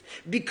gift?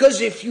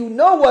 Because if you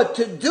know what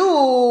to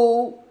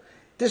do,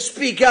 to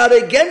speak out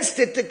against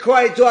it, to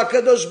cry to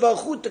HaKadosh Baruch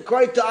Hu, to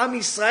cry to Am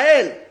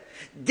Yisrael,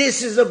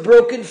 this is a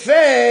broken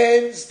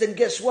fence, then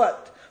guess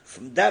what?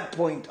 From that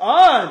point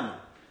on,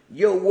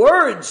 your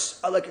words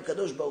are like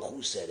HaKadosh Baruch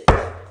Hu said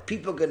it.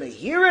 People are going to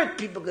hear it,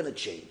 people are going to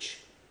change.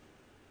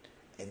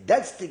 And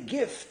that's the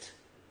gift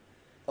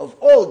of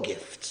all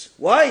gifts.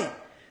 Why?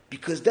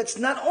 Because that's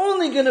not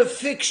only going to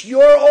fix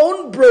your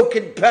own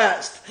broken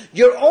past,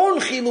 your own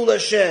Chilul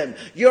Hashem,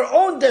 your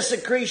own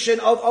desecration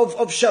of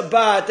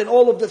Shabbat and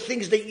all of the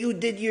things that you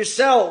did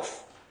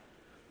yourself,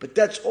 but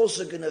that's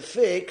also going to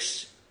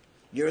fix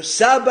your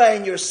Saba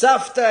and your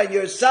Safta and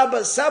your Saba,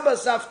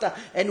 Safta,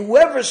 and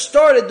whoever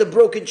started the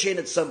broken chain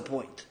at some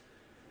point.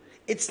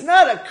 It's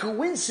not a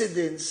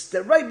coincidence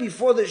that right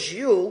before the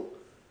Shiur,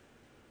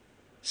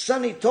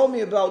 Sonny told me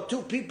about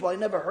two people I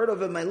never heard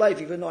of in my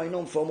life, even though I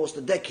know him for almost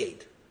a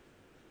decade.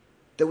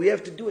 That we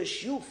have to do a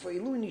shiur for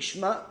Ilu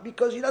Nishma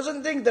because he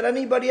doesn't think that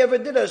anybody ever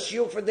did a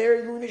shiur for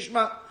their Ilu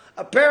Nishma.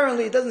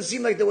 Apparently, it doesn't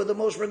seem like they were the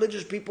most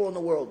religious people in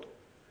the world.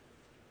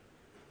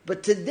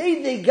 But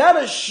today they got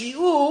a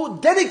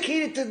shiur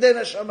dedicated to their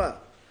neshama.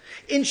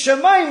 In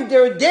Shamayim,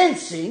 they're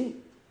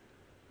dancing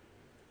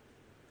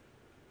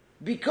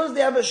because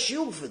they have a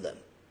shiur for them.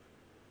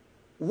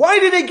 Why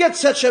did they get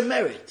such a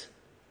merit?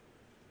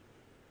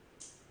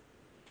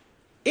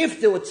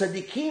 If there were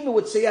tzaddikim, it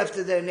would say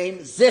after their name,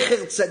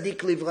 Zecher Tzaddik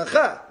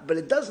Livracha. But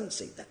it doesn't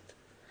say that.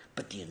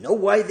 But do you know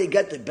why they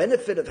got the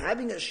benefit of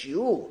having a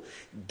shiur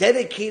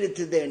dedicated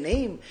to their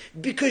name?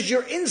 Because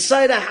you're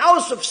inside a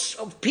house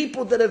of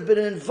people that have been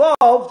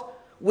involved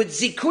with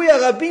Zikuy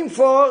Arabim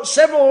for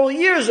several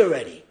years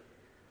already.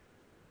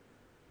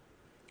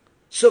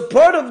 So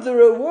part of the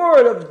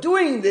reward of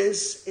doing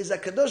this is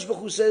that HaKadosh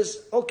Baruch Hu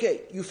says,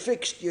 okay, you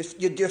fixed,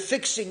 you're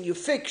fixing, you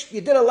fixed, you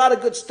did a lot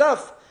of good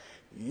stuff.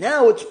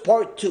 Now it's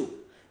part 2.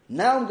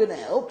 Now I'm going to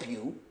help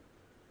you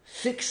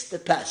fix the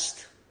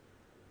past.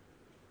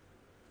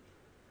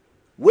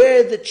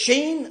 Where the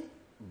chain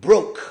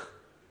broke.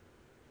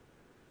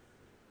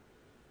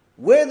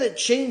 Where the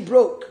chain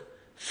broke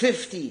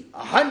 50,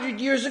 100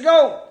 years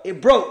ago,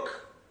 it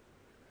broke.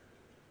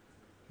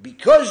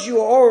 Because you're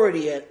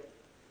already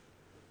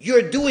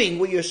you're doing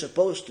what you're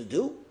supposed to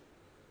do.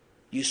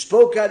 You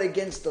spoke out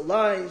against the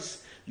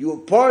lies. You were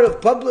part of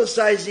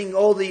publicizing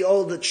all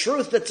the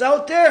truth that's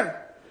out there.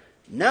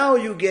 Now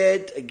you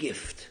get a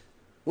gift.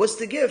 What's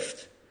the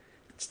gift?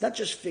 It's not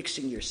just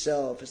fixing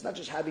yourself. It's not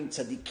just having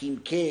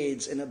tzaddikim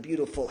kids in a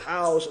beautiful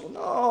house.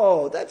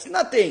 No, that's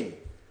nothing.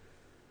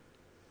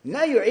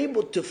 Now you're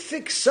able to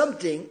fix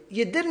something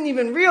you didn't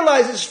even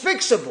realize is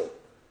fixable.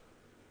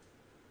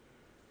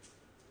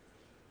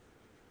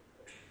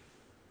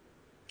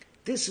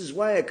 This is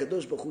why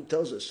HaKadosh Baruch Hu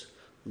tells us,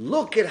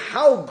 look at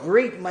how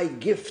great my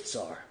gifts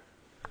are.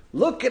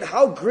 Look at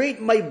how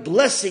great my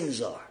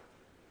blessings are.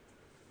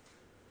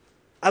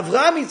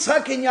 Avraham,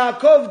 Yitzchak, and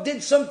Yaakov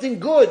did something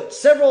good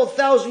several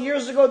thousand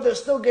years ago. They're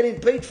still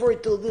getting paid for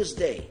it till this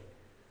day.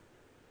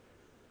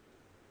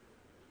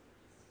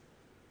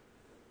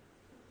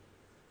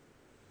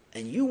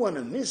 And you want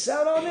to miss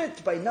out on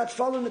it by not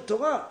following the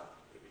Torah.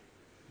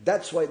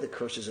 That's why the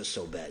curses are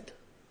so bad.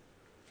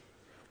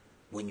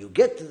 When you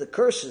get to the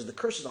curses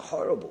are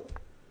horrible.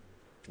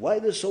 Why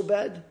they're so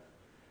bad?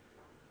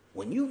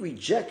 When you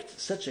reject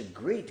such a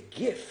great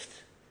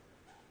gift,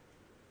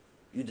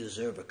 you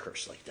deserve a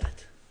curse like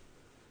that.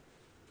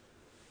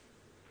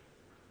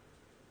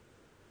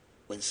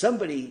 When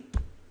somebody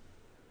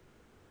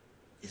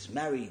is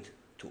married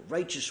to a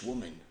righteous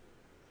woman,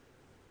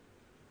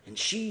 and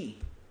she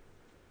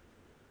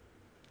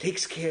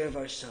takes care of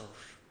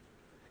herself,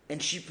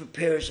 and she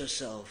prepares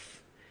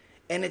herself,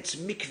 and it's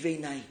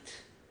mikveh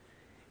night,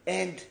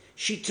 and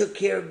she took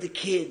care of the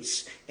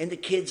kids, and the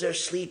kids are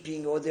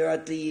sleeping, or they're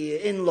at the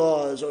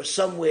in-laws, or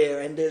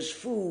somewhere, and there's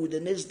food,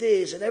 and there's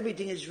this, and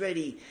everything is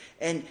ready,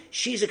 and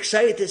she's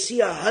excited to see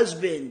her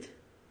husband.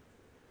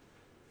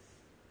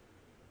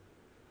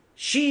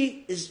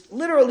 She is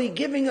literally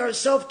giving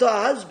herself to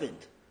her husband.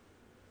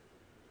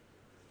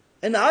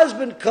 And the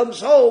husband comes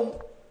home,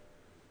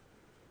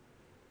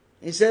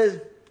 he says,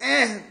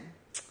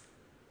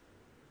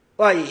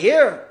 Why, you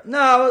here?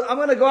 No, I'm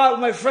going to go out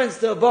with my friends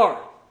to a bar.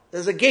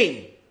 There's a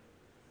game.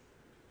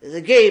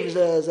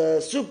 There's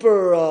a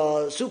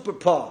super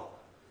paw.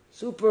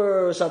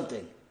 Super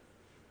something.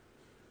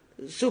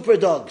 Super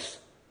dogs.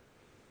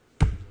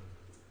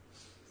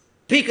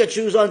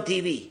 Pikachu's on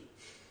TV.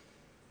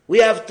 We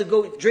have to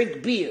go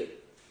drink beer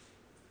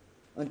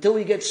until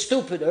we get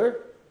stupider.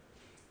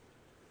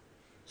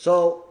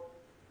 So,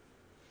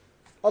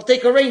 I'll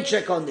take a rain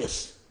check on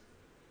this.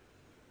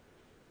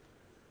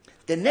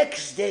 The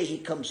next day he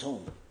comes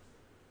home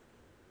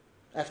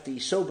after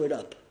he's sobered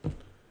up.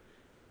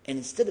 And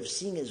instead of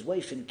seeing his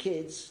wife and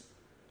kids,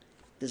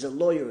 there's a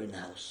lawyer in the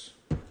house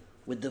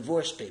with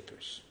divorce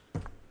papers.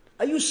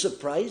 Are you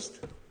surprised?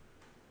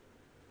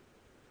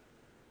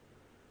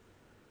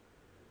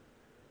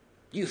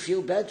 Do you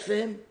feel bad for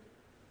him?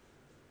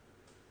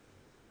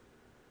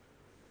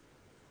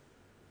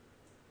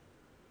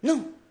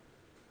 No.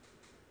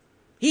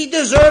 He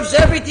deserves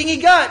everything he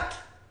got.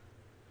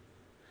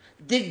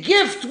 The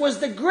gift was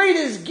the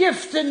greatest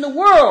gift in the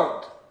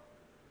world.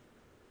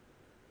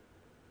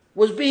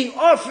 Was being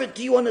offered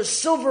to you on a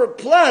silver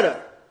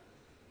platter.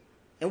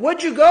 And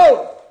where'd you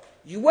go?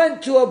 You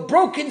went to a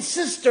broken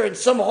cistern,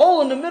 some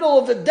hole in the middle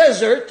of the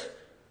desert,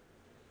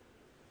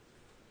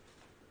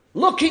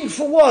 looking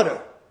for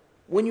water,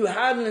 when you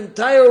had an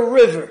entire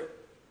river.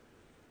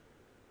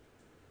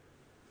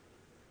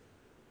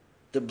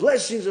 The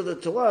blessings of the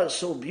Torah are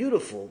so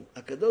beautiful.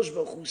 HaKadosh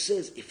Baruch Hu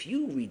says, if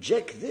you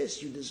reject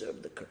this, you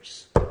deserve the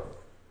curse.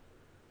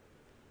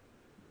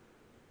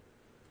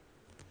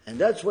 And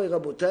that's why,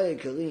 Rabotai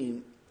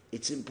Karim,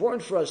 it's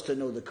important for us to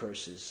know the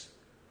curses.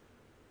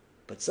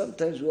 But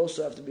sometimes we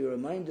also have to be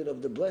reminded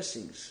of the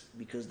blessings,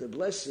 because the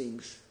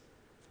blessings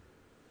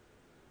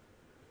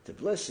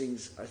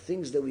are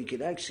things that we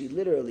can actually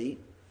literally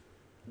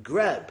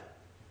grab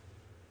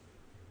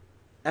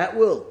at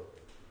will,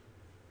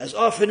 as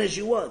often as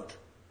you want.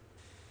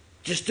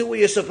 Just do what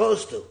you're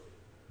supposed to.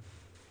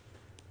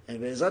 And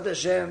Be'ezrat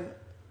Hashem,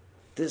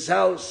 this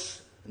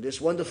house and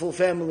this wonderful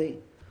family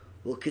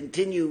will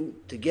continue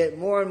to get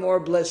more and more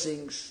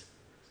blessings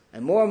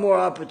and more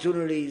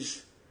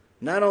opportunities,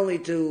 not only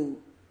to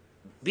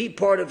be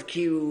part of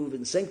Kiruv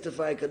and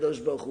sanctify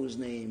Kadosh Baruch Hu's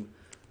name,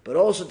 but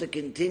also to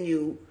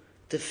continue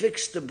to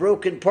fix the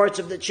broken parts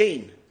of the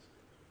chain.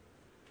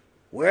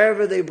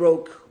 Wherever they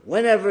broke,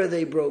 whenever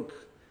they broke.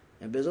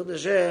 And Be'ezrat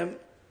Hashem,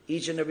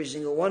 each and every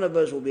single one of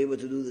us will be able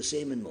to do the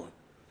same and more.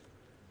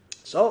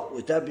 So,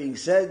 with that being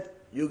said,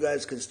 you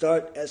guys can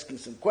start asking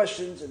some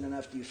questions, and then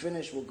after you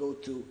finish, we'll go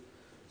to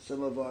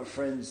some of our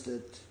friends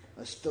that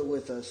are still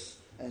with us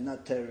and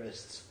not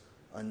terrorists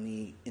on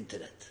the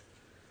internet.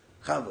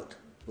 Chavod,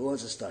 who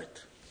wants to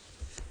start?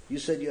 You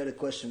said you had a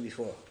question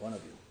before, one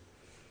of you,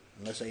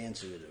 unless I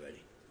answered it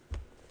already.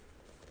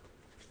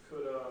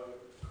 Could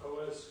a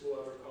Coed school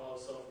ever call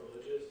itself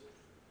religious?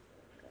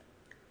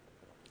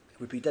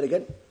 Repeat that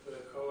again. Could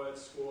a Coed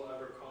school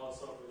ever call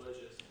itself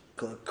religious?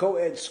 Could a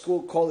Coed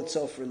school call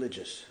itself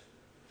religious?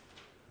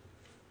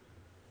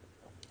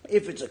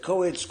 If it's a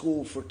Coed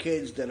school for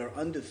kids that are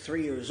under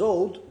 3 years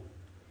old,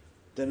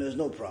 then there's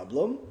no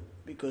problem,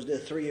 because they're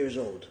 3 years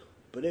old.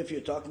 But if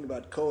you're talking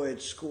about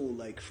Coed school,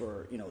 like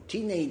for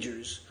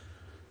teenagers,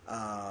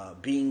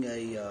 being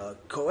a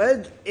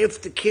Coed,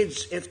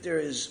 if there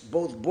is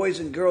both boys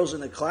and girls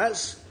in a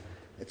class,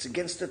 it's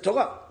against the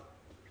Torah.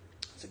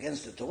 It's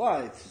against the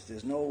Torah.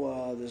 There's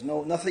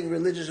nothing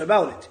religious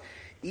about it.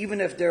 Even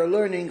if they're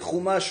learning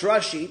Chumash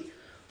Rashi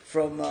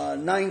from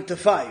 9 to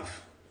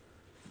 5,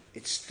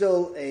 it's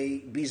still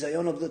a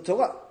bizayon of the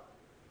Torah,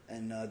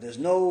 and there's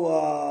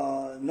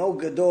no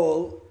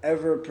gadol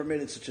ever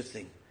permitted such a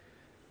thing.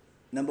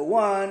 Number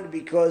one,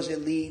 because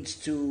it leads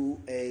to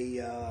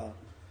a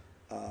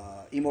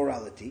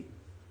immorality.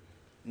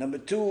 Number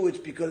two, it's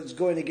because it's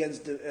going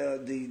against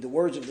the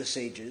words of the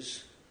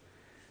sages.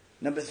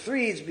 Number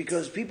three, it's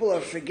because people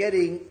are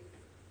forgetting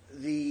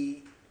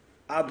the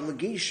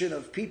obligation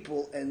of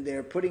people, and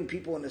they're putting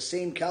people in the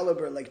same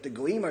caliber like the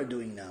Goyim are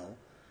doing now,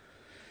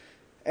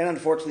 and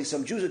unfortunately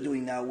some Jews are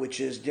doing now, which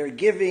is they're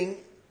giving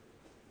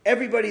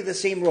everybody the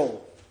same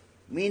role.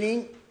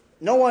 Meaning,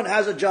 no one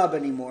has a job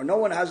anymore, no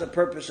one has a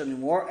purpose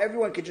anymore,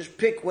 everyone can just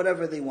pick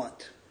whatever they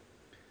want.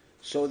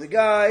 So the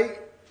guy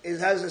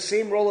has the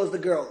same role as the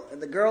girl, and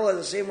the girl has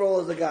the same role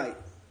as the guy.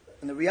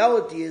 And the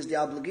reality is the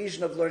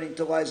obligation of learning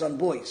Torah is on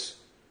boys,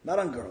 not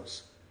on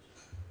girls.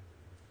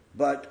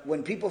 But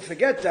when people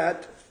forget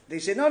that, they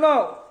say,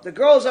 no, the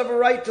girls have a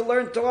right to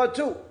learn Torah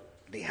too.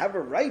 They have a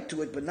right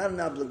to it, but not an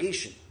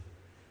obligation.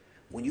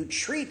 When you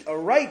treat a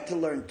right to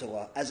learn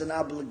Torah as an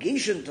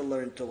obligation to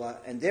learn Torah,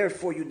 and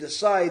therefore you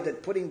decide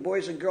that putting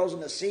boys and girls in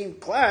the same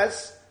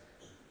class,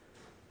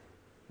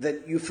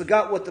 that you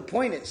forgot what the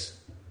point is.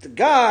 The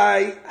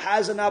guy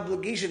has an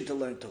obligation to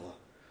learn Torah.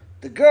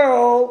 The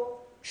girl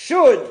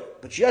should,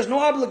 but she has no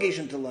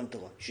obligation to learn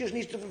Torah. She just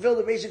needs to fulfill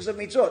the basics of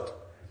mitzvot.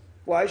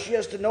 Why? She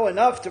has to know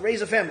enough to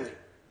raise a family.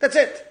 That's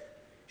it.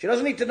 She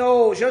doesn't need to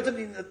know, she doesn't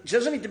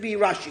need to be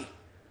Rashi.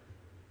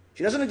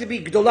 She doesn't need to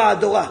be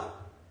Gdolah Adorah.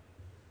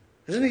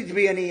 Doesn't need to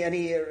be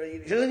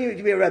she doesn't need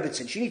to be a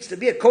Rebbitzin. She needs to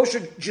be a kosher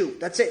Jew.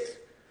 That's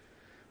it.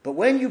 But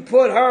when you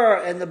put her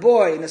and the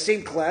boy in the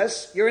same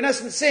class, you're in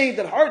essence saying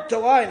that her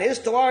Torah and his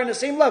Torah are in the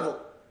same level.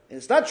 And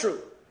it's not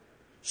true.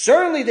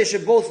 Certainly they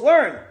should both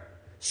learn.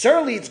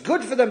 Certainly it's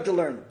good for them to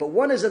learn. But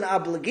one is an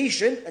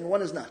obligation and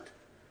one is not.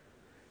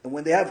 And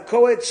when they have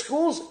co-ed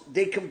schools,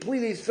 they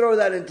completely throw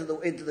that into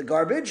the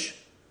garbage.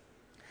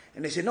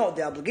 And they say, no,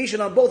 the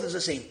obligation on both is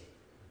the same.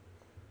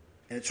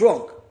 And it's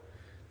wrong.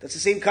 That's the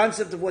same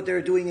concept of what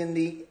they're doing in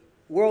the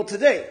world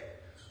today,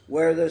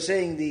 where they're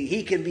saying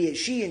he can be a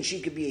she and she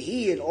can be a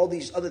he and all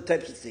these other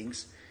types of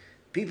things.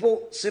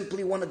 People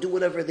simply want to do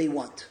whatever they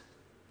want.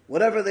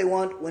 Whatever they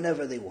want,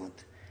 whenever they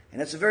want.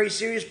 And that's a very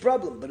serious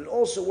problem. But it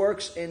also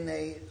works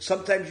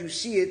sometimes you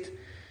see it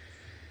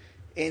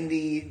in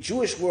the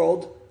Jewish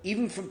world,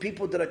 even from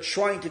people that are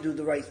trying to do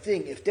the right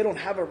thing. If they don't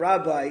have a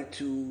rabbi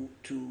to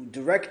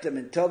direct them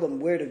and tell them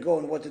where to go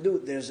and what to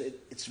do,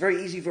 it's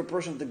very easy for a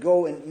person to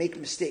go and make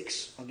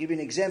mistakes. I'll give you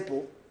an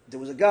example. There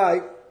was a guy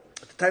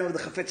at the time of the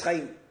Chofetz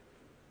Chaim,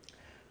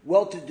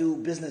 well-to-do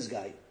business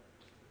guy,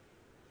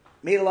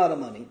 made a lot of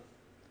money,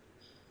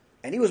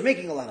 and he was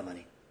making a lot of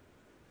money.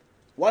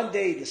 One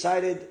day he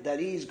decided that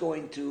he's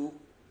going to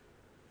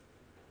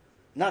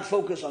not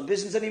focus on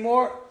business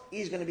anymore.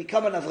 He's going to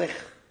become an enrich.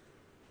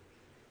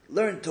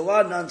 Learn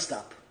Torah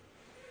non-stop.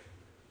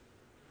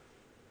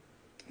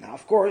 Now,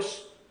 of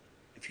course,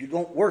 if you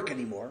don't work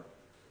anymore,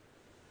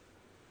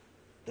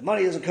 the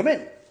money doesn't come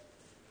in.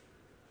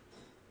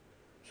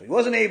 So he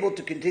wasn't able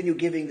to continue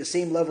giving the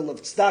same level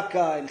of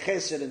tzedakah and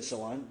chesed and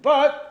so on,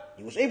 but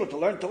he was able to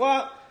learn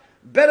Torah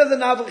better than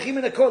Avrechim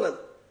in a kollel.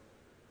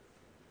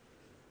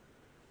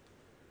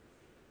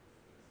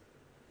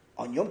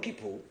 On Yom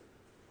Kippur,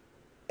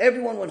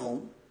 everyone went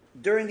home.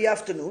 During the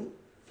afternoon,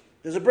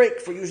 there's a break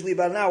for usually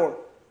about an hour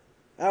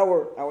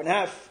and a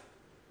half.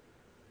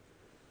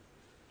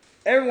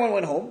 Everyone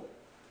went home.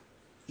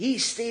 He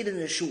stayed in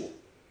the shul,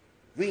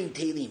 reading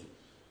Tehillim.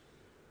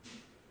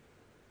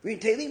 Reading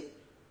Tehillim.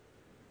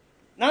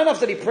 Not enough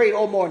that he prayed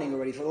all morning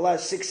already for the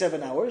last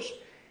 6-7 hours.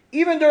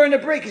 Even during the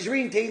break, he's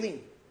reading Tehillim.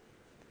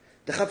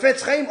 The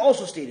Chofetz Chaim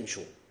also stayed in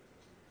shul.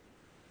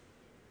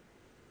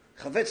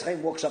 Chofetz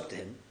Chaim walks up to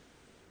him,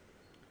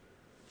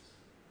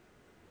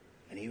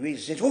 and he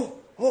reads and says,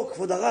 "Oh,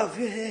 Kvod Harav,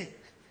 yeah.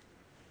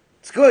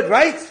 It's good,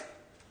 right?"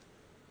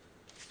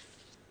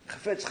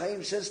 Chofetz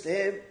Chaim says to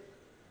him,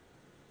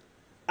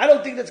 "I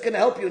don't think that's going to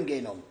help you in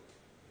Gehinom."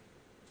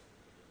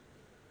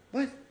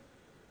 What?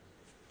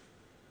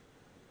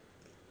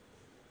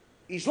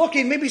 He's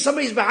looking, maybe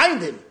somebody's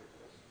behind him.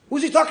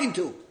 Who's he talking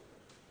to?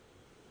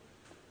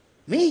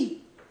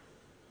 Me?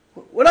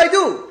 What do I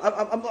do?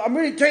 I'm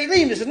reading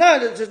Tehillim. This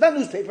is not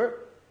newspaper.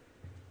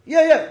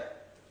 Yeah.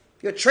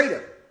 You're a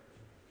traitor.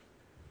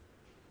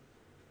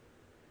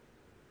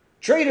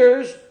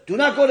 Traitors do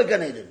not go to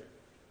Gan Eden.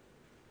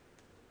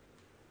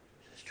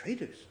 He says,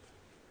 traitors?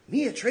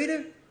 Me, a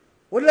traitor?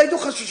 What did I do?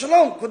 Chas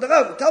v'shalom, Kvod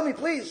Harav, tell me,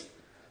 please.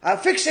 I'll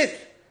fix it.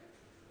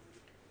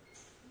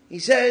 He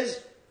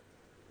says,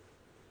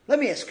 let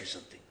me ask you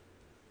something.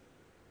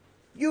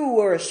 You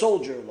were a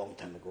soldier a long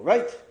time ago,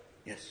 right?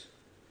 Yes.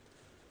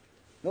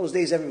 In those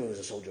days, everyone was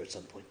a soldier at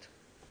some point.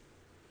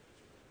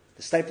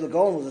 The Stipler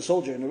Gaon was a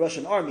soldier in the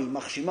Russian army,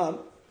 Machshimam.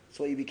 That's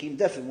why he became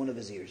deaf in one of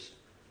his ears.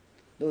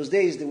 In those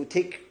days, they would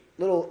take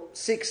little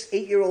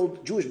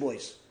 6-8-year-old Jewish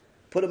boys,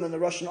 put them in the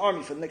Russian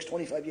army for the next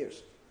 25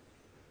 years.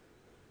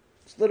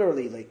 It's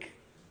literally like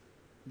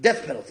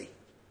death penalty.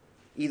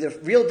 Either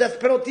real death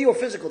penalty or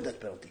physical death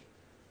penalty.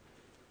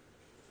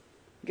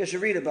 I guess you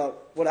read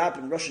about what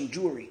happened in Russian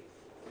Jewry,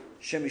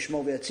 Shem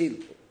Yishmo V'Yatzil,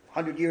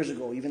 100 years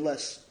ago, even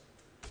less.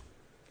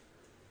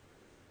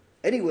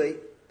 Anyway,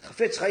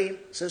 Chofetz Chaim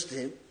says to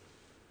him,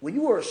 when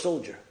you were a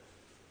soldier,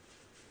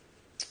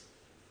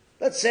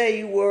 let's say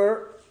you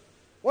were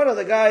one of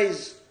the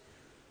guys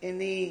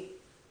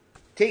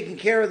taking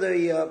care of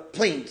the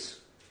planes.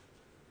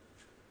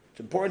 It's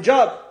an important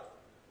job.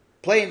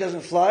 Plane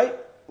doesn't fly,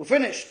 we're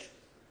finished.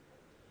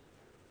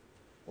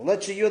 Well,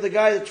 let's say you're the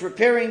guy that's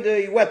repairing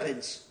the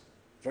weapons.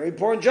 Very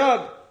important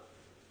job.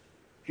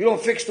 If you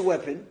don't fix the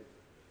weapon,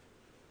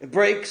 it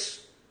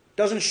breaks,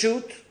 doesn't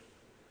shoot,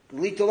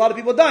 can lead to a lot of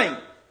people dying.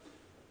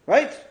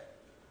 Right?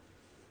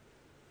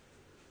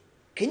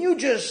 Can you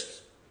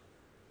just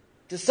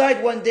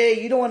decide one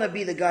day you don't want to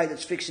be the guy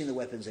that's fixing the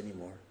weapons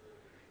anymore?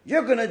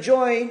 You're going to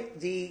join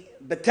the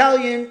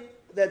battalion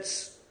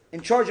that's in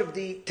charge of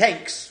the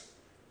tanks.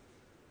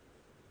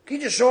 Can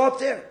you just show up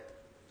there?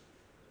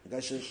 The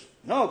guy says,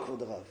 no, Kvod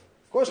Harav.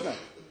 Of course not.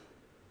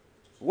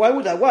 Why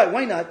would I?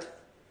 Why not?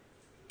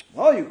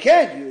 Oh, you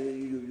can't.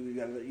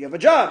 You have a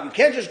job. You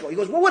can't just go. He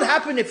goes, what would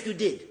happen if you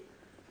did?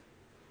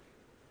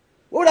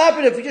 What would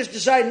happen if you just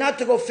decide not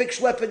to go fix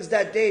weapons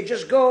that day?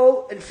 Just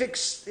go and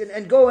fix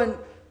and go and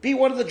be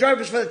one of the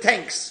drivers for the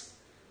tanks.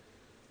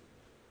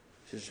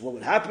 He says, what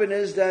would happen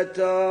is that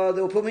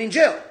they will put me in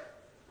jail.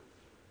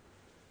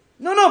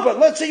 No, but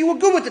let's say you were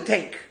good with the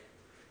tank.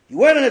 You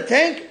went in a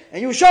tank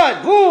and you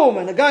shot, boom,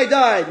 and the guy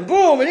died, and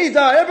boom, and he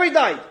died, everybody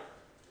died.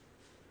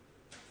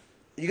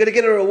 You going to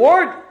get a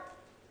reward?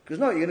 Because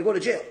no, you're going to go to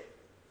jail.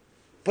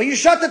 But you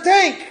shot the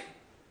tank.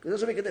 It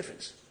doesn't make a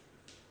difference.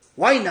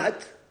 Why not?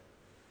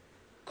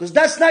 Because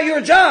that's not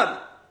your job.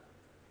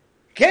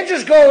 You can't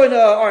just go in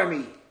the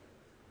army.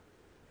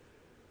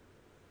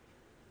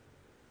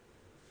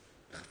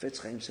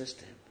 Chofetz Chaim says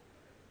to him,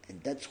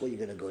 and that's why you're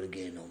going to go to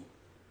Gehenom.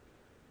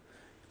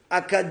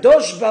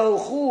 Akadosh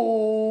Baruch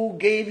Hu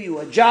gave you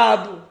a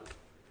job.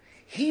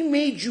 He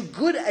made you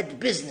good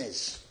at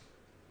business.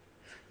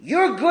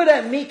 You're good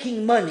at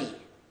making money.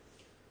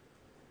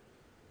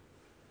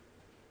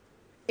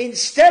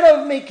 Instead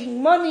of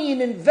making money and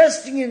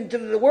investing into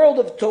the world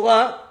of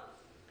Torah,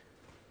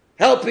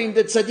 helping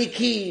the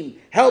tzaddikim,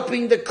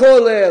 helping the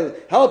kollel,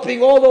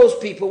 helping all those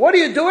people, what are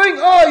you doing?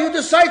 Oh, you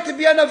decide to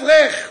be an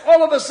enrich.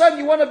 All of a sudden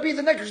you want to be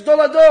the next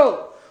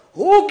dolador.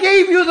 Who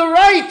gave you the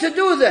right to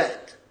do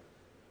that?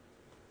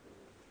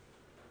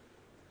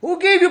 Who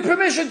gave you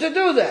permission to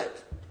do that?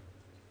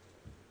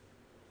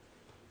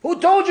 Who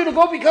told you to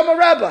go become a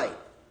rabbi?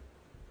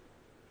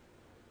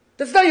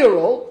 That's not your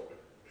role.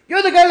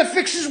 You're the guy that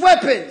fixes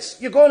weapons.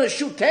 You're going to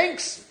shoot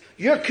tanks.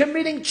 You're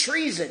committing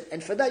treason.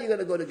 And for that, you're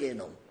going to go to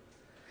Gehenom.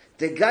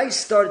 The guy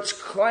starts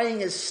crying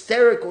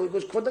hysterical. He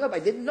goes, Coed Rabbi, I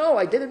didn't know.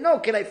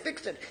 Can I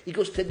fix it? He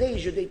goes, today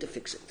is your day to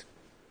fix it.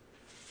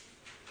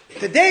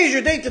 Today is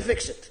your day to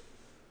fix it.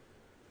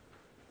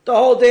 The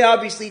whole day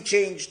obviously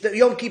changed. The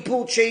Yom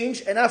Kippur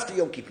changed, and after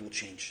Yom Kippur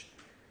changed.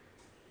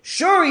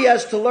 Sure, he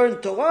has to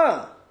learn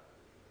Torah.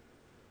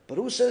 But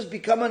who says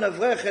become an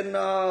avrech and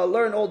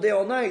learn all day,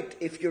 all night?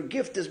 If your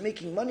gift is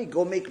making money,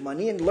 go make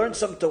money and learn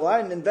some Torah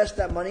and invest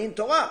that money in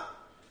Torah.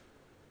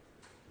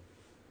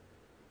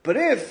 But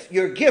if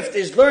your gift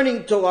is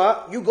learning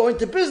Torah, you go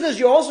into business,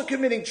 you're also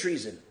committing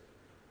treason.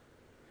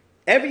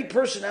 Every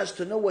person has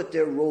to know what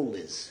their role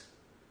is.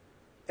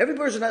 Every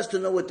person has to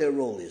know what their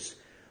role is.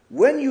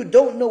 When you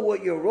don't know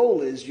what your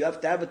role is, you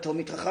have to have a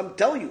Talmid Chacham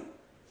tell you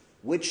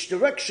which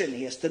direction.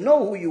 He has to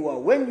know who you are,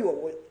 when you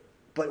are.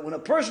 But when a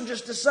person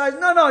just decides,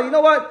 no, you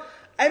know what?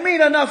 I made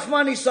enough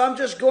money, so I'm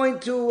just going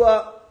to...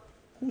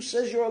 who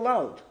says you're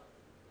allowed?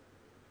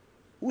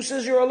 Who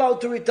says you're allowed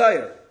to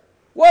retire?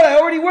 What? I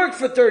already worked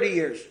for 30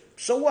 years.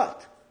 So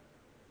what?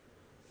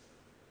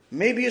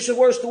 Maybe it's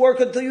worse to work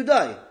until you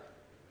die.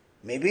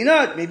 Maybe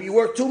not. Maybe you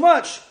work too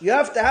much. You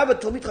have to have a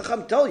Talmid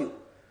Chacham tell you.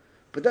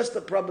 But that's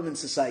the problem in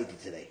society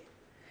today.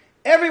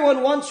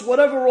 Everyone wants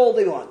whatever role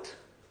they want.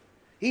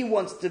 He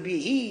wants to be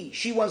he,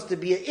 she wants to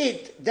be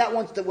it, that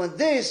wants to want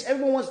this,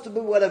 everyone wants to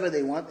be whatever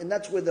they want, and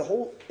that's where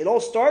it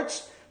all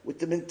starts with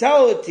the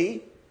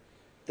mentality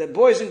that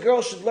boys and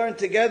girls should learn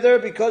together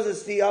because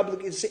it's the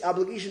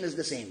obligation is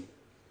the same.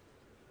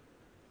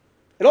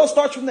 It all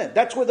starts from there.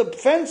 That's where the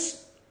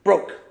fence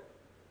broke.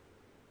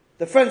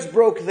 The fence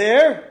broke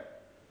there,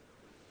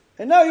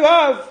 and now you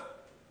have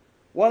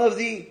one of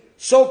the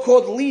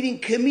so-called leading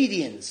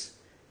comedians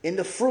in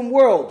the frum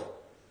world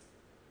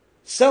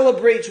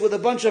celebrates with a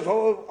bunch of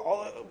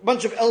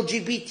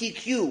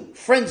LGBTQ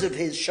friends of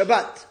his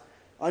Shabbat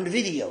on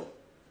video.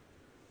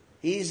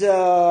 He's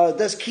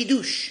does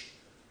kiddush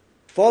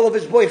for all of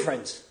his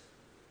boyfriends.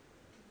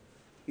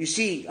 You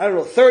see,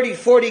 30,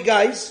 40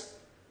 guys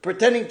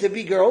pretending to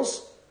be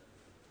girls,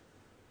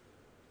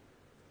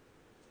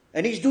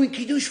 and he's doing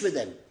kiddush for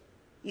them.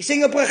 He's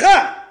saying a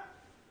bracha,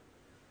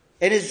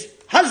 and his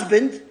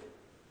husband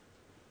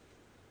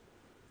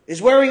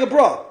is wearing a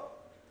bra.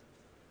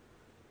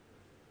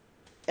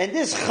 And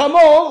this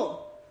Chamor,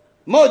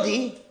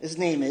 Modi, his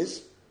name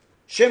is,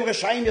 Shem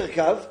Rashaim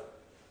Yirkav,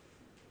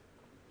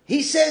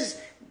 he says,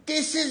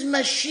 this is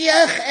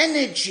Moshiach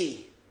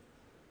energy.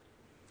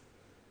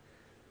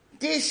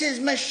 This is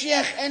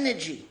Moshiach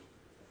energy.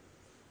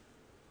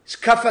 It's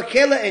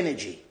Kafakela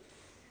energy.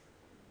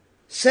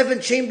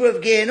 7 chamber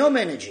of Gehenom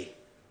energy.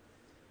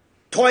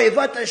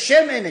 Toivat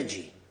Hashem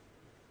energy.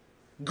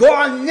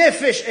 Go'al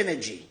Nefesh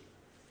energy.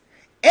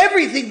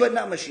 Everything but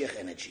not Mashiach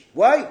energy.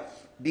 Why?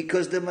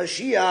 Because the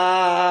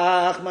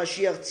Mashiach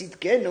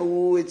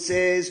Tzidkenu, it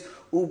says,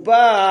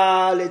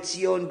 Uba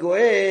leTzion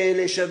Goel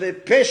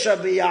leshave pesha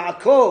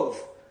beYaakov.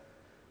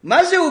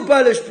 Ma ze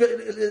Uba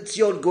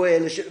leTzion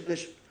Goel?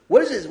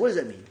 What is this? What does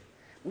that mean?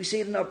 We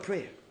say it in our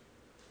prayer.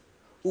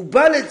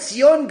 Uba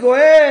leTzion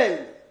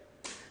Goel.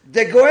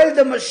 The Goel,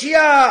 the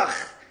Mashiach,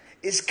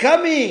 is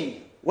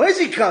coming. Where is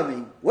he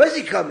coming? Where is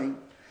he coming?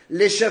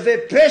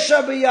 Leshave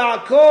pesha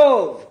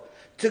beYaakov.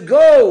 To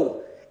go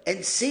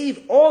and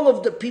save all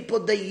of the people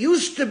that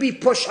used to be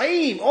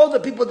Poshaim, all the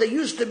people that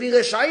used to be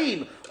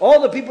Reshaim, all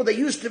the people that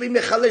used to be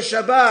Mechalei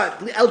Shabbat,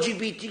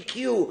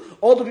 LGBTQ,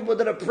 all the people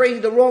that are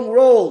praying the wrong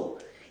role.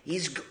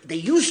 They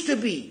used to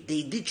be,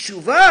 they did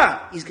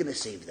Shuvah, he's going to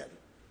save them.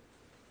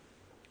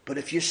 But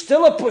if you're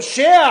still a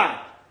Poshea,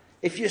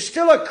 if you're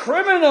still a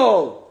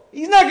criminal,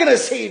 he's not going to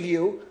save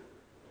you.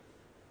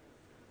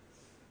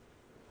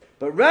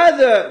 But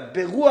rather,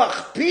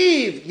 Beruach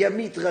Piv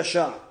Yamit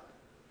Rasha.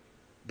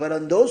 But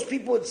on those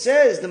people it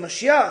says, the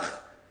Mashiach,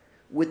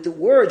 with the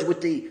words,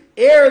 with the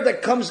air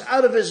that comes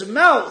out of his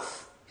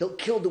mouth, he'll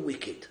kill the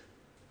wicked.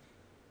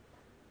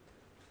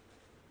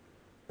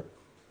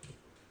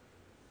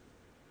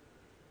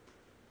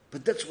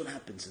 But that's what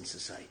happens in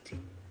society.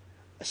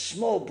 A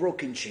small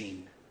broken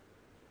chain.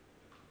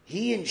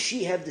 He and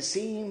she have the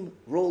same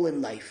role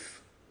in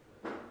life.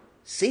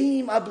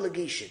 Same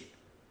obligation.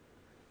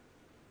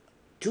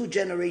 2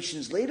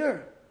 generations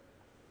later,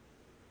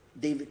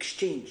 they've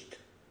exchanged.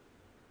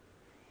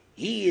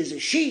 He is a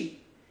she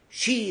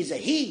is a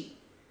he,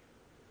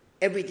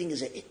 everything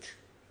is a it.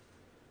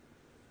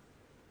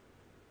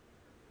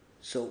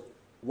 So,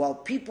 while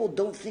people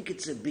don't think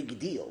it's a big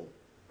deal,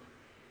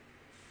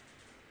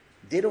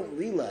 they don't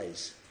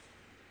realize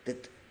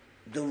that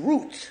the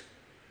root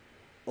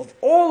of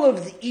all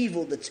of the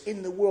evil that's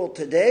in the world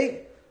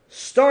today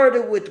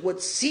started with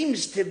what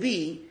seems to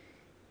be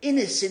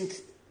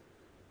innocent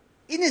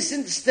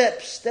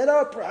steps that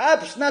are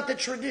perhaps not the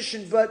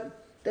tradition,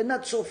 but they're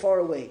not so far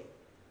away.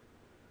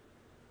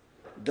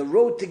 The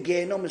road to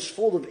Gehenom is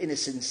full of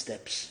innocent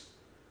steps.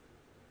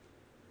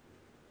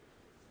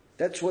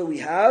 That's why we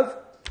have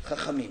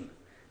Chachamim.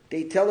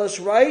 They tell us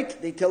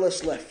right, they tell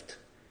us left.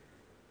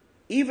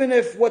 Even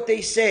if what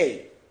they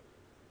say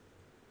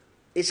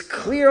is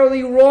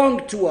clearly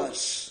wrong to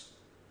us,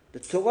 the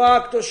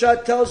Torah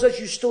Kedosha tells us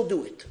you still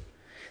do it.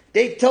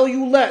 They tell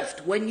you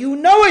left. When you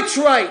know it's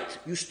right,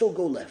 you still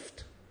go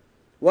left.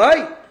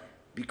 Why?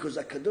 Because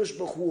HaKadosh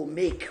Baruch Hu will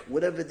make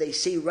whatever they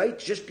say right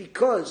just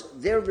because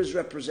they're his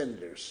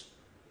representatives.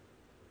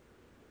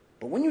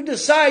 But when you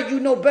decide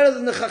you know better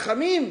than the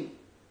Chachamim,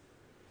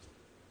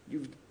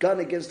 you've gone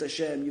against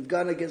Hashem, you've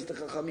gone against the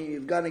Chachamim,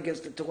 you've gone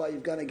against the Torah,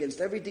 you've gone against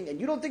everything, and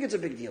you don't think it's a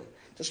big deal.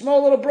 It's a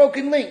small little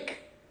broken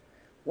link.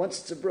 Once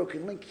it's a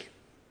broken link,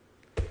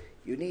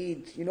 you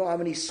know how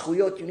many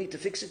schuyot you need to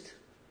fix it?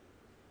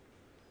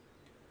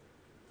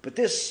 But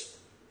this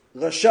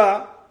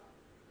Rasha,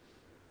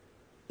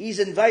 he's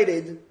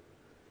invited,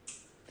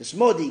 this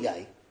Modi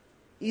guy,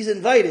 he's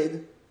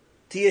invited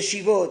to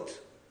yeshivot,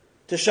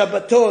 to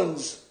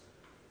Shabbatons,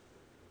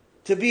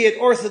 to be at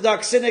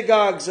Orthodox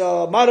synagogues,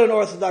 modern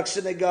Orthodox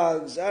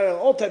synagogues,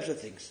 all types of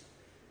things.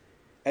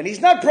 And he's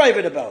not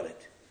private about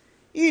it.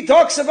 He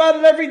talks about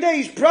it every day.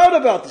 He's proud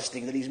about this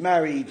thing, that he's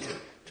married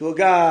to a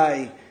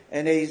guy,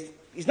 and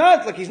he's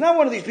not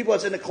one of these people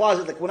that's in the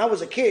closet. Like when I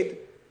was a kid,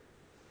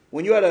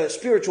 when you had a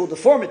spiritual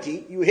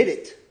deformity, you hid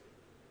it.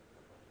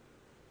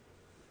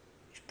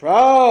 He's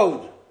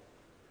proud.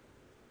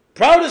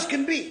 Proud as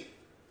can be.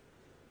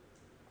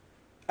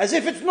 As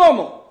if it's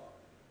normal.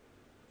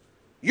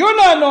 You're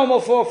not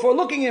normal for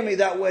looking at me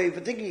that way,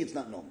 for thinking it's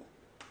not normal.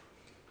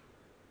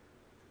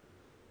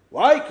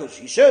 Why? Because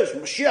he says,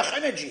 Moshiach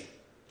energy.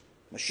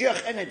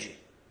 Moshiach energy.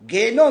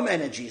 Gehenom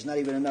energy is not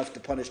even enough to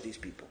punish these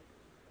people.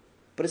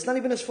 But it's not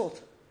even his fault.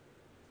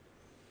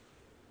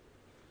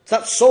 It's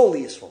not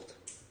solely his fault.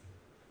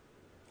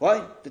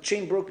 Why? The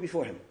chain broke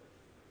before him.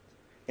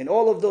 And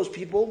all of those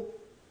people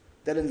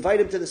that invite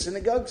him to the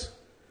synagogues,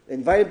 that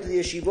invite him to the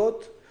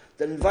yeshivot,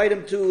 that invite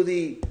him to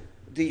the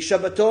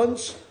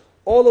Shabbatons,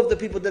 all of the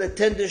people that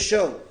attend this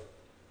show,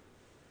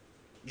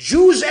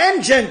 Jews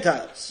and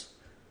Gentiles,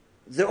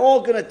 they're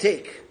all going to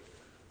take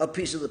a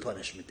piece of the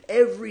punishment.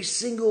 Every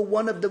single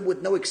one of them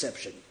with no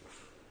exception.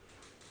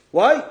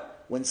 Why?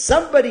 When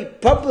somebody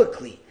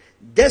publicly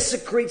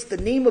desecrates the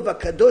name of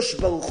HaKadosh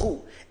Baruch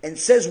Hu and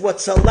says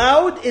what's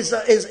allowed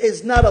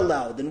is not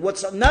allowed, and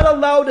what's not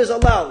allowed is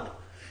allowed,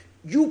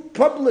 you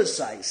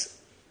publicize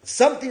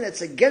something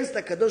that's against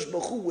HaKadosh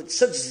Baruch Hu with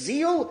such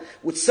zeal,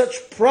 with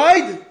such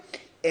pride,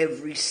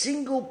 every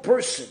single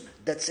person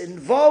that's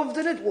involved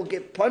in it will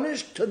get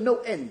punished to no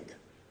end.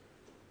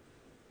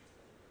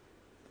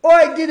 Oh,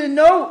 I didn't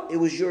know. It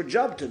was your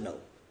job to know.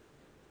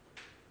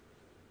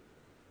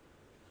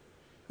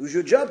 It was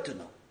your job to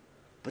know.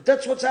 But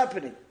that's what's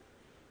happening.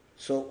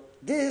 So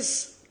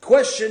this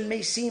question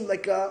may seem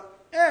like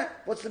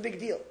what's the big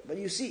deal? But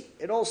you see,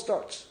 it all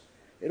starts.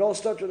 It all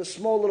starts with a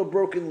small little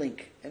broken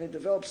link, and it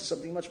develops to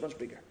something much, much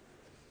bigger.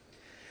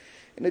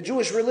 In the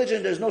Jewish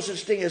religion, there's no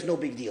such thing as no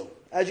big deal.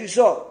 As you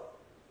saw,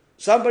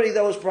 somebody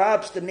that was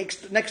perhaps the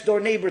next door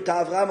neighbor to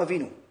Avraham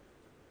Avinu.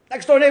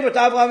 Next door neighbor to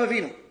Avraham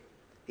Avinu.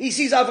 He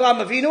sees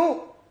Avraham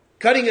Avinu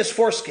cutting his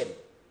foreskin,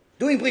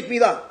 doing Brit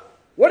Milah.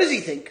 What does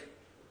he think?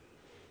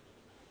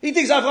 He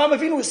thinks Avraham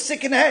Avinu is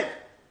sick in the head.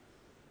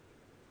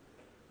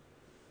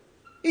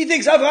 He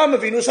thinks Avraham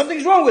Avinu,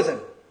 something's wrong with him.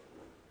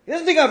 He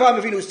doesn't think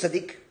Avraham Avinu is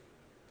tzaddik.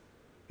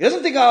 He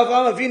doesn't think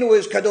Avraham Avinu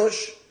is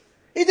kadosh.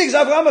 He thinks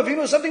Avraham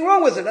Avinu is something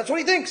wrong with him. That's what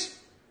he thinks.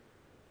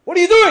 What are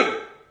you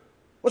doing?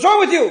 What's wrong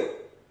with you?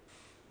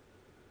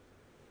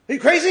 Are you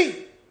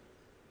crazy?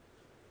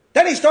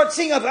 Then he starts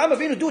seeing Avraham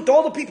Avinu do it to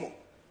all the people.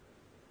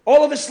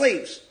 All of his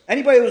slaves.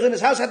 Anybody who was in his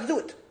house had to do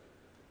it.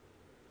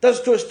 Does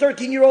it to his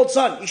 13-year-old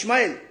son,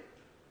 Ishmael.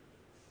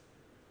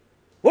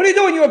 What are you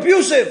doing? You're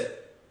abusive.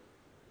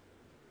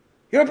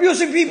 You're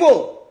abusing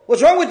people.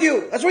 What's wrong with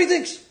you? That's what he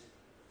thinks.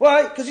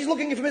 Why? Because he's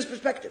looking at it from his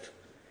perspective.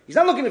 He's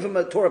not looking at it from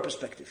a Torah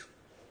perspective.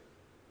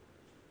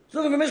 He's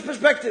looking from his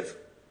perspective.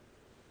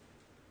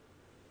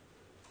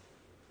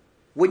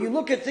 When you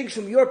look at things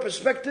from your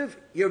perspective,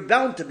 you're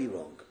bound to be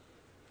wrong.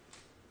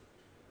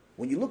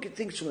 When you look at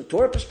things from a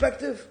Torah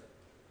perspective,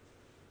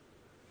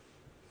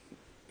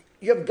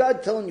 you have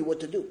God telling you what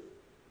to do.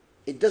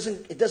 It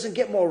doesn't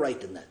get more right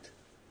than that.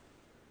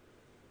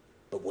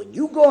 But when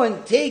you go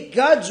and take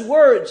God's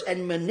words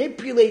and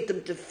manipulate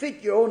them to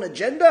fit your own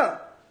agenda,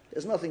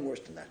 there's nothing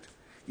worse than that.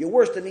 You're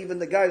worse than even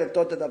the guy that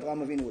thought that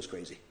Avraham Avinu was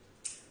crazy.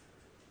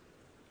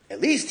 At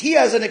least he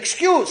has an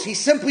excuse. He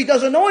simply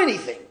doesn't know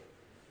anything.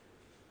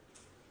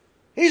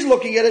 He's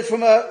looking at it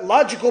from a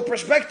logical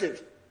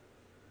perspective.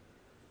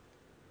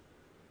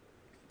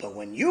 But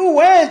when you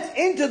went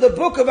into the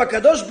book of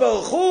HaKadosh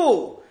Baruch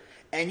Hu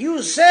and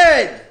you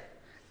said,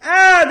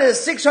 there's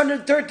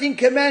 613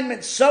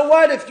 commandments, so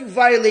what if you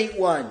violate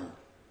one?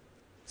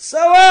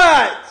 So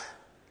what?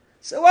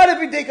 So what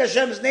if you take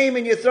Hashem's name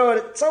and you throw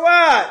it? So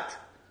what?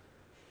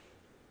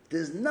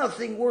 There's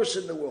nothing worse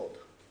in the world.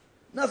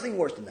 Nothing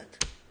worse than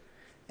that.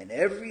 And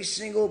every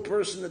single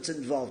person that's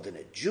involved in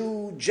it,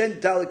 Jew,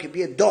 Gentile, it could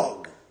be a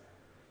dog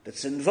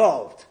that's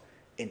involved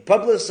in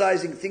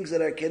publicizing things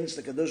that are against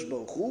the Kadosh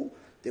Baruch Hu,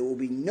 there will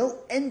be no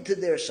end to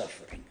their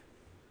suffering.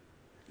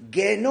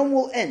 Gehenom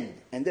will end,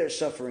 and their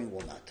suffering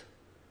will not.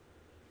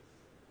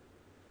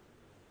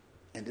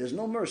 And there's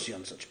no mercy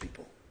on such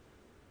people.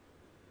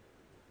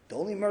 The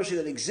only mercy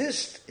that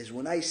exists is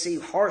when I say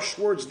harsh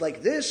words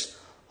like this,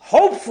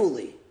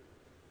 hopefully,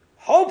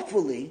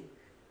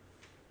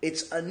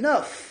 it's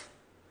enough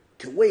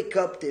to wake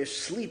up their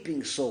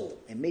sleeping soul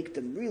and make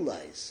them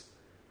realize,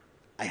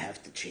 I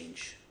have to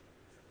change.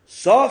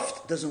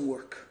 Soft doesn't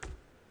work.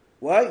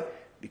 Why?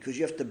 Because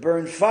you have to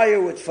burn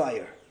fire with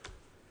fire.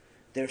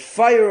 Their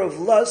fire of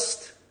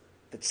lust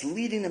that's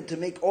leading them to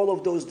make all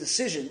of those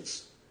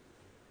decisions,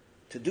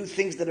 to do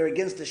things that are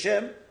against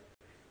Hashem,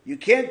 you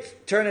can't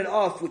turn it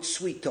off with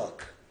sweet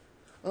talk.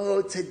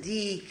 Oh,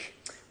 tzaddik,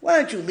 why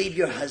don't you leave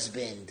your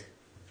husband?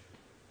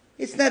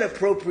 It's not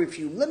appropriate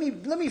for you. Let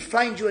me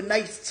find you a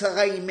nice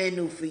tzarai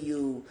menu for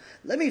you.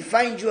 Let me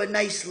find you a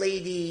nice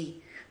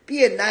lady.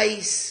 Be a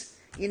nice,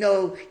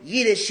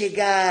 Yiddish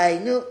guy.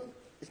 No,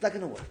 it's not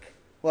going to work.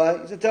 Why?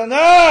 He's going to tell,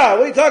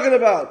 what are you talking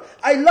about?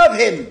 I love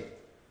him.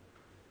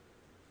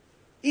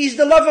 He's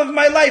the love of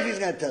my life, he's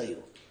going to tell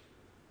you.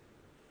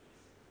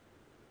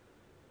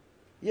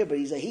 Yeah, but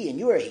he's a he and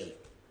you're a he.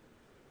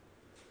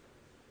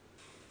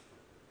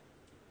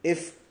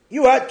 If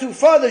you had two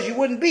fathers, you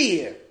wouldn't be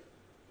here.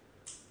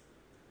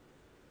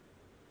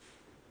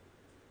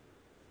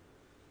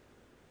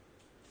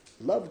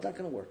 Love's not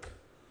going to work.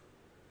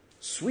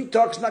 Sweet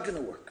talk's not going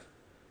to work.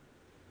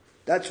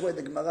 That's why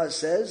the Gemara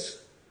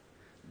says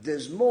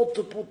there's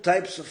multiple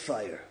types of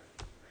fire.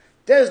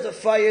 There's the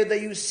fire that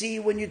you see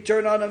when you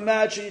turn on a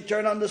match or you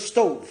turn on the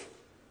stove.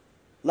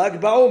 Lag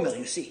BaOmer,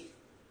 you see.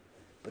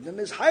 But then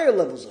there's higher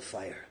levels of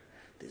fire.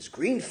 There's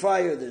green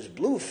fire, there's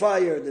blue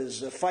fire,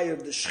 there's a fire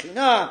of the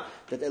Shekhinah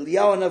that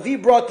Eliyahu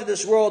Navi brought to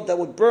this world that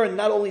would burn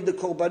not only the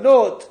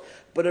korbanot,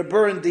 but it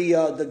burned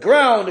the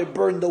ground, it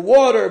burned the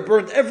water, it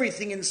burned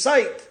everything in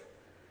sight.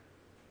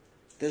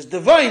 There's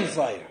divine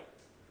fire.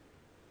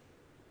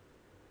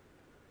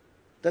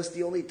 That's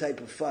the only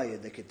type of fire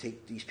that can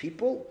take these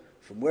people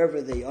from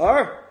wherever they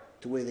are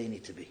to where they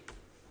need to be.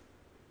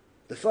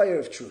 The fire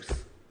of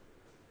truth.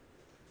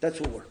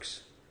 That's what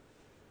works.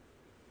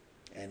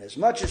 And as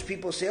much as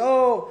people say,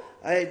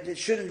 it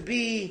shouldn't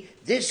be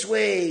this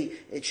way,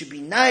 it should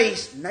be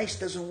nice, nice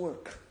doesn't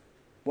work.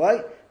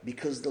 Why?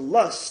 Because the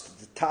lust,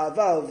 the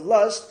ta'ava of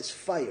lust is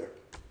fire.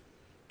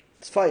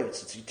 It's fire.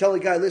 It's you tell a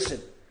guy,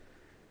 listen,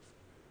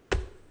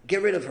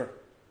 get rid of her.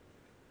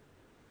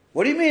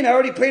 What do you mean? I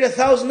already paid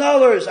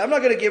 $1,000. I'm not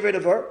going to get rid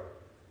of her.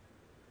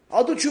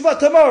 I'll do tshuva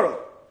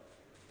tomorrow.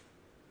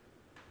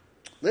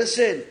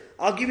 Listen,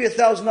 I'll give you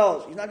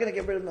 $1,000. He's not going to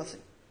get rid of nothing.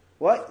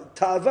 What?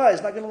 Ta'ava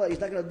is not going to he's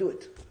not going to do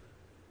it.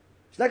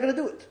 He's not going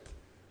to do it.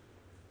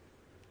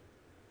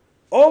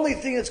 Only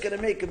thing that's going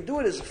to make him do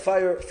it is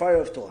fire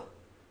of Torah.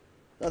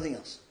 Nothing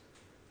else.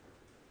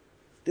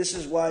 This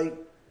is why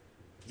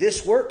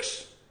this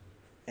works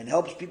and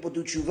helps people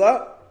do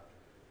tshuva.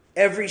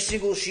 Every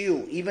single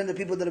shiur, even the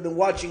people that have been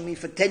watching me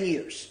for 10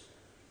 years,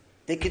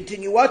 they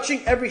continue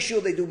watching. Every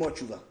shiur they do more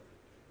tshuva.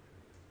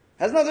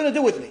 Has nothing to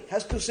do with me.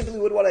 Has to do simply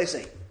with what I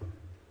say.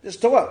 This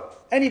Torah.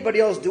 Anybody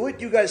else do it,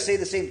 you guys say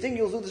the same thing,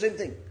 you'll do the same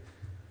thing.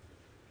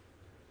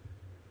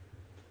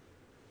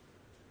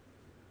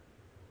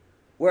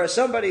 Whereas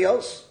somebody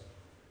else,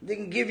 they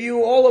can give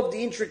you all of the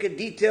intricate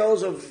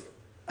details of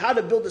how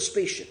to build a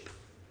spaceship.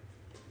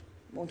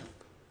 Won't help.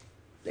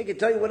 They can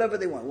tell you whatever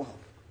they want. Won't help.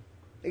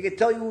 They can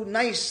tell you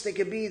nice. They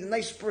can be the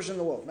nicest person in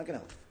the world. Not going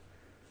to help.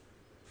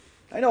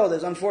 I know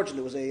there's unfortunate.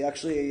 There was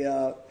actually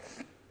a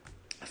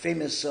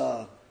famous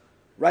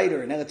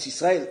writer in Eretz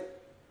Yisrael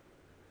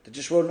that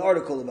just wrote an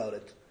article about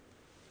it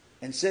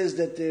and says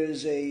that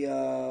there's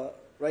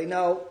right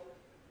now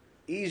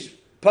he's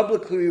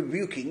publicly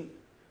rebuking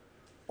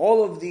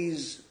all of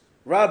these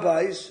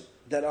rabbis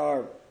that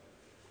are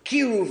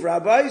kiruv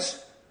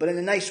rabbis, but in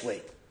a nice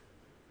way.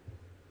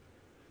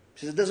 He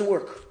says it doesn't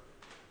work.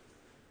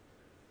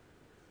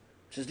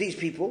 He says these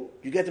people,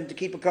 you get them to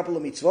keep a couple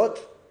of mitzvot,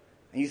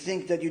 and you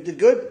think that you did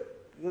good?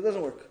 It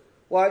doesn't work.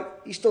 Why?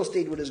 He still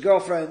stayed with his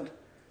girlfriend.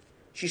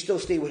 She still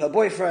stayed with her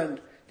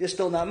boyfriend. They're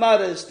still not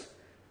modest.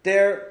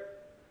 They're,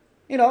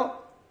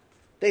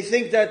 They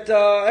think that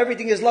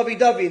everything is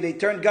lovey-dovey. They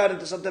turn God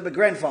into some type of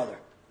grandfather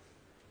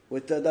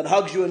that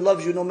hugs you and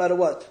loves you no matter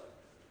what.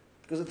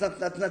 Because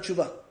that's not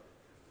tshuva.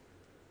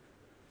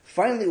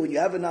 Finally, when you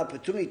have an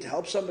opportunity to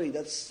help somebody,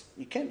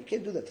 you can't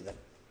do that to them.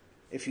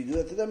 If you do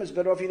that to them, it's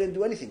better off you didn't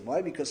do anything.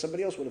 Why? Because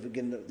somebody else would have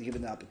given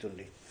the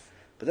opportunity.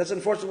 But that's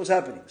unfortunately what's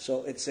happening.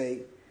 So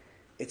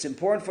it's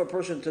important for a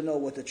person to know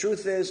what the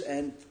truth is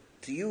and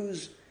to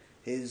use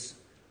his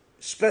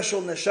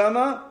special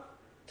neshama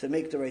to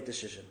make the right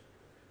decision.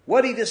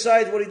 What he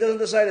decides, what he doesn't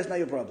decide, is not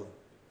your problem.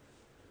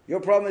 Your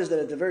problem is that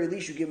at the very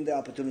least you give him the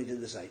opportunity to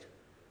decide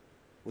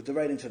with the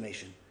right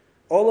information.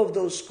 All of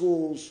those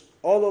schools,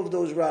 all of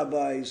those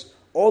rabbis,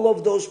 all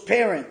of those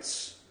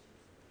parents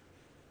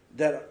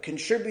that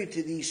contribute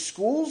to these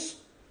schools,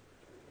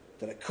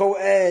 that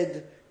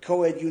are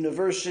Coed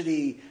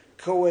University,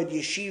 Coed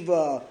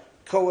Yeshiva,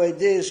 Coed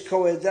this,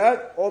 Coed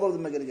that, all of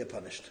them are going to get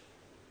punished.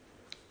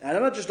 And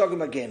I'm not just talking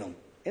about Genom.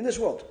 In this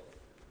world.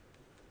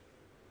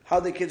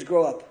 How the kids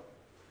grow up.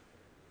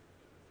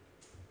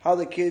 How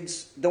the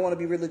kids don't want to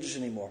be religious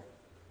anymore.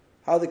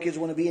 How the kids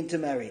want to be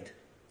intermarried.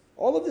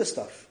 All of this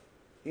stuff.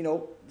 You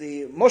know,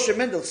 the Moshe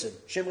Mendelssohn,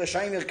 Shem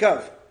Rashaim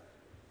Yerkav.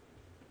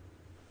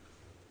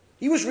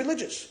 He was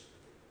religious.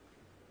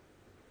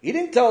 He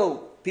didn't tell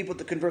people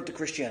to convert to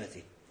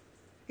Christianity.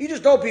 He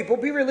just told people,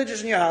 be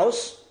religious in your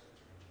house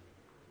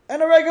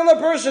and a regular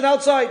person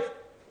outside.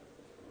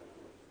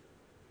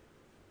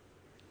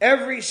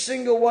 Every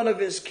single one of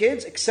his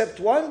kids, except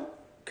one,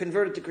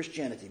 converted to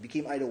Christianity,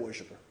 became idol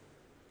worshiper.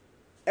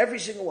 Every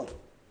single one.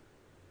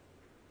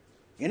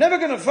 You're never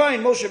going to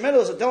find Moshe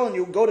Mendelssohn telling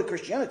you, go to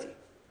Christianity.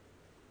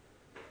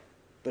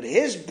 But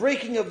his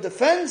breaking of the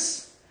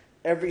fence,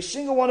 every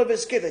single one of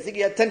his kids, I think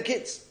he had 10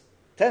 kids,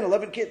 10,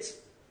 11 kids.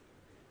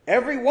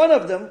 Every one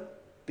of them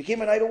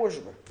became an idol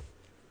worshiper.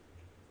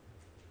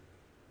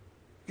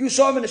 You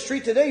saw him in the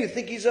street today, you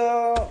think he's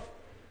a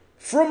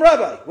frum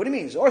rabbi. What do you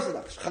mean? He's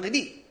Orthodox,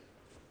 Haredi.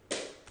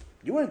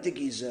 You wouldn't think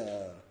he's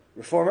a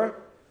reformer.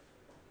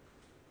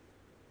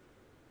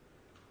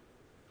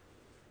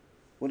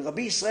 When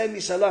Rabbi Yisrael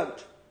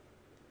Misalant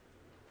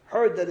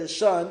heard that his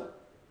son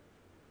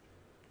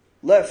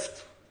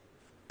left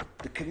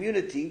the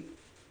community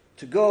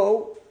to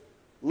go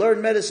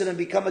learn medicine and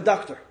become a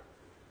doctor,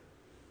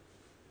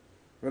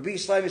 Rabbi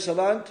Yisrael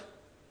Misalant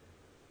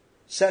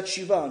sat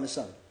Shiva on his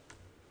son.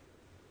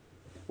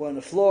 Went on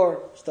the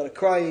floor, started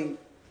crying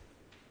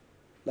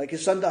like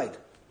his son died.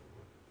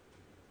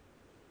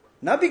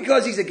 Not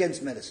because he's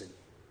against medicine.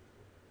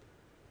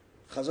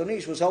 Chazon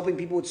Ish was helping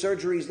people with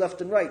surgeries left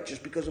and right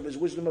just because of his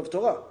wisdom of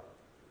Torah.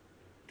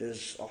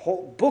 There's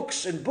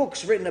books and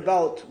books written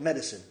about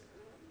medicine.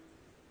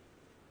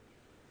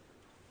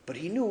 But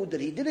he knew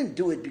that he didn't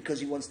do it because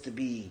he wants to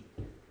be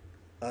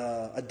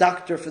a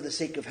doctor for the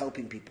sake of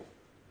helping people.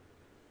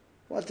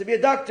 He wants to be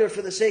a doctor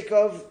for the sake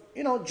of,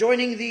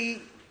 joining the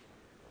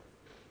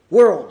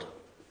world.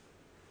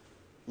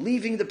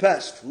 Leaving the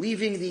past,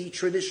 leaving the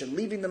tradition,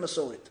 leaving the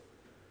Masoret.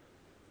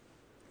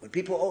 When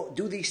people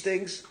do these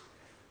things,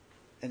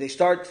 and they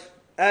start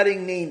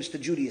adding names to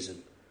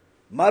Judaism,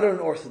 modern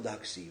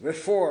orthodoxy,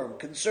 reform,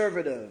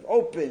 conservative,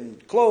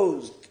 open,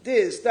 closed,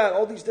 this, that,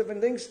 all these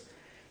different things,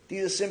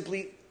 these are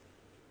simply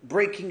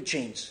breaking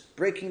chains,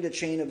 breaking the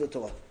chain of the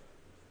Torah.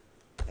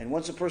 And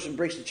once a person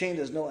breaks the chain,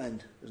 there's no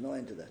end. There's no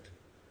end to that.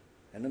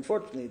 And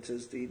unfortunately, it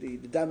says the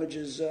damage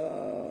is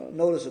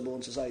noticeable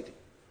in society.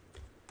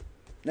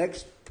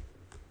 Next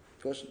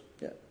question?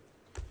 Yeah.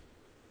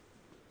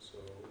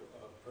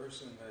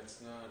 Person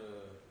that's not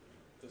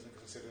doesn't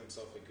consider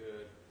themselves a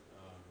good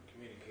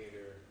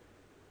communicator,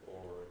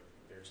 or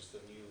they're just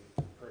a new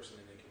person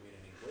in the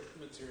community, what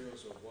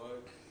materials or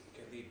what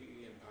can they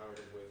be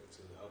empowered with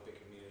to help a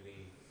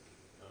community,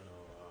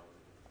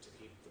 to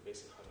keep the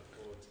basic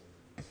halachot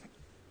and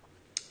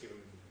give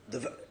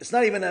them... It's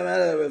not even a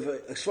matter of,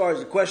 as far as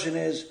the question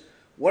is,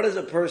 what is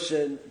a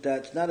person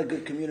that's not a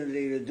good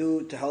community to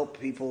do to help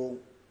people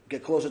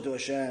get closer to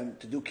Hashem,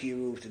 to do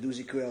kiruv, to do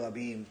zikur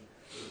rabim,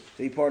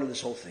 to be part of this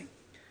whole thing.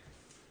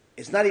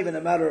 It's not even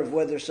a matter of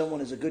whether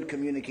someone is a good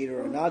communicator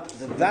or not.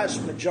 The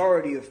vast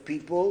majority of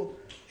people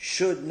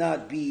should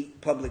not be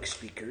public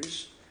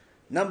speakers.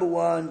 Number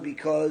one,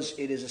 because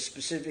it is a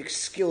specific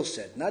skill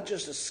set. Not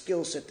just a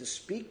skill set to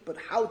speak, but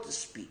how to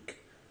speak.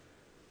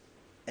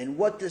 And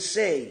what to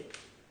say,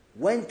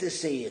 when to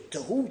say it,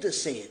 to whom to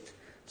say it.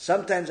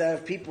 Sometimes I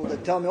have people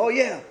that tell me, oh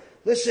yeah,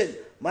 listen,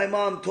 my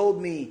mom told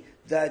me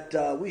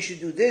that we should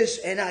do this,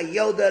 and I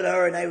yelled at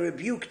her, and I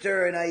rebuked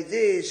her, and I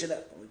this, and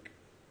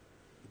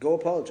go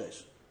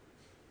apologize.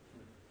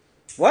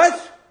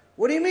 What?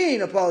 What do you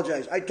mean,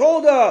 apologize? I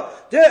told her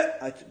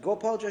that. Go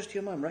apologize to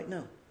your mom right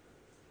now.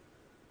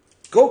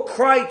 Go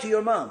cry to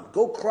your mom.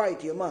 Go cry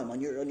to your mom on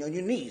your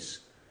knees.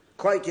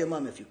 Cry to your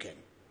mom if you can.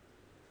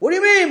 What do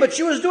you mean? But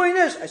she was doing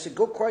this. I said,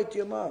 go cry to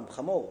your mom.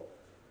 Chamor.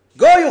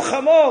 Go, you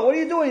chamor. What are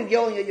you doing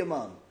yelling at your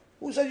mom?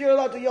 Who said you're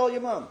allowed to yell at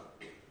your mom?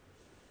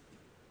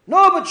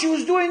 No, but she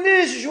was doing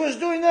this, she was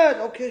doing that.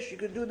 Okay, she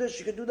could do this,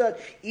 she could do that.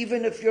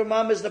 Even if your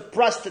mom is the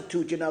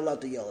prostitute, you're not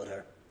allowed to yell at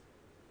her.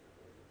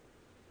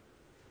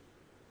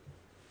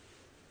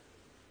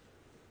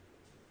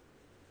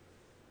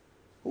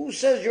 Who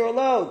says you're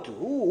allowed to?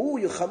 Who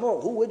you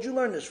chamor? Where'd you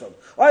learn this from?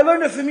 Oh, I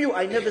learned it from you.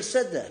 I never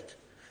said that.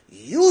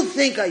 You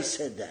think I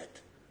said that.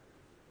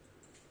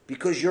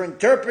 Because you're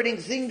interpreting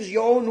things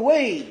your own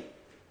way.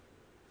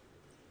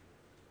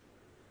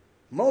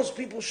 Most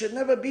people should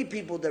never be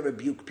people that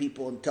rebuke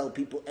people and tell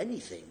people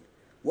anything.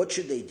 What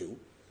should they do?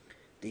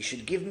 They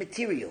should give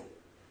material.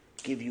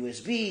 Give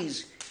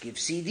USBs, give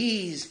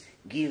CDs,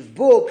 give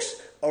books,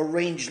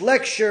 arrange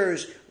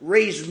lectures,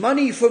 raise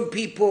money from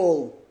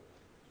people.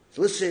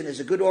 Listen, there's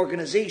a good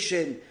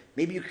organization.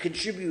 Maybe you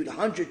contribute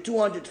 100,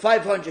 200,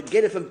 500,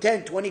 get it from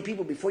 10, 20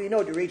 people. Before you know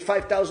it, you raise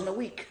 5,000 a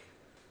week.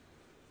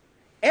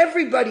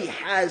 Everybody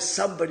has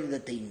somebody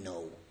that they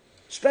know.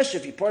 Especially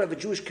if you're part of a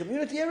Jewish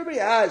community, everybody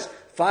has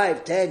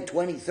 5, 10,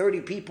 20,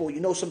 30 people. You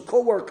know some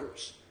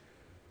co-workers.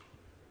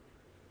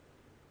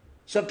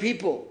 Some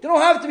people. They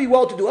don't have to be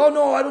well-to-do. Oh,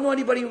 no, I don't know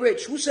anybody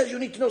rich. Who says you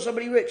need to know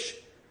somebody rich?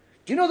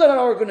 Do you know that our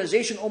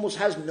organization almost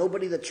has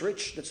nobody that's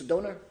rich, that's a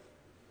donor?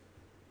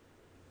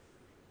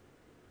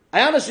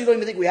 I honestly don't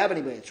even think we have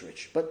anybody that's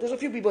rich. But there's a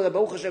few people that,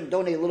 Baruch Hashem,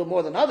 donate a little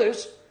more than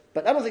others.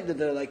 But I don't think that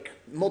they're like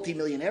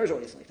multi-millionaires or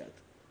anything like that.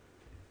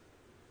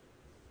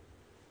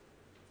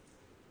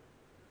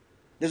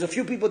 There's a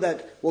few people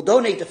that will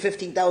donate the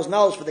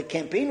 $15,000 for the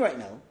campaign right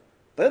now,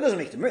 but it doesn't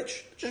make them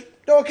rich.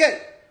 They're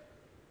okay.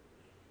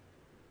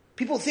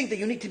 People think that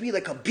you need to be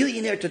like a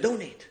billionaire to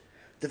donate.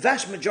 The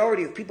vast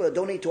majority of people that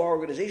donate to our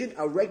organization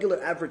are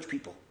regular average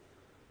people.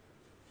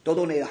 They'll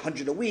donate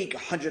 100 a week,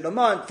 100 a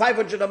month,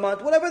 500 a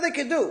month, whatever they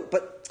can do.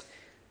 But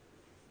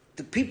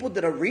the people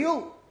that are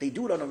real, they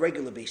do it on a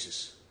regular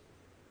basis.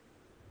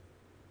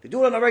 They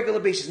do it on a regular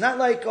basis. Not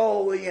like,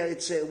 oh, yeah,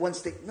 it's one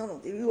stick. No,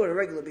 they do it on a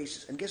regular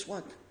basis. And guess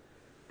what?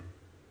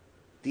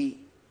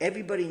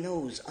 Everybody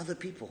knows other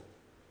people.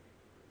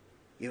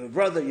 You have a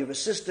brother, you have a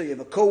sister, you have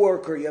a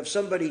coworker, you have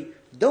somebody.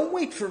 Don't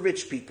wait for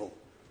rich people.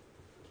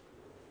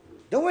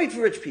 Don't wait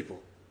for rich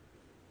people.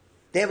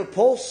 They have a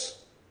pulse.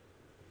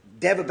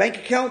 They have a bank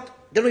account.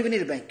 They don't even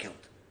need a bank account.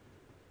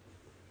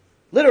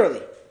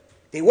 Literally.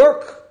 They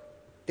work.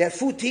 They have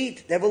food to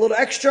eat. They have a little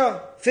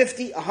extra.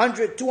 50,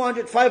 100,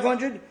 200,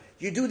 500.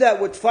 You do that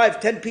with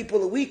 5, 10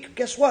 people a week.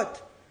 Guess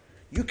what?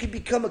 You can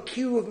become a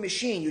kiruv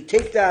machine. You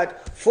take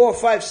that $4,000,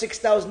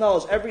 $5,000,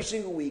 $6,000 every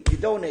single week. You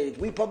donate it.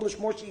 We publish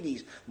more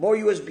CDs, more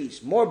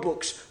USBs, more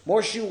books,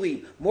 more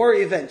shiurim, more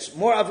events,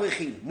 more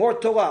avrichim, more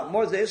Torah,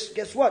 more this.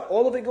 Guess what?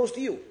 All of it goes to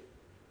you.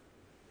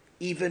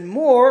 Even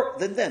more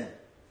than them.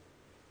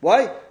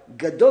 Why?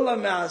 Gadola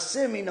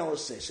me'aseh min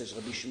ha'oseh, says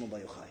Rabbi Shimon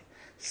Bar Yochai.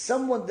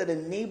 Someone that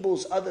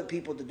enables other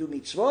people to do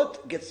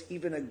mitzvot gets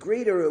even a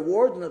greater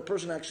reward than the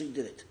person who actually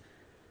did it.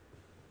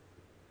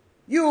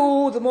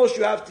 You, the most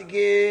you have to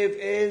give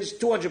is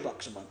 $200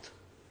 a month.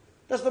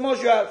 That's the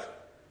most you have.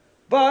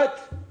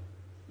 But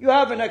you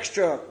have an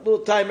extra little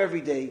time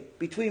every day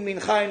between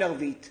mincha and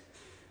arvit,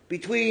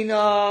 between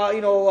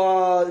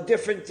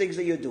different things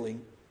that you're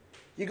doing.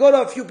 You go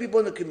to a few people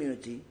in the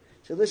community.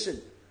 Say,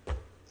 listen,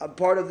 I'm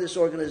part of this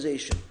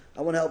organization.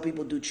 I want to help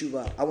people do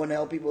tshuva. I want to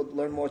help people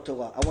learn more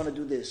Torah. I want to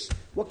do this.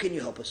 What can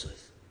you help us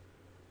with?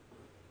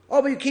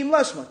 Oh, but you came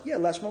last month. Yeah,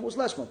 last month was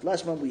last month.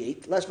 Last month we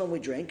ate. Last month we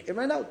drank. It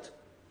ran out.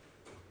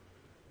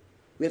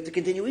 We have to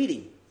continue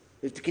eating.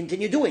 We have to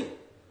continue doing.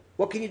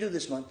 What can you do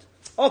this month?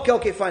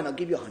 Okay, fine. I'll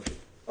give you 100.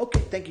 Okay,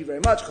 thank you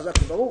very much.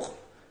 Chazak Baruch.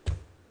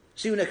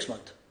 See you next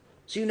month.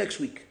 See you next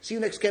week. See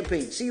you next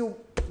campaign. See you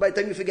by the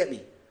time you forget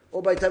me.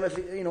 Or by the time I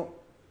think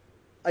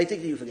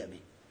that you forget me.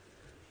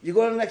 You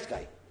go to the next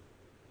guy.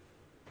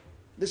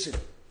 Listen,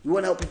 we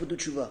want to help people do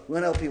tshuva. We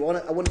want to help people.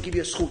 I want to give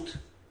you a schut.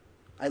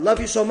 I love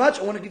you so much,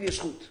 I want to give you a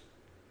schut.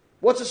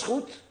 What's a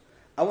schut?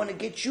 I want to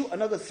get you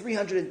another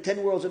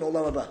 310 worlds in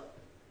Olam Haba.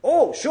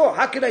 Oh, sure.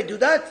 How can I do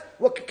that?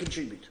 What can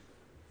contribute?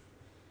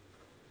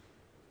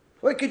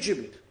 What can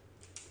contribute?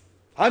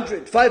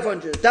 100,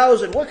 500,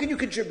 1,000. What can you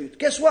contribute?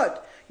 Guess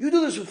what? You do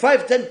this with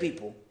 5, 10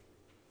 people.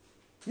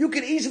 You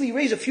can easily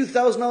raise a few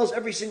 $1,000s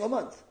every single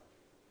month.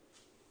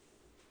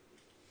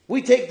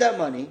 We take that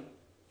money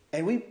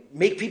and we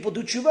make people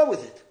do tshuva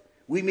with it.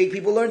 We make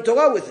people learn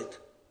Torah with it.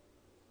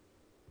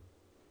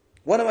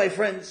 One of my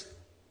friends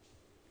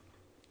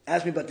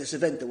asked me about this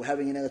event that we're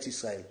having in Eretz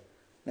Yisrael. And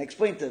I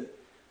explained to him,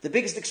 the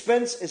biggest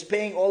expense is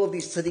paying all of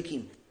these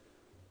tzaddikim.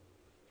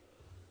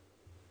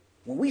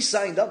 When we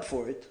signed up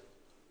for it,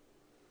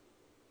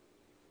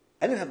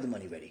 I didn't have the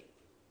money ready.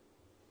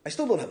 I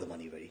still don't have the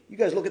money ready. You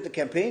guys look at the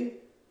campaign.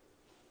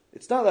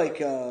 It's not like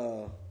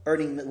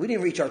earning. We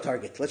didn't reach our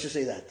target. Let's just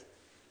say that,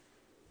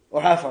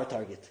 or half our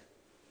target.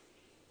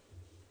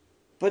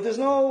 But there's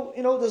no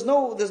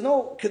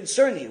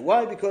concern here.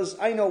 Why? Because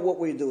I know what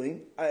we're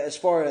doing as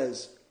far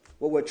as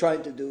what we're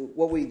trying to do,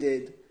 what we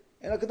did.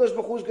 And HaKadosh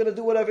Baruch Hu is going to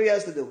do whatever He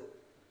has to do.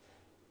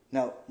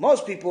 Now,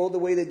 most people, the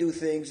way they do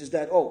things is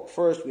that,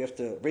 first we have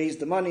to raise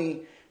the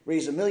money,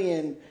 raise $1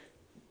 million.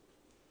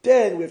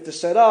 Then we have to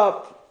set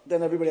up.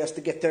 Then everybody has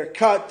to get their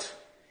cut.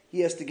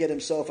 He has to get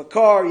himself a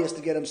car. He has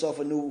to get himself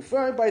a new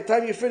phone. By the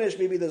time you finish,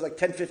 maybe there's like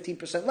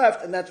 10-15%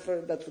 left, and that's for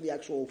the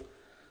actual,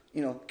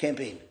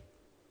 campaign.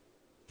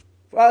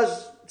 For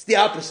us, it's the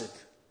opposite.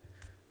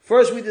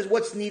 First, we did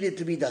what's needed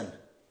to be done.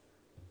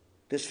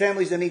 There's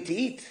families that need to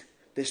eat.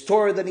 There's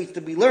Torah that needs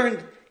to be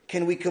learned.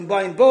 Can we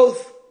combine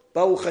both?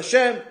 Baruch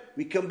Hashem,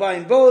 we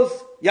combine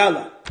both.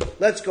 Yalla,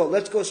 let's go.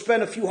 Let's go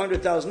spend a few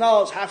 $100,000,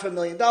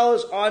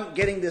 $500,000 on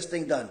getting this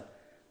thing done.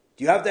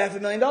 Do you have the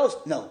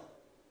 $500,000? No.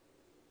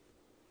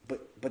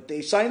 But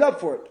they signed up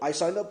for it. I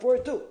signed up for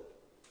it too.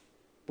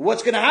 But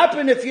what's going to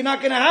happen if you're not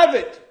going to have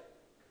it?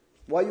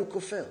 Why are you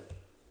kufel?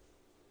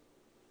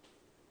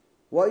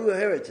 Why are you a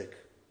heretic?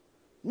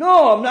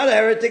 No, I'm not a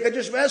heretic. I'm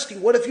just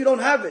asking, what if you don't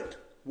have it?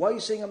 Why are you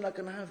saying I'm not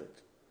going to have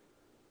it?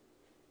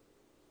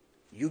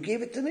 You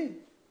gave it to me.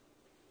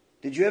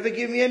 Did you ever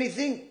give me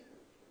anything?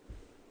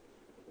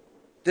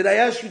 Did I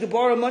ask you to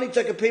borrow money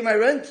so I could pay my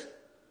rent?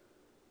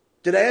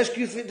 Did I ask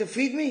you to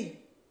feed me?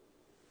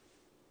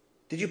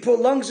 Did you put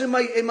lungs in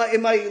my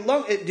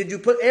lung? Did you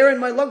put air in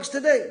my lungs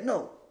today?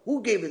 No.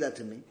 Who gave that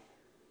to me?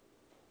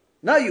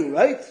 Not you,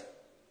 right?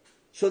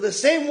 So the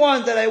same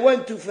one that I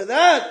went to for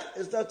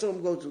that's what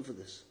I'm going to for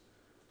this.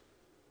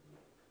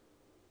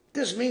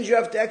 This means you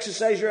have to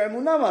exercise your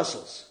emunah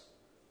muscles.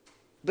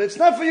 But it's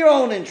not for your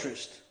own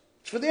interest.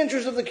 It's for the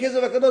interest of the kids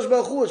of HaKadosh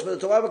Baruch Hu. It's for the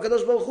Torah of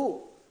HaKadosh Baruch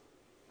Hu.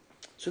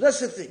 So that's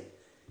the thing.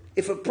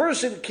 If a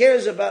person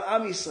cares about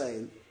Am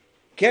Yisrael,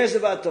 cares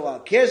about Torah,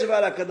 cares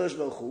about HaKadosh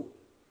Baruch Hu,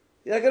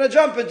 you're not going to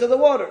jump into the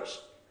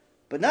waters.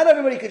 But not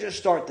everybody can just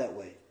start that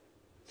way.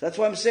 So that's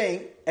why I'm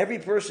saying every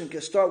person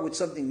can start with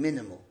something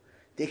minimal.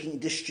 They can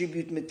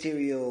distribute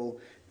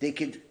material. They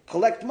can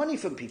collect money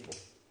from people.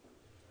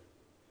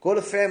 Go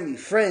to family,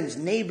 friends,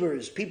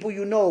 neighbors, people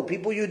you know,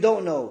 people you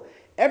don't know.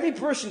 Every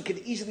person could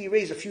easily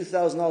raise a few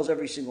 $1,000s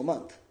every single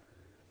month.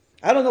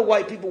 I don't know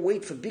why people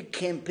wait for big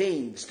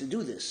campaigns to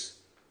do this.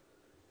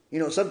 You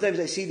know, sometimes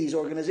I see these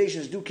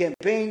organizations do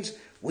campaigns.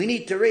 We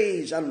need to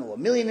raise, $1.5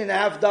 million,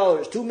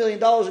 $2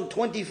 million in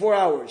 24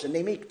 hours. And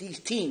they make these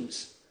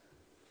teams.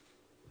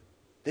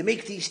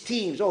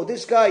 Oh,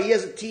 this guy, he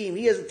has a team,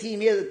 he has a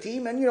team, he has a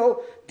team. And,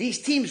 these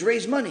teams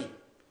raise money.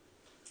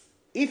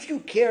 If you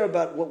care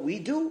about what we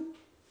do,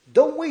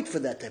 don't wait for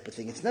that type of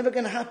thing. It's never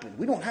going to happen.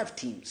 We don't have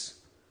teams.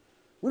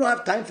 We don't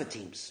have time for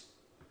teams.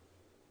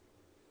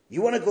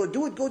 You want to go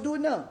do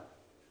it now.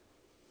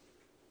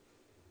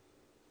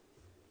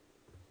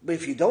 But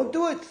if you don't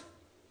do it,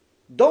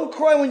 don't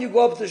cry when you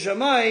go up to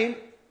Shamayim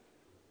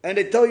and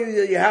they tell you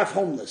that you're half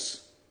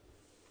homeless.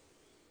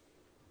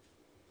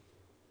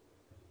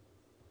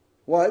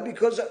 Why?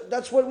 Because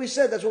that's what we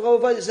said. That's what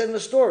Rabbi said in the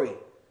story.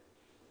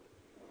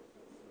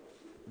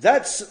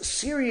 That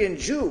Syrian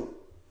Jew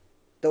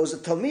that was a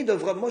Talmid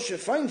of Rav Moshe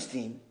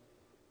Feinstein,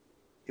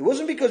 it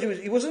wasn't because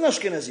he wasn't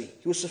Ashkenazi.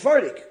 He was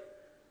Sephardic.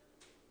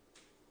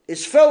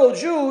 His fellow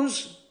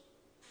Jews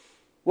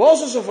were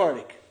also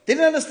Sephardic. They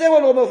didn't understand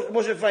what Rav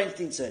Moshe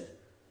Feinstein said.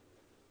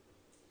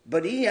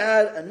 But he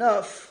had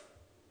enough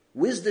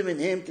wisdom in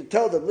him to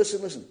tell them,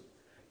 listen,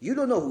 you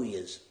don't know who he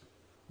is,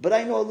 but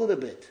I know a little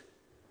bit.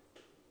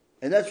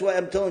 And that's why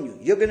I'm telling you,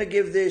 you're going to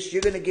give this,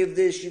 you're going to give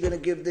this, you're going to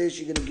give this,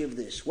 you're going to give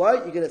this. Why?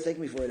 You're going to thank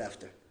me for it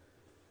after.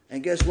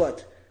 And guess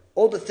what?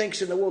 All the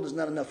thanks in the world is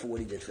not enough for what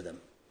he did for them.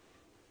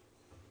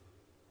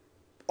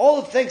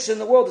 All the thanks in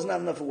the world is not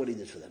enough for what he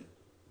did for them.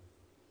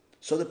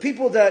 So the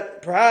people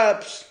that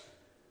perhaps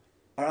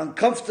are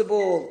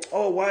uncomfortable,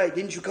 oh, why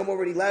didn't you come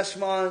already last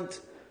month?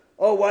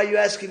 Oh, why are you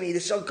asking me?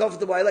 This is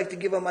uncomfortable. I like to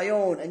give on my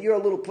own. And you're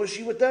a little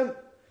pushy with them.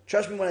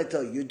 Trust me when I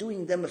tell you, you're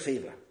doing them a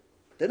favor.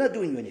 They're not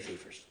doing you any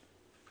favors.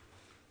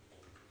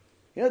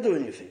 You're not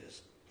doing any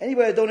favors.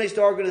 Anybody that donates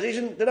to our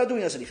organization, they're not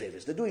doing us any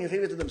favors. They're doing a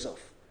favor to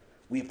themselves.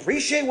 We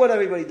appreciate what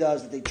everybody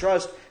does, that they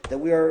trust that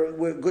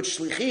we're good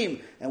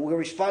shlichim and we're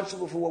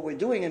responsible for what we're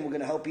doing and we're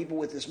going to help people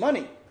with this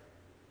money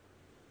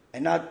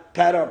and not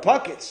pad our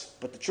pockets.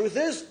 But the truth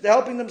is, they're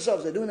helping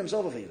themselves. They're doing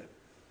themselves a favor.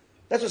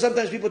 That's what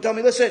sometimes people tell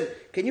me, listen,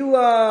 can you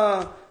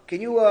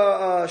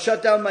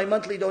shut down my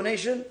monthly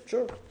donation?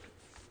 Sure.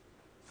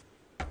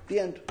 The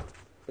end.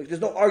 Like,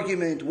 there's no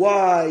argument.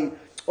 Why?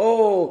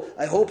 Oh,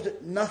 I hope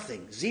that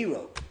nothing.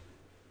 Zero.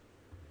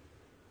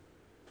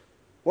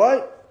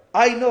 Why?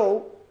 I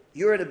know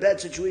you're in a bad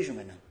situation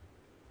right now.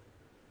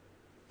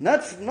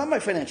 Not my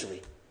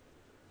financially.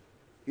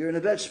 You're in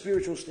a bad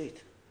spiritual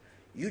state.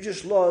 You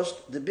just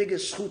lost the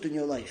biggest zchut in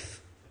your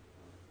life.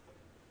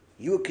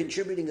 You were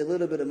contributing a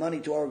little bit of money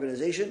to our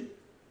organization.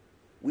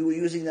 We were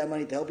using that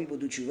money to help people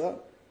do tshuva.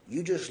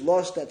 You just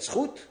lost that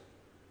zchut.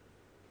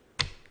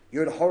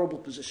 You're in a horrible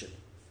position.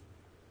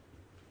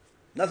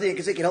 Nothing I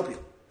can say can help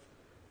you.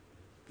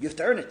 You have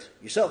to earn it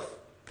yourself.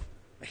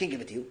 I can't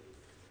give it to you.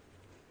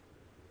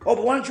 Oh,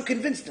 but why don't you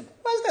convince them?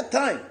 Where's that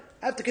time?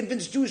 I have to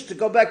convince Jews to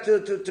go back to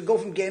go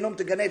from Gehenom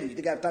to Gan Eden. You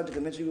think I have time to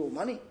convince people with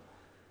money?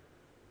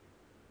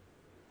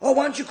 Oh,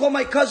 why don't you call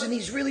my cousin?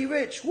 He's really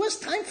rich. Who has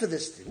time for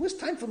this thing? Who has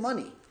time for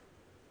money?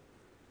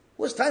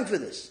 Who has time for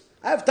this?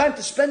 I have time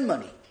to spend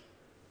money.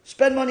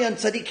 Spend money on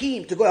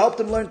tzaddikim, to go help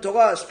them learn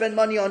Torah. Spend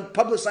money on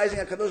publicizing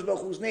HaKadosh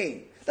Baruch Hu's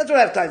name. That's what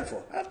I have time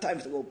for. I have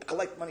time to go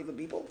collect money for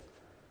people.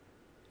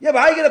 Yeah, but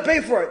how are you going to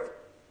pay for it?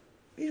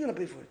 He's going to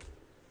pay for it.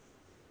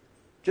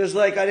 Just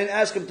like I didn't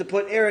ask him to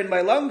put air in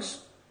my lungs.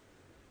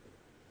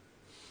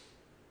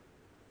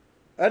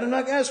 And I'm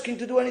not asking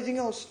to do anything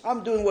else.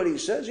 I'm doing what he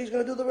says. He's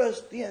going to do the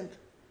rest. The end.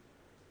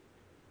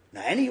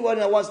 Now, anyone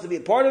that wants to be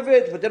a part of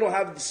it, but they don't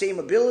have the same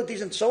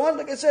abilities and so on,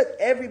 like I said,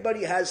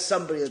 everybody has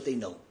somebody that they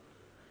know.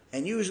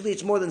 And usually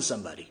it's more than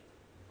somebody.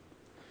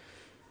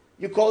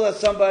 You call out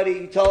somebody,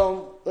 you tell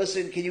them,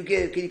 listen, can you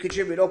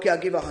contribute? Okay, I'll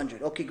give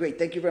 100. Okay, great.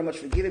 Thank you very much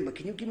for giving, but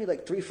can you give me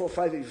like 3, 4,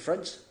 5 of your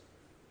friends?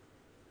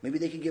 Maybe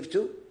they can give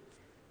too.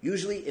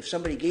 Usually, if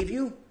somebody gave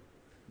you,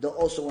 they'll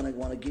also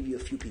want to give you a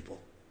few people.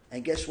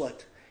 And guess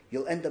what?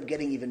 You'll end up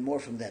getting even more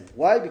from them.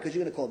 Why? Because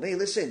you're going to call them, hey,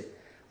 listen,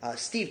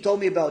 Steve told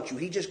me about you.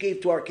 He just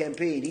gave to our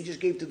campaign. He just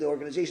gave to the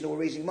organization that we're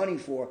raising money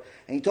for.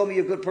 And he told me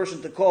you're a good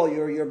person to call.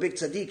 You're a big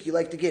tzaddik. You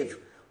like to give.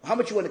 Well, how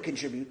much you want to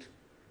contribute?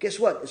 Guess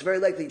what? It's very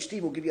likely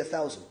Steve will give you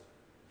 1,000.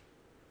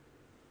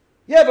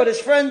 Yeah, but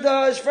his friend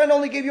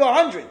only gave you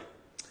 100.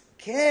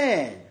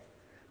 Can.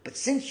 But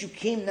since you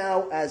came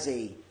now as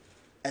a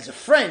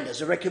friend, as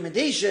a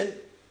recommendation,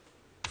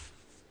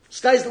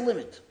 sky's the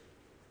limit.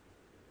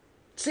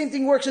 Same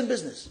thing works in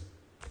business.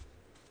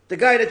 The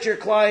guy that's your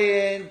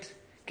client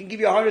can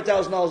give you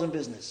 $100,000 in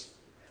business.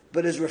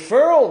 But his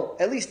referral,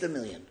 at least $1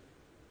 million.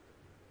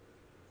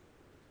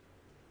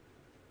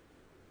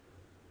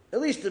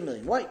 At least $1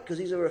 million. Why? Because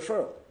he's a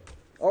referral.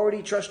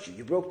 Already trust you.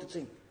 You broke the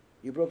thing.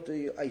 You broke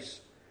the ice.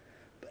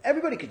 But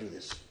everybody could do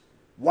this.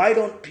 Why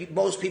don't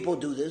most people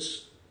do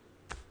this?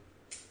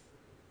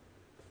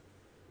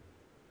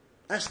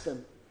 Ask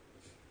them.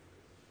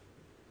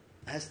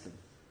 Ask them.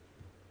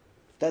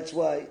 That's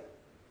why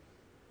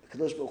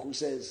Kadosh Baruch Hu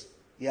says,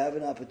 you have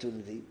an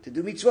opportunity to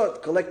do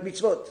mitzvot, collect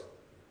mitzvot.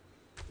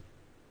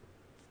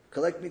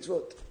 Collect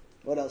mitzvot.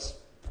 What else?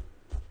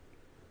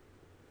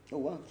 Oh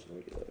wow, it's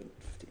already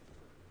 11:15.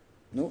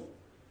 No?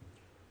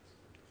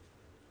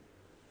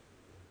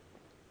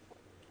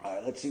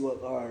 Alright, let's see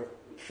what our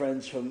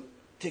friends from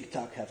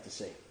TikTok have to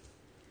say.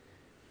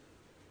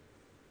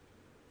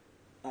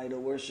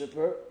 Idol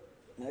worshiper.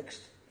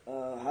 Next.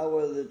 How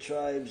are the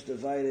tribes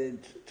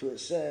divided to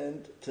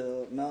ascend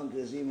to Mount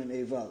Gerizim and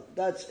Eval?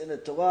 That's in the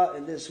Torah.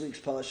 In this week's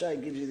Parashat,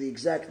 it gives you the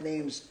exact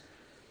names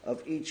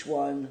of each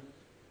one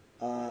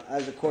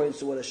as according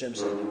to what Hashem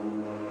said.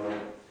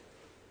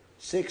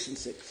 6 and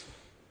 6.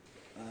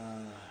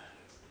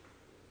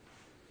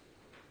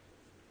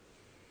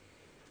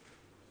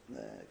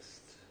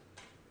 Next.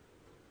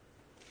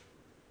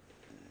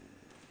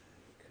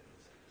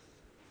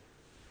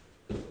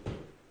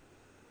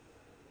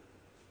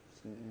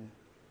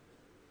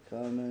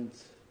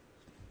 Comments.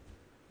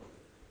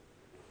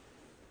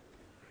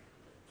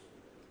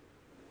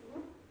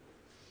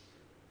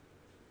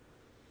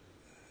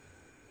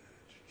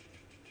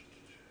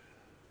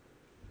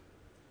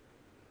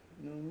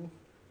 No.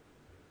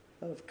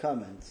 A lot of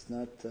comments,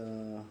 not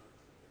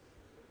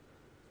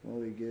what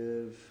we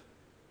give.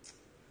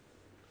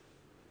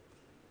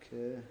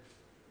 Okay.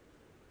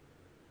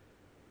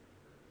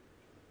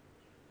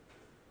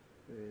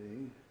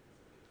 Reading.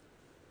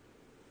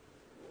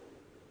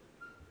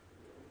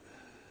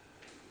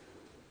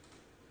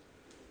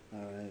 All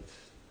right.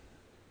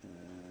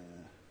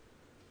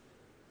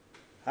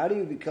 How do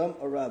you become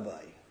a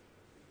rabbi?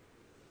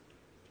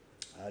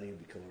 How do you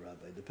become a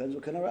rabbi? It depends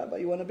what kind of rabbi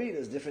you want to be.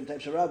 There's different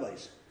types of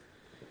rabbis.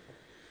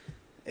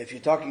 If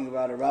you're talking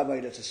about a rabbi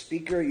that's a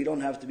speaker, you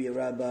don't have to be a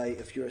rabbi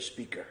if you're a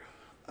speaker.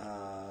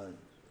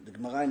 The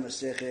Gemara in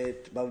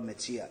Masechet Bava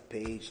Metzia,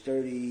 page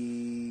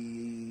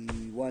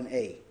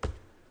 31a,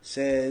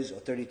 says, or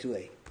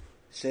 32a,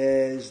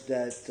 says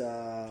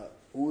that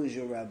who is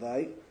your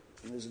rabbi?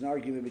 There's an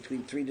argument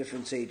between 3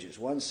 different sages.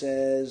 One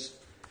says,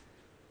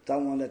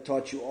 someone that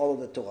taught you all of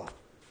the Torah.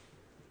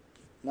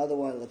 Another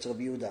one, that's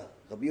Rabbi Yehuda.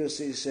 Rabbi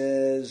Yossi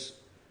says,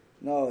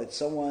 no, it's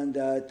someone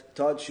that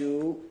taught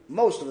you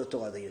most of the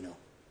Torah that you know.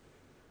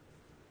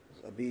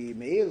 Rabbi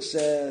Meir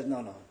says,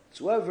 no. It's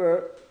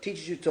whoever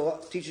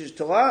teaches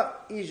Torah,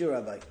 he's your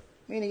rabbi.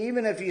 Meaning,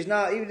 even if he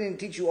didn't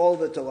teach you all of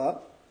the Torah,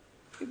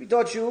 if he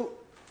taught you,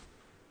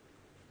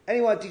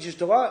 anyone who teaches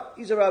Torah,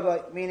 he's a rabbi.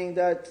 Meaning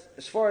that,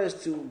 as far as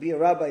to be a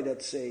rabbi,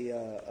 that's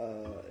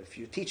if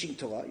you're teaching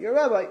Torah, you're a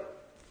rabbi.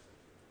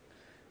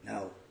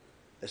 Now,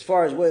 as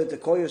far as whether to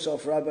call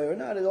yourself rabbi or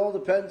not, it all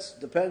depends.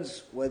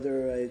 Depends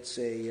whether it's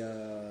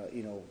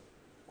who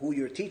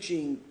you're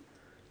teaching,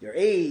 your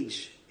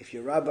age, if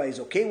your rabbi is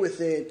okay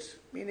with it.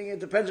 Meaning, it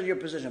depends on your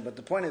position. But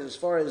the point is, as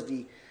far as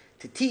to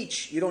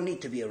teach, you don't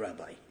need to be a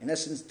rabbi. In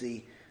essence,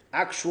 the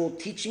actual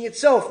teaching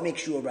itself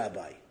makes you a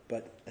rabbi.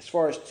 But as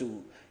far as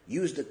to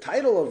use the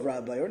title of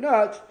rabbi or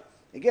not,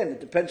 again, it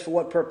depends for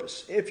what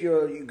purpose. If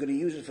you're going to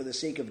use it for the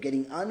sake of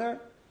getting honor,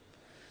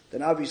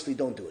 then obviously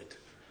don't do it.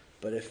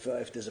 But if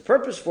there's a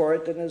purpose for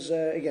it, then there's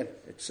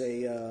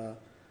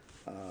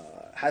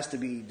has to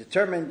be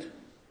determined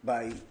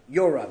by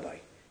your rabbi.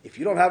 If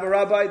you don't have a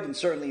rabbi, then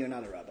certainly you're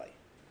not a rabbi,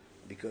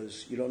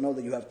 because you don't know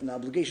that you have an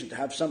obligation to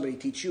have somebody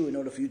teach you in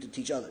order for you to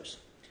teach others.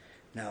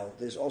 Now,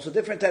 there's also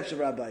different types of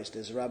rabbis.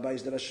 There's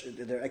rabbis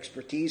that their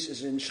expertise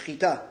is in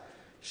shchita,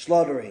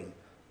 slaughtering,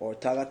 or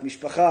tarat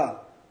mishpacha,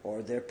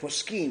 or they're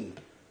poskim,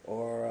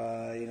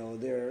 Or,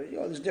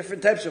 there's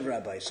different types of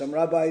rabbis. Some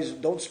rabbis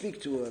don't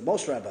speak to,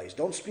 most rabbis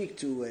don't speak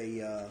to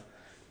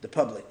the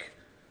public.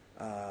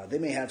 They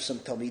may have some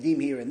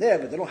talmidim here and there,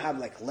 but they don't have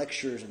like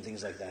lectures and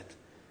things like that.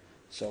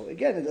 So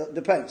again, it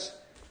depends.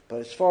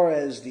 But as far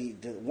as the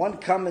one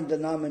common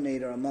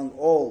denominator among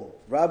all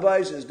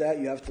rabbis is that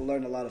you have to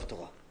learn a lot of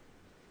Torah.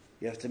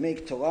 You have to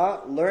make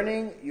Torah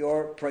learning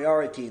your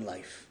priority in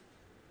life.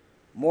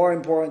 More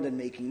important than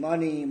making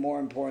money, more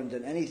important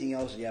than anything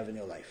else you have in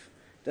your life.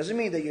 Doesn't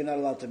mean that you're not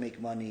allowed to make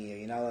money, or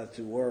you're not allowed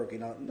to work.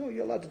 No,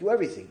 you're allowed to do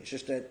everything. It's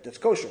just that's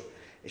kosher.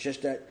 It's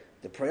just that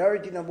the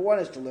priority number one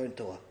is to learn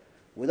Torah.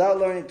 Without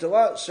learning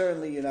Torah,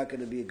 certainly you're not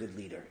going to be a good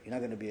leader. You're not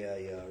going to be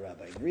a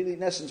rabbi. Really,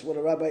 in essence, what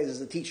a rabbi is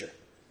a teacher.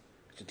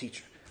 It's a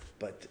teacher.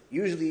 But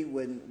usually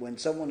when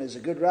someone is a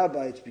good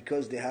rabbi, it's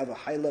because they have a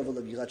high level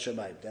of Yirat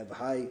Shamayim. They have a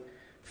high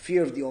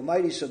fear of the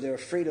Almighty, so they're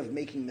afraid of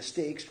making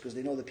mistakes because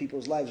they know that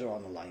people's lives are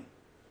on the line.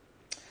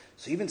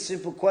 So even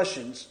simple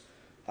questions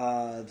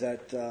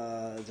that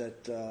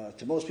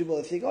to most people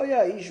they think, oh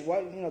yeah, you should,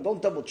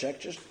 don't double check,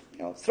 just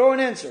throw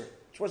an answer.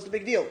 What's the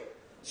big deal?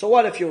 So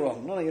what if you're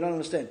wrong? No, you don't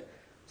understand.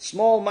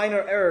 Small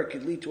minor error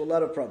could lead to a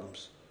lot of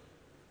problems,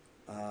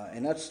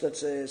 and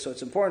so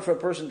it's important for a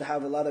person to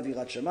have a lot of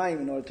Yirat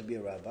Shamayim in order to be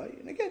a rabbi.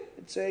 And again,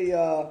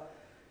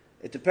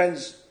 it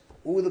depends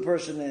who the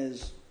person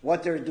is,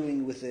 what they're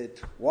doing with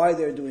it, why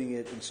they're doing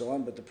it, and so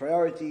on. But the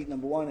priority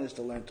number one is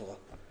to learn Torah.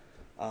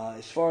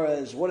 As far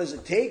as what does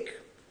it take,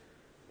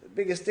 the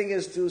biggest thing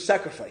is to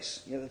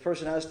sacrifice. The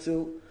person has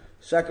to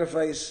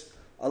sacrifice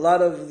a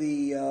lot of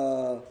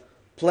the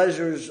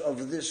pleasures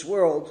of this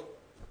world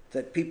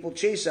that people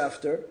chase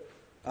after,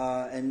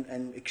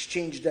 and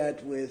exchange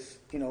that with,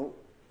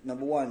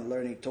 number one,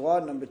 learning Torah.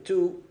 Number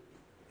two,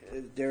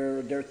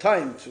 their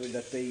time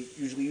that they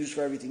usually use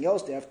for everything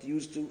else, they have to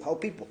use to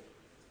help people.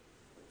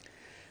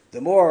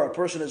 The more a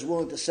person is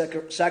willing to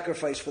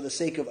sacrifice for the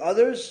sake of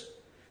others,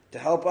 to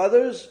help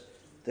others,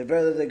 the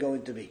better they're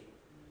going to be.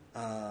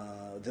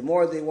 The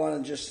more they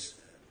want to just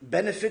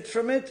benefit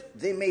from it,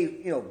 they may,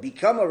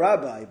 become a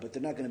rabbi, but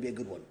they're not going to be a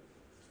good one.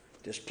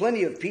 There's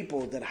plenty of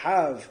people that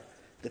have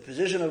the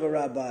position of a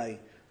rabbi,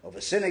 of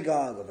a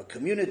synagogue, of a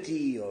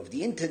community, of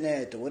the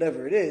internet, or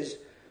whatever it is,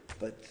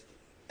 but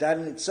that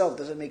in itself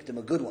doesn't make them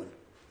a good one.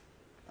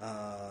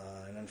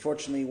 And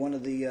unfortunately, one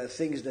of the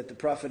things that the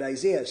prophet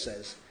Isaiah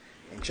says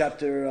in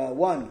chapter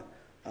 1,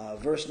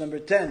 verse number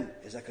 10,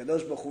 is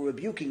HaKadosh Baruch Hu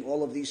rebuking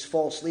all of these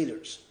false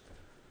leaders.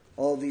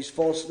 All of these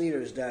false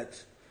leaders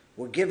that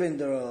were given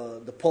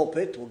the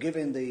pulpit, were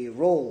given the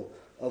role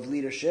of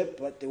leadership,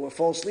 but they were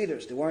false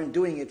leaders. They weren't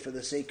doing it for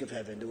the sake of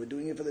heaven. They were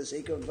doing it for the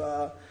sake of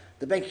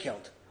the bank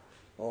account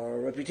or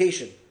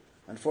reputation.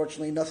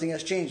 Unfortunately, nothing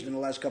has changed in the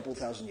last couple of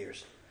thousand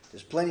years.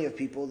 There's plenty of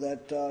people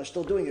that are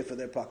still doing it for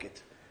their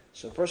pocket.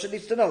 So a person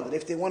needs to know that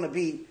if they want to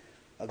be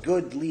a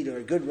good leader,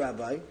 a good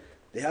rabbi,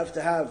 they have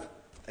to have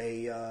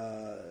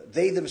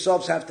they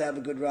themselves have to have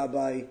a good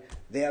rabbi.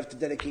 They have to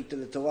dedicate to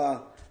the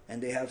Torah,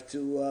 and they have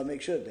to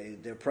make sure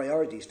their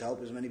priority is to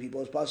help as many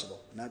people as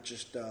possible, not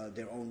just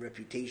their own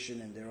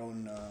reputation and their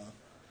own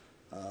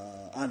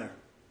honor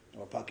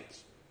or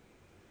pockets.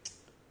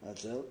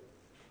 That's it.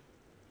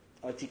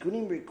 Are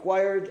tikkunim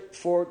required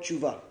for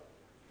tshuva?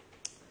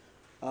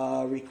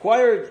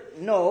 Required,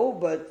 no,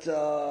 but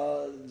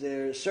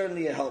there's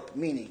certainly a help.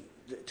 Meaning,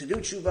 to do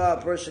tshuva,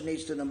 a person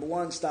needs to, number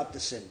one, stop the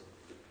sin.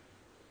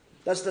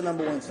 That's the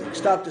number one thing.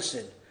 Stop the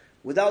sin.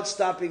 Without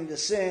stopping the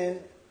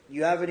sin,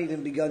 you haven't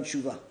even begun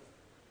tshuva.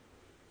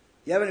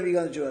 You haven't even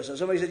begun tshuva. So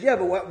somebody says, yeah,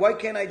 but why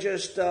can't I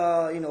just,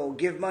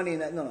 give money?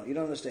 And that? No, you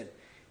don't understand.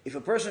 If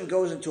a person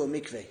goes into a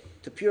mikveh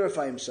to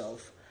purify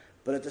himself,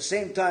 but at the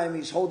same time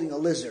he's holding a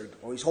lizard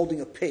or he's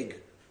holding a pig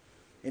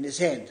in his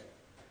hand,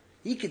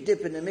 he could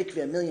dip in the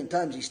mikveh 1,000,000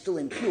 times, he's still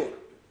impure.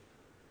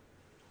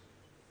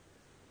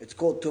 It's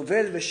called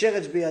tovel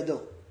v'sheretz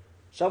biyado.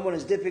 Someone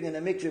is dipping in the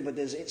mikveh, but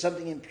there's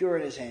something impure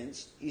in his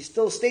hands. He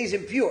still stays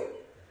impure.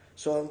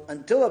 So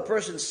until a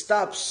person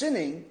stops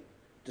sinning,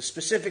 the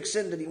specific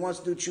sin that he wants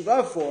to do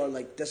tshuva for,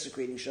 like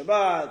desecrating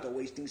Shabbat, or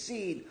wasting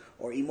seed,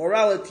 or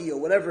immorality, or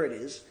whatever it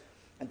is,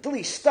 until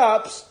he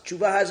stops,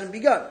 tshuva hasn't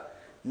begun.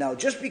 Now,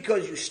 just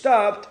because you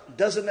stopped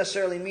doesn't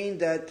necessarily mean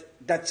that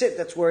that's it,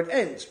 that's where it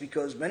ends,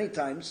 because many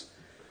times,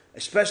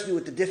 especially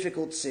with the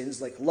difficult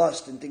sins, like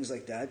lust and things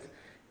like that,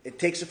 it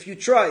takes a few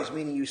tries,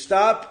 meaning you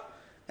stop,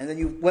 and then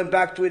you went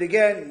back to it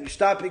again, and you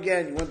stop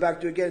again, you went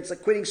back to it again. It's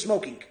like quitting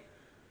smoking,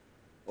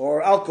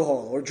 or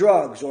alcohol, or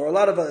drugs, or a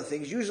lot of other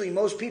things. Usually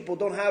most people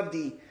don't have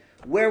the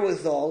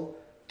wherewithal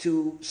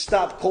to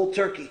stop cold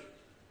turkey,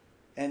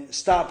 and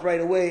stop right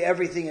away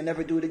everything and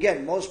never do it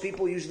again. Most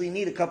people usually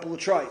need a couple of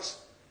tries.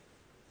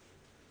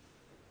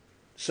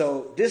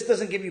 So this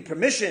doesn't give you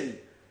permission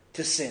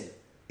to sin.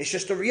 It's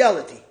just a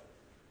reality.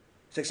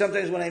 It's like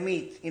sometimes when I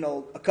meet,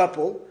 a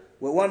couple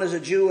where one is a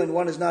Jew and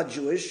one is not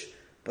Jewish,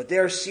 but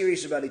they're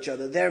serious about each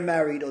other. They're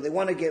married or they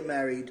want to get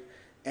married,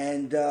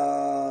 and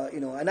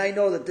and I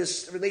know that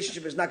this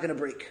relationship is not going to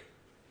break.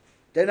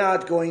 They're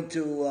not going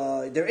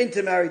to. They're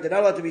intermarried. They're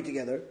not allowed to be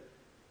together.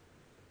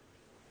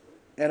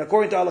 And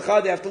according to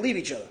halakha, they have to leave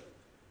each other.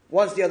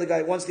 Once the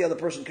other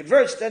person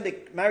converts, then they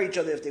marry each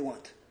other if they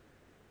want.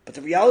 But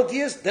the reality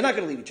is, they're not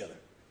going to leave each other.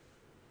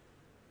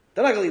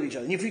 They're not going to leave each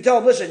other. And if you tell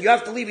them, listen, you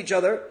have to leave each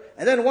other,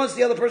 and then once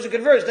the other person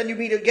converts, then you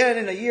meet again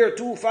in a year,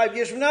 2, 5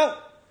 years from now,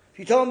 if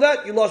you tell them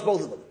that, you lost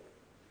both of them.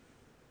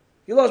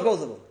 You lost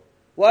both of them.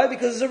 Why?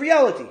 Because it's a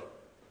reality.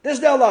 There's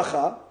the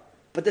halacha,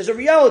 but there's a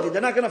reality.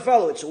 They're not going to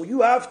follow it. So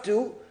you have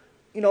to,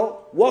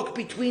 walk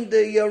between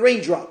the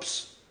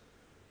raindrops.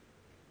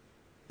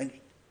 And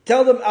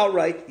tell them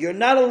outright, you're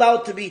not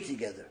allowed to be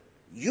together.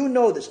 You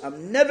know this.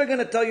 I'm never going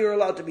to tell you you're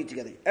allowed to be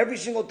together. Every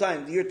single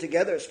time you're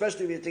together,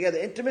 especially if you're together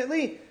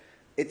intimately,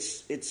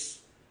 it's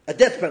a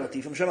death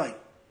penalty from Shamayim.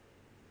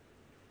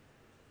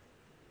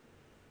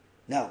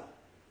 Now,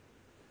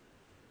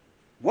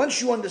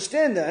 once you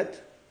understand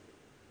that,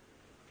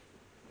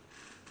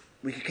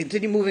 we can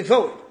continue moving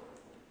forward.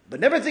 But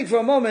never think for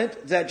a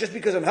moment that just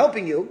because I'm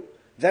helping you,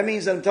 that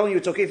means that I'm telling you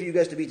it's okay for you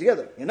guys to be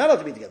together. You're not allowed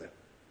to be together.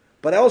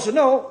 But I also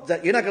know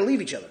that you're not going to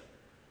leave each other.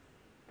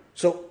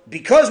 So,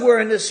 because we're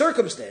in this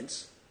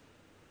circumstance,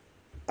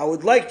 I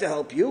would like to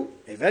help you.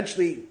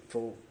 Eventually,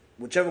 for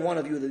whichever one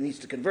of you that needs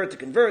to convert,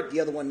 the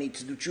other one needs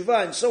to do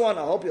tshuva, and so on.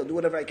 I'll help you. I'll do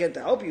whatever I can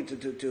to help you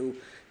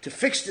to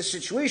fix this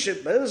situation,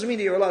 but it doesn't mean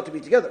that you're allowed to be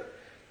together.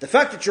 The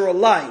fact that you're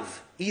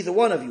alive, either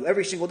one of you,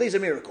 every single day is a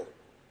miracle.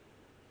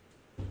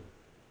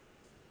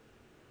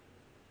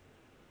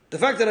 The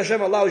fact that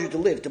Hashem allows you to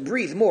live, to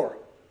breathe more,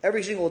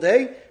 every single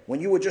day,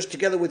 when you were just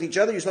together with each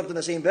other, you slept in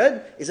the same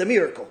bed, is a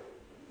miracle.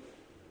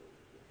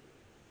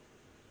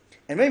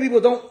 And many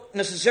people don't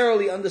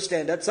necessarily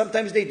understand that.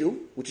 Sometimes they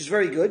do, which is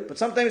very good, but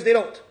sometimes they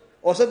don't.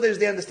 Or sometimes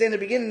they understand the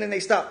beginning and they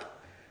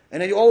stop.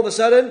 And then all of a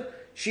sudden,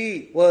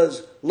 she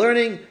was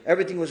learning,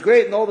 everything was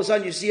great, and all of a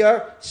sudden you see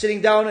her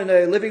sitting down in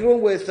a living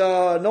room with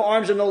no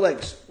arms and no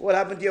legs. What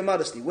happened to your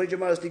modesty? Where did your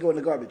modesty go in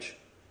the garbage?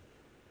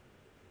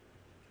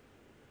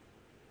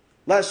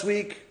 Last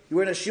week, you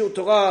were in a Shiur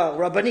Torah,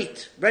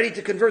 Rabbanit, ready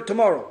to convert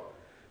tomorrow.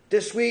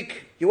 This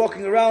week, you're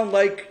walking around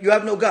like you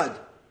have no God.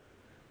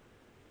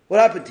 What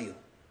happened to you?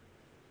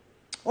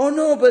 Oh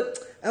no, but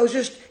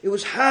it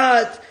was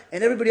hot,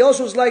 and everybody else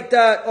was like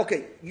that.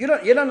 Okay, you're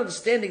not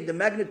understanding the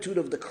magnitude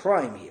of the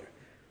crime here.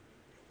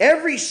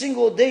 Every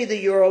single day that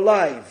you're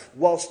alive,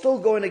 while still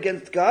going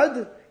against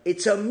God,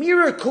 it's a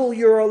miracle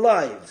you're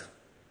alive.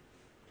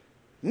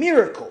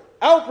 Miracle.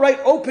 Outright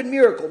open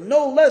miracle.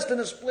 No less than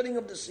a splitting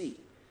of the sea.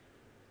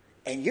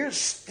 And you're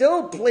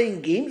still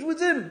playing games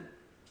with Him?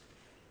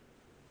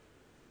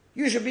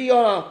 You should be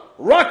on a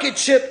rocket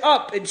ship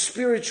up in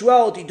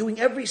spirituality, doing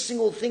every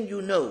single thing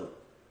you know.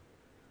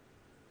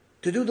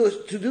 To do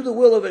the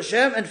will of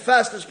Hashem and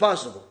fast as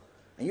possible.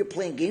 And you're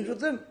playing games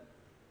with Him?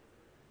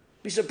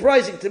 Be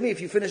surprising to me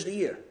if you finish the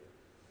year.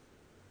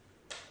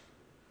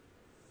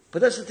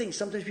 But that's the thing,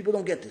 sometimes people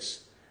don't get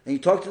this. And you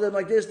talk to them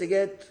like this, they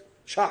get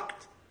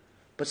shocked.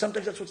 But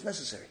sometimes that's what's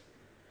necessary.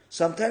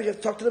 Sometimes you have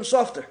to talk to them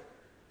softer.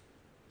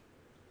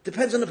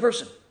 Depends on the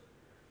person.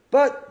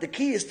 But the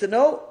key is to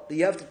know that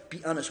you have to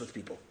be honest with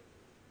people.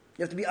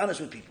 You have to be honest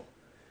with people.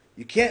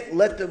 You can't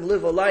let them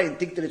live a lie and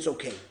think that it's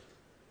okay.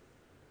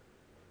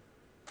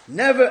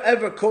 Never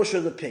ever kosher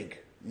the pig.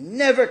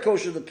 Never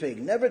kosher the pig.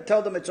 Never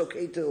tell them it's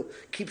okay to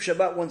keep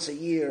Shabbat once a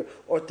year,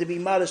 or to be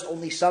modest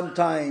only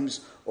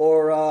sometimes,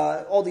 or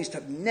all these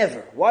types.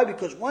 Never. Why?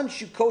 Because once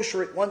you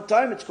kosher it one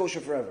time, it's kosher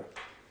forever.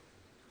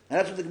 And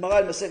that's what the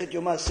Gemara in Masechet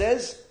Yomah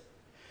says.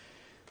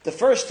 The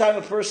first time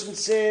a person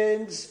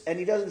sins and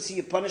he doesn't see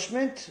a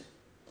punishment,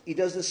 he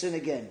does the sin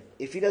again.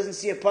 If he doesn't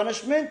see a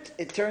punishment,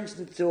 it turns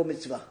into a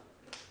mitzvah.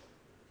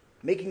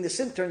 Making the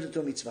sin turns into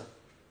a mitzvah.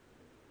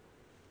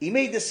 He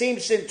made the same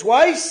sin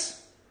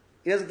twice,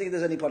 he doesn't think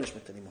there's any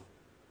punishment anymore.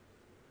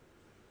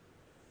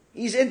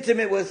 He's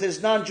intimate with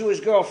his non-Jewish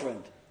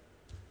girlfriend.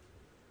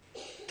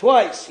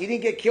 Twice. He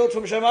didn't get killed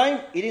from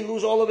Shamayim. He didn't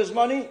lose all of his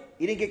money.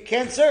 He didn't get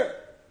cancer.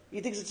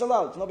 He thinks it's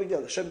allowed. It's no big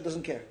deal. Hashem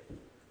doesn't care.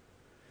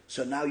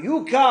 So now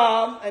you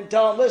come and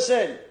tell him,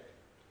 listen,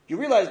 you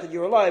realize that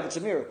you're alive, it's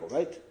a miracle,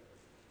 right?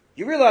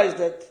 You realize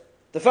that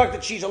the fact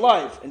that she's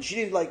alive and she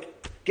didn't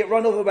get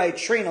run over by a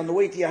train on the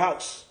way to your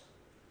house.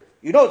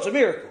 You know it's a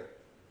miracle.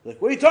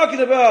 Like, what are you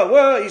talking about?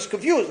 Well, he's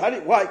confused.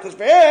 Why? Because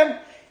for him,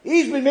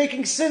 he's been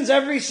making sins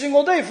every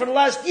single day for the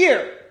last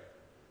year.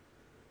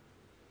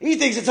 He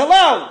thinks it's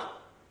allowed.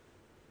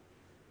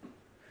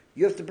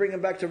 You have to bring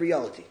him back to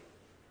reality.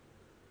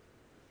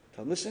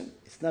 Tell him, listen,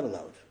 it's not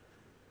allowed.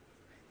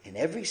 And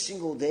every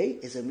single day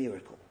is a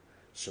miracle.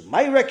 So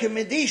my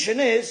recommendation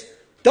is,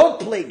 don't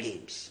play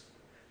games.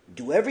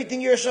 Do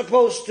everything you're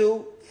supposed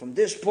to from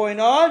this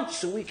point on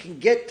so we can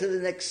get to the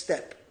next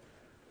step.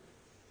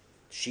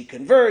 She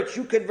converts,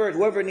 you convert,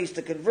 whoever needs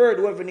to convert,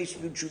 whoever needs to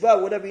do tshuva,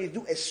 whatever you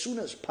do, as soon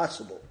as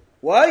possible.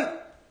 Why?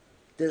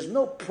 There's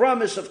no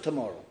promise of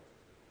tomorrow.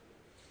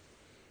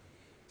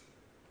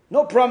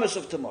 No promise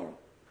of tomorrow.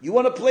 You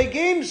want to play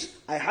games?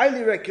 I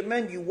highly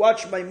recommend you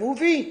watch my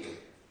movie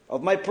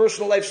of my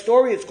personal life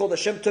story. It's called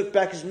Hashem Took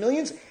Back His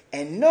Millions.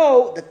 And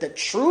know that the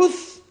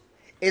truth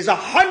is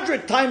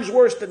 100 times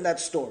worse than that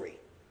story.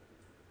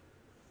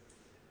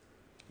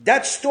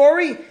 That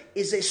story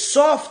is a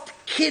soft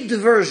kid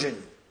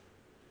version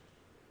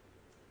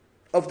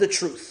of the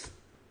truth.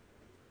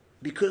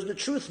 Because the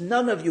truth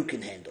none of you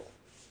can handle.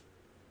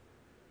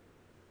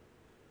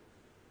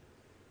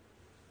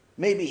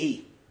 Maybe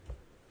he,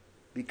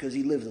 because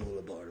he lived a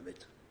little part of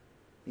it.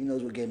 He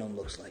knows what Genom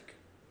looks like.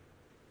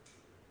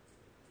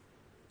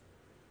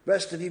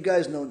 Rest of you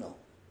guys don't know.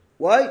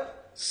 Why?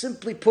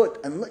 Simply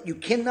put, you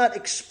cannot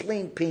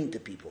explain pain to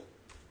people.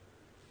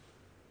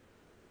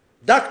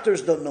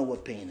 Doctors don't know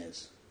what pain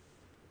is.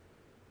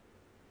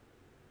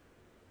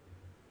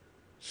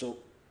 So,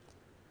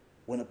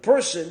 when a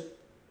person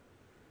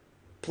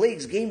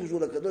plays games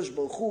with HaKadosh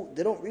Baruch Hu,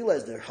 they don't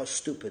realize how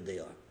stupid they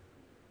are.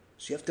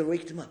 So you have to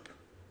wake them up.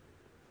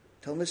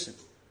 Tell them, listen,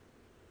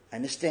 I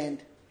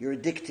understand, you're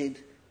addicted,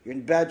 you're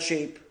in bad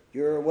shape,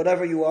 you're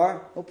whatever you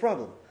are, no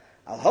problem.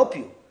 I'll help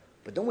you,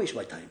 but don't waste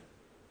my time.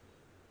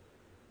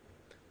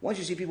 Once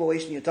you see people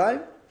wasting your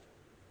time,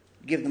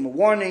 give them a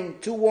warning,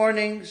 2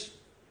 warnings.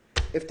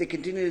 If they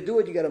continue to do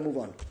it, you got to move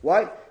on.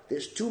 Why?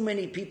 There's too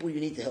many people you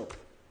need to help.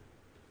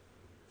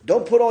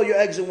 Don't put all your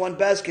eggs in one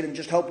basket and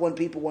just help one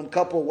people, one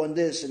couple, one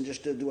this, and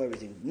just to do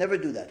everything. Never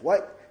do that. Why?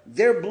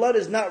 Their blood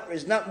is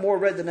not more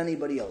red than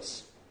anybody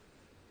else.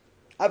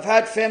 I've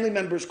had family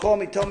members call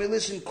me, tell me,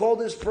 listen, call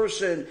this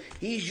person.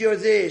 He's your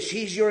this,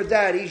 he's your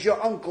that, he's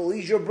your uncle,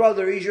 he's your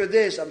brother, he's your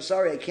this. I'm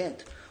sorry, I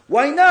can't.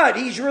 Why not?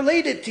 He's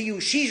related to you.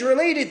 She's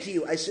related to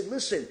you. I said,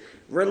 listen,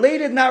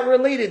 related, not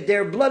related.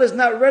 Their blood is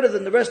not redder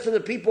than the rest of the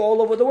people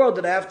all over the world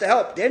that I have to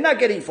help. They're not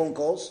getting phone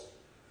calls.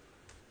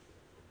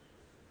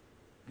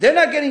 They're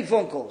not getting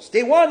phone calls.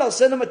 They want, I'll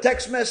send them a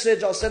text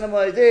message, I'll send them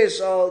like this,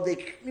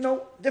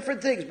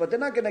 different things, but they're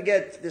not going to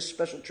get this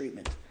special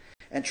treatment.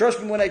 And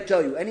trust me when I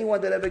tell you,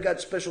 anyone that ever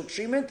got special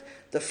treatment,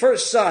 the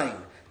first sign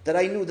that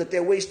I knew that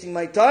they're wasting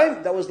my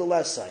time, that was the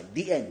last sign,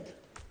 the end.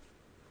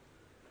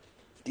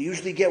 They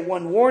usually get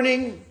 1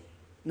 warning,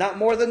 not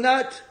more than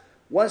that.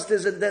 Once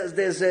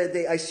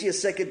I see a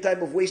second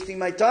time of wasting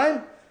my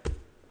time,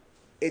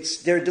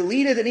 they're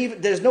deleted and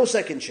even there's no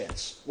second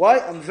chance. Why?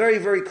 I'm very,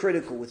 very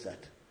critical with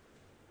that.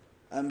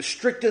 I'm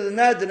stricter than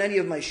that than any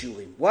of my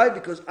Siyumim. Why?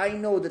 Because I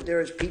know that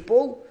there is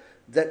people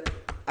that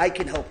I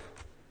can help.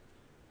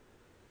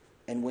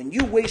 And when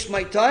you waste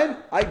my time,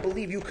 I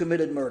believe you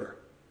committed murder.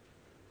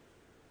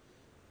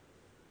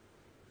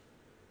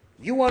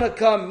 You want to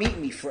come meet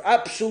me for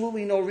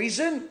absolutely no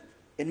reason?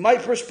 In my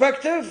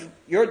perspective,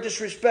 your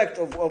disrespect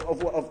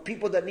of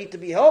people that need to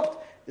be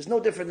helped is no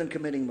different than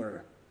committing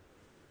murder.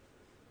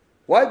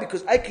 Why?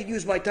 Because I could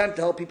use my time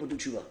to help people do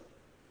tshuva.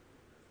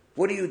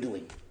 What are you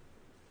doing?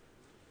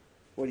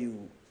 What are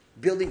you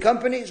building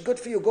companies? Good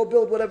for you. Go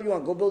build whatever you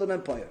want. Go build an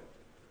empire.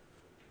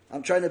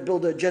 I'm trying to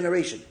build a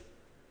generation.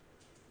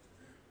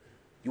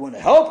 You want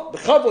to help?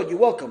 B'chavod, you're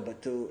welcome.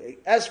 But to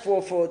ask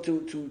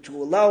to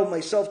allow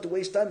myself to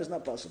waste time is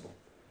not possible.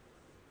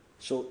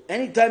 So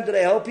anytime that I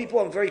help people,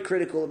 I'm very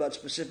critical about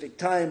specific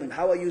time and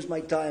how I use my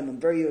time. I'm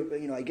very,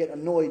 I get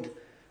annoyed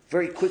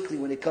very quickly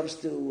when it comes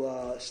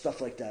to stuff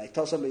like that. I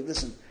tell somebody,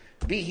 listen,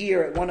 be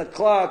here at 1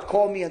 o'clock,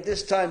 call me at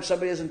this time.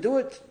 Somebody doesn't do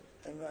it,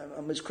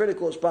 I'm as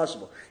critical as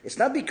possible. It's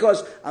not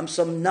because I'm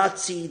some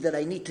Nazi that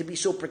I need to be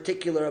so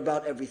particular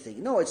about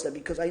everything. No, it's that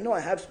because I know I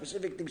have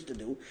specific things to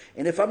do,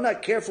 and if I'm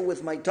not careful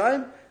with my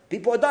time,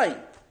 people are dying.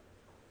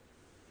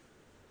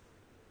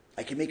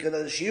 I can make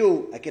another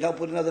shiur, I can help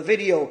with another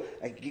video,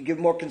 I can give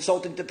more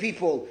consulting to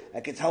people, I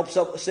can help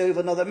save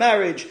another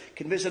marriage,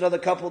 convince another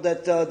couple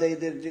that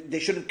they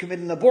shouldn't commit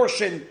an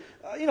abortion.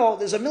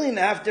 There's 1.5 million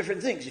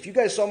different things. If you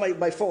guys saw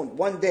my phone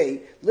one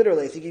day,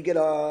 literally, I think you get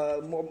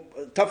a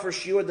tougher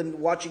shiur than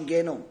watching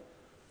Genom.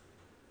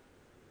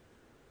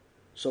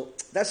 So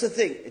that's the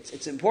thing.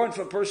 It's important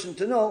for a person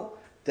to know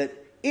that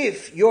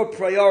if your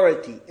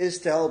priority is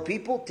to help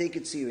people, take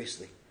it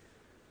seriously.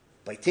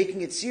 By taking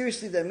it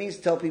seriously, that means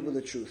tell people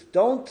the truth.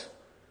 Don't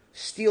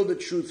steal the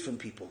truth from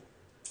people.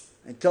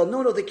 And tell,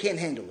 no, they can't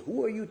handle it.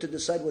 Who are you to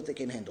decide what they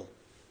can handle?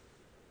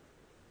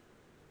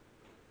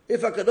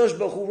 If HaKadosh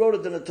Baruch Hu wrote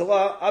it in the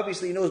Torah,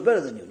 obviously he knows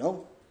better than you,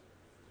 no?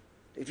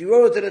 If he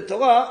wrote it in the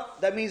Torah,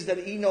 that means that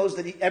he knows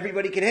that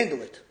everybody can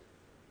handle it.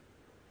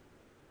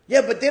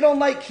 Yeah, but they don't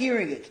like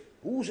hearing it.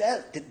 Who's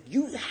asked? Did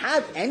you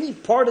have any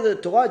part of the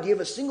Torah? Do you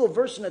have a single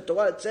verse in the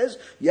Torah that says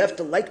you have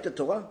to like the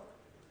Torah?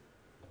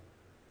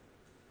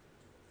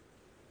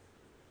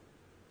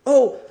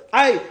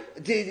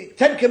 The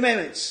 10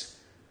 Commandments.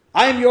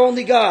 I am your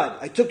only God.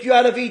 I took you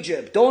out of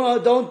Egypt.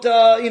 Don't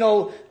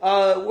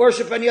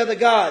worship any other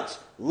gods.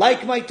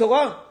 Like my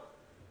Torah.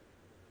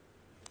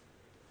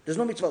 There's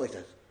no mitzvah like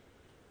that.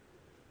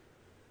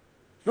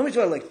 No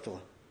mitzvah like the Torah.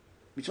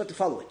 Mitzvah to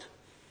follow it.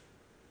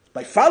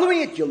 By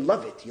following it, you'll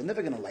love it. You're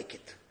never going to like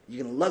it.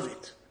 You're going to love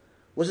it.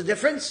 What's the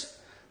difference?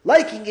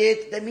 Liking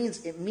it, that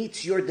means it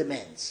meets your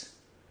demands.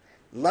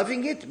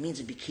 Loving it means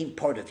it became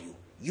part of you.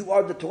 You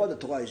are the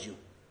Torah is you.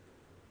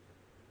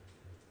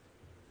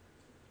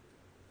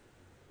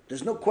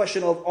 There's no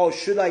question of,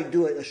 should I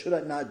do it or should I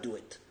not do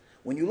it?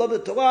 When you love the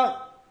Torah,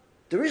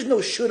 there is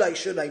no should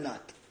I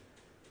not.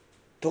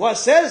 Torah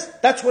says,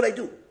 that's what I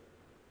do.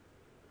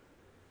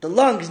 The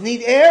lungs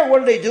need air,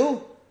 what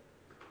do?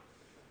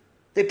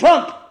 They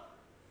pump.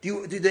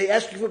 Do they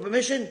ask you for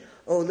permission?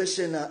 oh,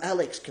 listen,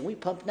 Alex, can we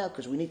pump now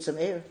because we need some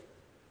air?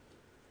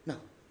 No.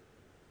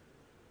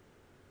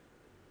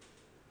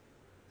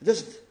 It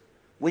doesn't.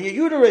 When your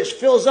uterus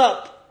fills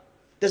up,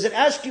 does it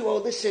ask you, oh,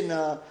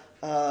 listen,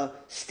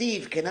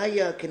 Steve, can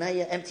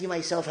I empty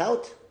myself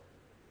out?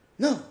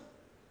 No.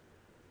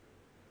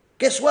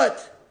 Guess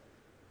what?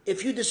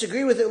 If you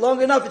disagree with it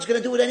long enough, it's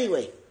going to do it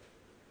anyway.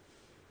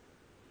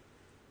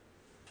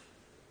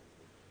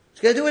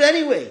 It's going to do it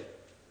anyway.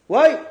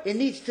 Why? It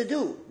needs to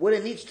do what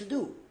it needs to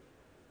do.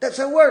 That's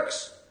how it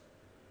works.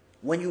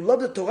 When you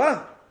love the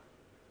Torah,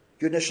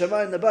 your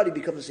neshama and the body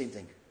become the same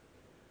thing.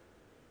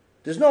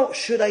 There's no,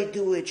 should I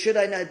do it? Should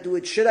I not do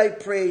it? Should I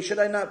pray? Should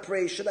I not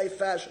pray? Should I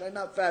fast? Should I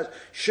not fast?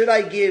 Should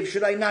I give?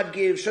 Should I not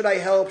give? Should I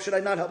help? Should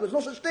I not help? There's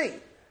no such thing.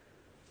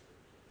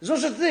 There's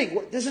no such thing.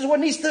 This is what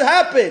needs to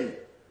happen.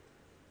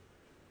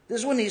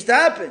 This is what needs to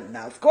happen.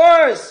 Now, of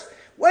course,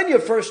 when you're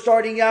first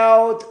starting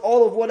out,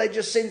 all of what I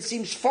just said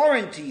seems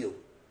foreign to you.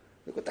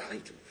 Look, what the hell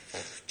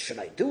should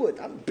I do it?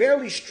 I'm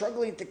barely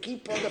struggling to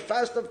keep on the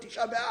fast of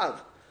Tisha B'Av.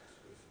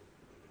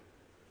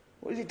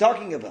 What is he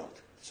talking about?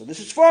 So this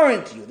is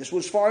foreign to you. This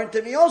was foreign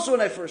to me also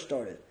when I first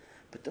started.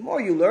 But the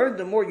more you learn,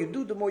 the more you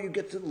do, the more you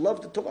get to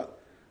love the Torah.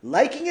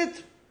 Liking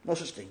it? No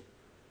such thing.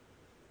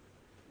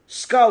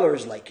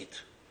 Scholars like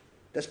it.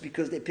 That's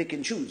because they pick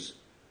and choose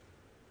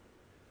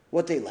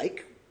what they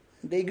like.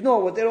 And they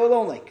ignore what they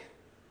don't like.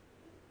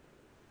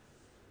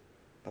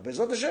 But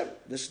Bezrat Hashem,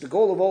 this is the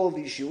goal of all of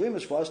these Shiurim,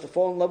 is for us to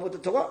fall in love with the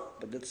Torah.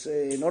 But that's,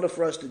 in order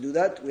for us to do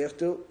that, we have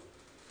to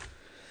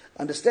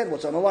understand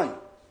what's on the line.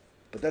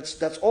 But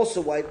that's also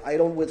why I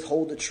don't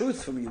withhold the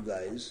truth from you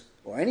guys,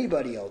 or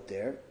anybody out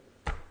there.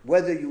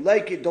 Whether you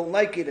like it, don't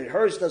like it, it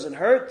hurts, doesn't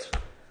hurt.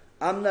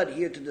 I'm not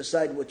here to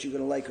decide what you're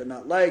going to like or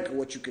not like, or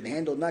what you can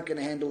handle, not going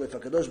to handle. If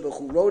HaKadosh Baruch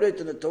Hu wrote it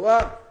in the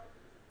Torah,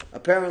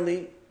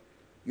 apparently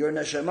your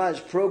neshama is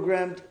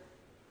programmed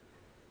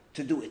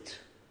to do it.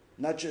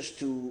 Not just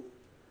to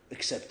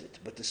accept it,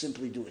 but to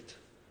simply do it.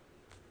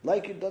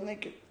 Like it, don't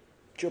like it,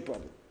 it's your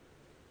problem.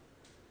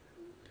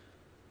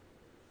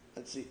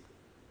 Let's see.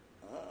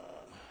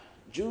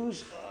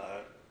 Jews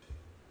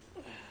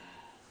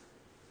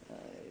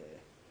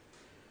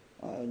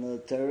are another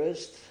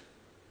terrorist.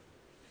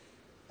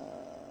 I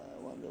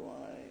wonder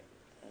why.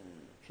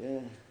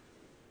 Okay.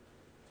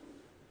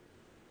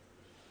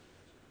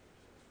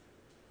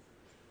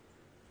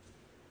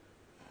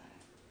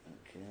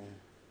 Okay.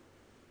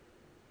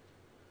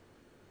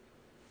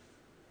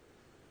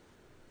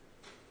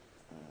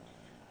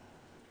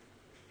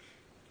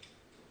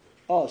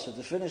 So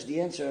to finish the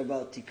answer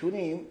about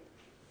tikkunim,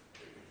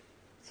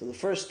 so the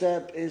first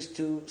step is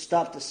to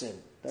stop the sin.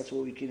 That's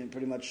what we can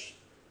pretty much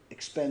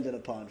expend it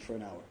upon for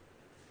an hour.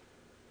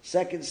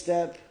 Second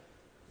step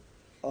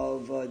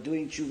of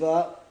doing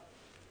tshuva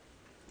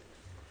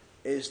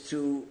is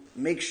to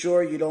make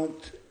sure you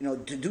don't,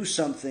 to do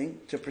something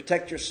to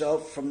protect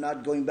yourself from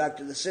not going back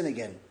to the sin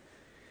again.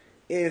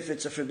 If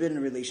it's a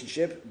forbidden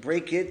relationship,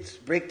 break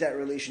that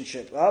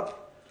relationship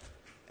up,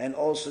 and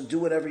also do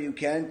whatever you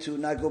can to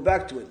not go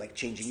back to it, like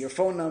changing your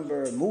phone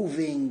number,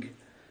 moving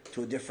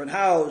to a different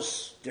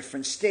house,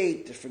 different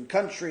state, different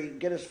country,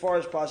 get as far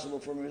as possible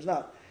from it as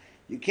not.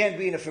 You can't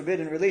be in a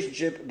forbidden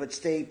relationship but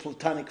stay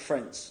platonic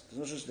friends. There's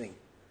no such thing.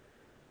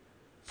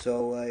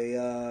 So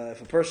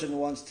if a person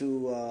wants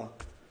to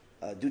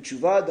do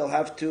tshuva, they'll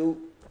have to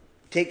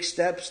take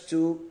steps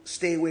to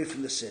stay away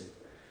from the sin.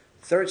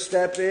 Third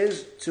step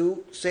is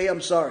to say,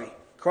 I'm sorry,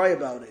 cry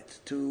about it,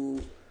 to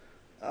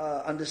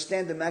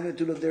understand the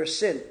magnitude of their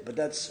sin. But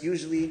that's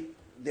usually,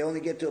 they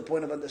only get to a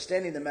point of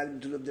understanding the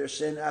magnitude of their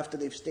sin after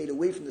they've stayed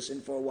away from the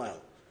sin for a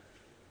while.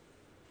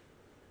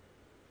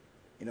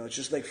 It's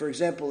just like, for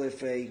example,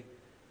 if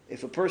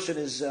a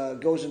person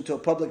goes into a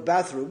public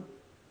bathroom,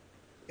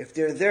 if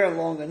they're there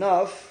long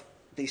enough,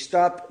 they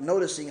stop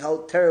noticing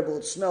how terrible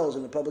it smells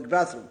in the public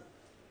bathroom.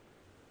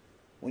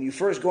 When you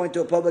first go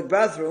into a public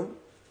bathroom,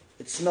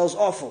 it smells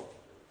awful.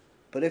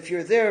 But if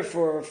you're there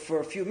for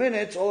a few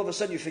minutes, all of a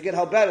sudden you forget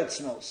how bad it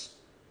smells.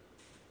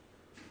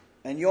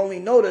 And you only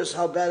notice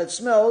how bad it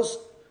smells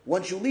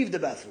once you leave the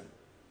bathroom.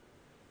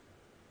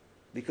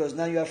 Because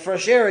now you have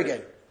fresh air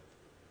again.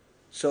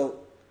 So,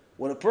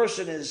 when a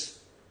person is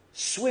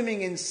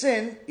swimming in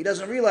sin, he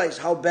doesn't realize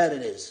how bad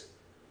it is.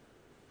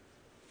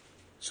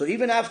 So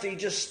even after he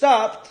just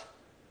stopped,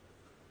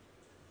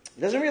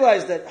 he doesn't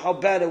realize that how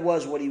bad it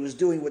was what he was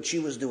doing, what she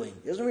was doing.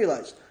 He doesn't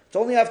realize. It's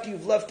only after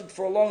you've left it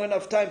for a long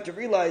enough time to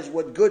realize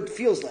what good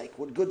feels like,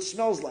 what good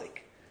smells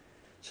like.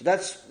 So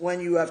that's when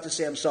you have to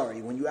say, I'm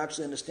sorry, when you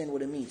actually understand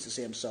what it means to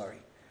say, I'm sorry.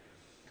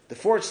 The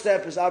fourth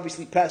step is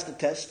obviously pass the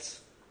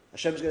tests.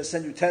 Hashem is going to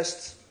send you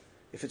tests.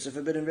 If it's a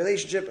forbidden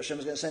relationship, Hashem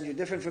is going to send you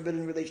different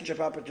forbidden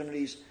relationship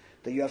opportunities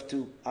that you have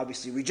to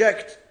obviously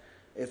reject.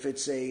 If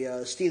it's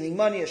a stealing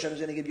money, Hashem is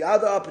going to give you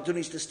other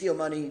opportunities to steal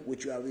money,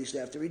 which you obviously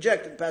have to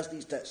reject and pass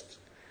these tests.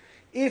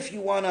 If you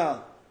want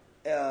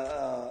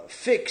to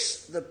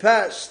fix the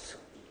past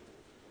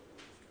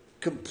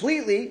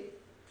completely,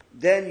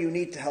 then you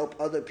need to help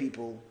other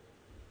people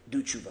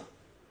do tshuva.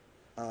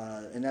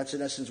 And that's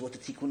in essence what the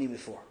tikkunim is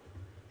for.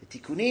 The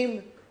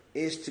tikkunim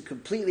is to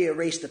completely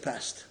erase the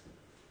past.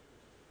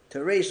 To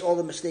erase all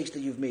the mistakes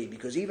that you've made.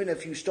 Because even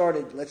if you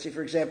started, let's say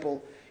for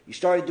example, you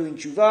started doing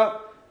tshuva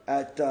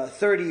at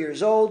 30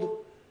 years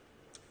old,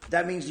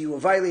 that means you were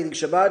violating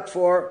Shabbat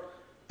for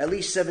at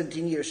least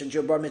 17 years since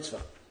your bar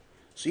mitzvah.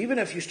 So even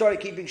if you started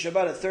keeping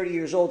Shabbat at 30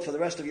 years old for the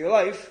rest of your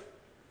life,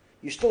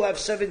 you still have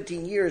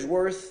 17 years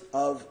worth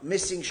of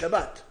missing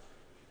Shabbat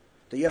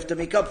that you have to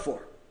make up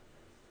for.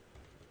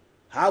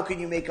 How can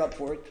you make up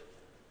for it?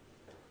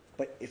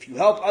 But if you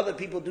help other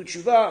people do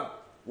tshuva,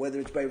 whether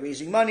it's by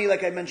raising money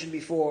like I mentioned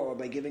before, or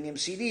by giving them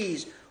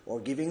CDs, or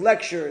giving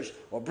lectures,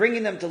 or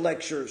bringing them to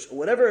lectures, or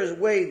whatever is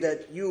way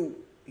that you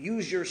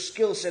use your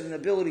skill set and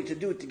ability to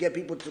do it to get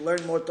people to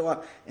learn more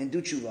Torah and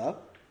do tshuva,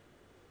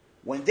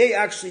 when they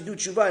actually do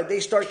tshuva and they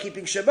start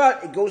keeping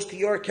Shabbat, it goes to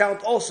your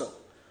account also.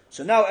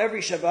 So now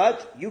every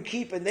Shabbat you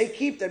keep and they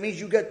keep, that means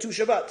you get 2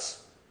 Shabbats.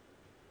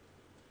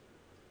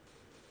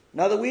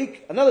 Another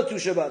week, another 2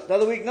 Shabbats.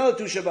 Another week, another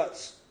 2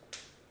 Shabbats.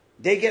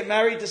 They get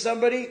married to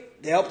somebody,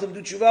 they help them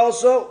do tshuva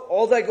also,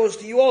 all that goes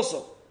to you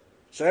also.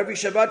 So every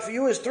Shabbat for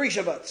you is 3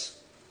 Shabbats.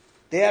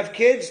 They have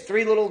kids,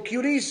 3 little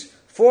cuties,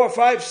 4,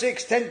 5,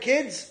 6, 10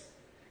 kids.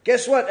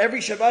 Guess what? Every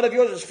Shabbat of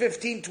yours is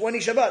 15, 20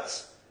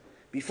 Shabbats.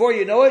 Before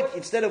you know it,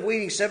 instead of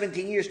waiting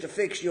 17 years to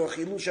fix your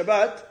Chilul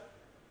Shabbat,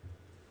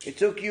 it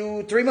took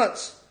you 3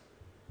 months.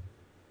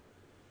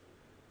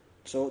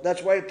 So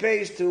that's why it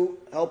pays to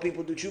help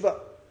people do tshuva.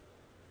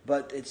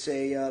 But that's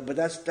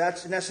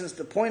in essence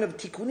the point of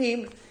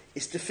tikkunim,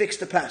 is to fix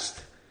the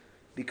past,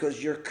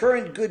 because your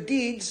current good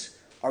deeds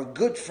are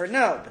good for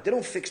now, but they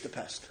don't fix the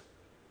past.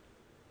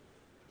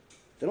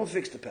 They don't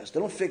fix the past. They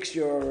don't fix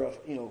your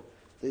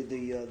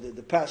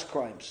the past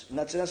crimes, and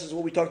that's in essence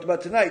what we talked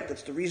about tonight.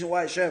 That's the reason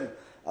why Hashem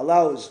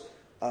allows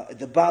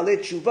the Baalei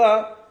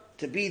Tshuva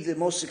to be the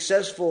most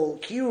successful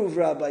kiruv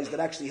rabbis that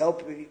actually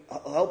help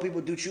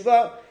people do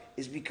tshuva,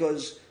 is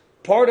because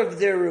part of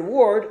their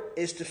reward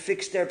is to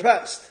fix their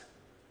past.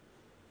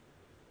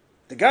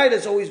 The guy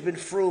that's always been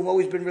frum,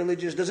 always been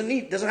religious, doesn't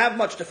have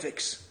much to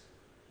fix.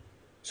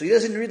 So he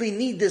doesn't really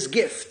need this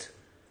gift.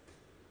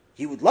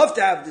 He would love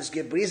to have this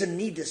gift, but he doesn't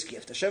need this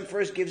gift. Hashem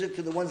first gives it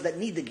to the ones that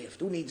need the gift.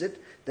 Who needs it?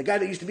 The guy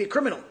that used to be a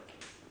criminal.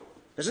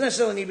 Doesn't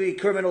necessarily need to be a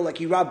criminal like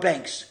he robbed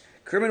banks.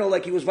 Criminal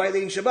like he was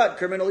violating Shabbat.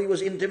 Criminal he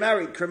was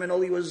intermarried. Criminal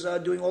he was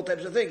doing all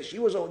types of things. She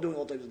was doing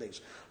all types of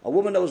things. A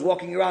woman that was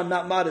walking around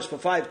not modest for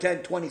 5,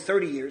 10, 20,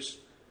 30 years,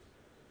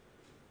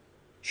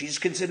 she's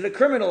considered a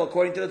criminal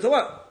according to the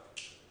Torah.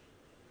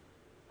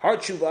 Her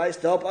tshuva is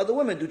to help other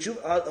women do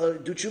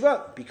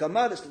tshuva, become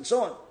modest, and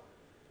so on.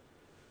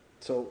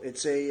 So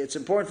it's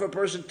important for a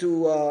person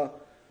to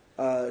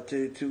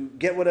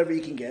get whatever he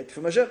can get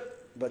from Hashem,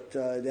 but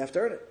they have to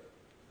earn it.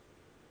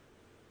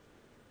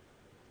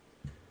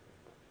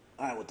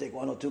 All right, we'll take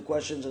 1 or 2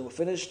 questions and we're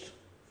finished.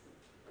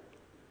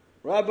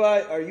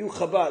 Rabbi, are you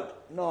Chabad?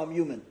 No, I'm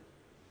human.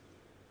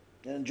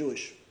 And I'm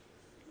Jewish.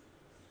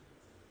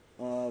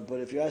 But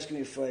if you're asking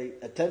me if I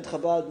attend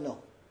Chabad,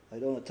 no. I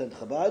don't attend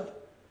Chabad.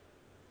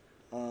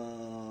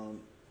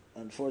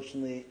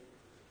 Unfortunately,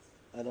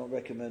 I don't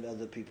recommend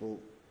other people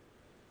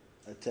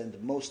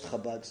attend most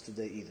Chabads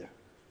today either.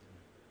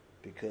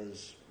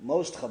 Because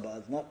most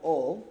Chabads, not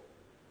all,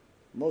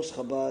 most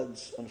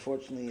Chabads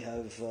unfortunately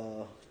have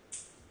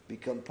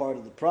become part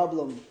of the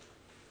problem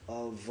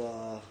of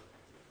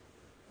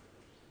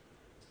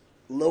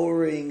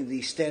lowering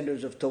the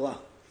standards of Torah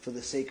for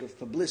the sake of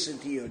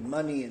publicity or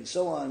money and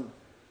so on.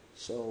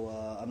 So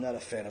I'm not a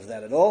fan of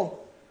that at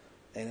all.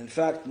 And in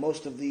fact,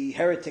 most of the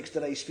heretics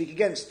that I speak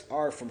against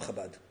are from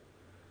Chabad.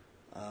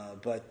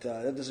 But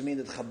that doesn't mean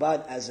that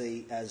Chabad as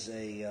a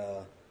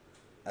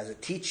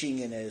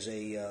teaching and as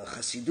a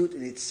Chassidut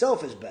in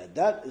itself is bad.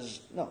 That is,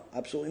 no,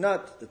 absolutely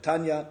not. The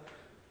Tanya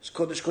is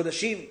Kodesh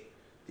Kodashim.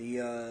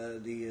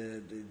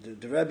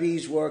 The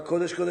rabbis were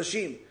Kodesh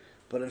Kodashim.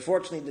 But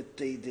unfortunately,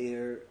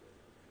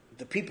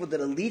 the people that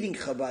are leading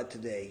Chabad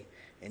today,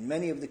 and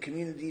many of the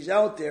communities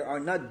out there, are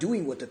not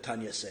doing what the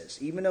Tanya says.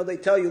 Even though they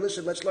tell you,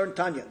 listen, let's learn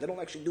Tanya. They don't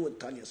actually do what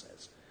Tanya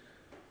says.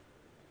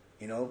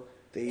 You know,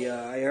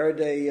 I heard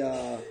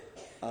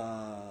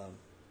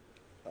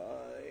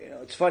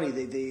it's funny,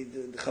 the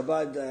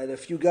Chabad, a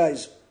few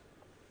guys,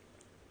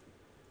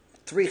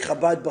 3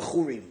 Chabad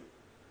Bachurim,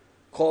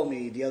 called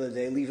me the other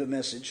day, leave a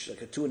message,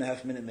 like a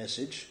 2.5-minute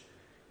message.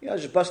 You know,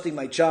 just busting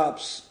my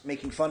chops,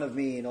 making fun of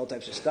me and all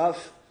types of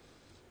stuff.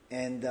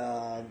 And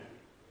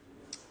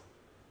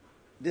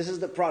this is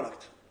the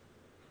product.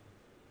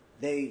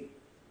 They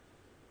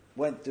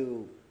went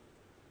to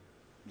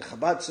the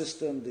Chabad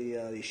system, the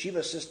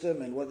yeshiva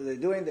system, and what are they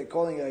doing? They're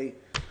calling a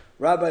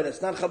rabbi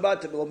that's not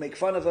Chabad to go make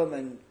fun of him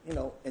and,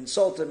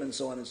 insult him and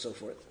so on and so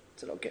forth. I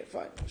said, okay,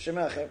 fine.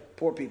 Shemachem,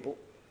 poor people.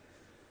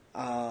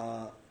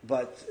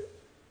 But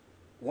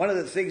one of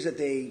the things that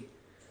they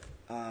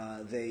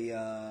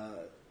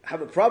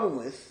have a problem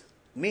with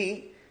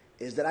me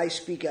is that I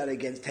speak out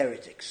against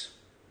heretics.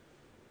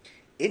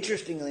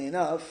 Interestingly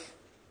enough,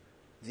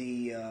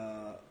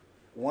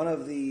 one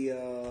of the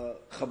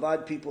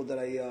Chabad people that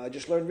I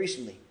just learned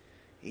recently,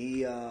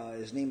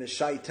 his name is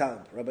Shai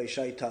Taub, Rabbi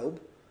Shai Taub.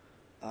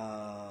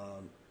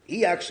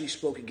 He actually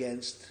spoke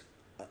against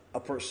a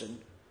person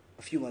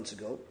a few months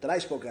ago that I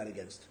spoke out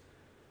against.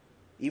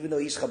 Even though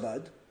he's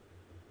Chabad,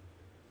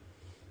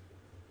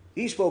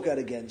 he spoke out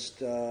against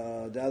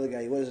the other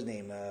guy. What is his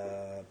name?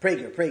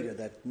 Prager,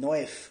 that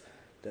noef,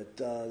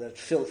 that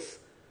filth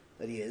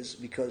that he is,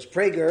 because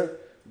Prager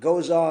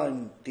goes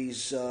on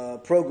these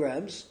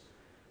programs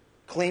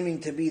claiming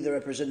to be the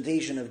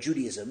representation of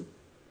Judaism,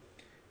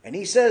 and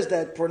he says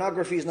that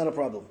pornography is not a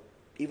problem,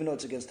 even though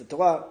it's against the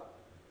Torah,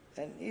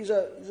 and he's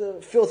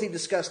a filthy,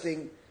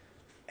 disgusting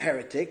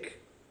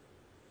heretic,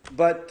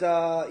 but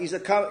he's a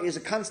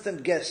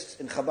constant guest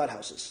in Chabad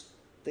houses.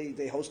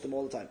 They host him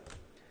all the time.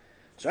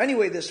 So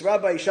anyway, this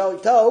Rabbi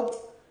Shali Taub,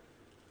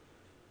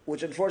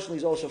 which unfortunately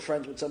is also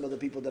friends with some of the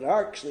people that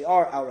are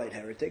outright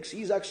heretics,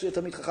 he's actually a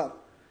Talmid Chacham.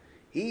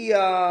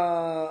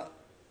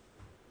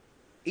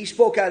 He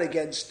spoke out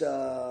against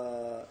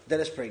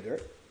Dennis Prager,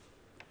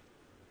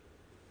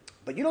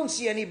 but you don't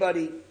see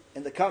anybody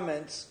in the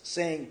comments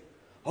saying,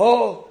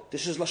 "Oh,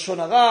 this is Lashon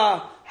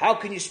Hara. How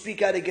can you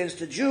speak out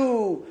against a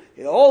Jew?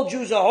 All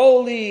Jews are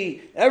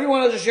holy.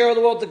 Everyone has a share of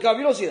the world to come."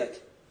 You don't see that.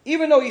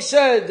 Even though he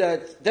said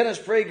that Dennis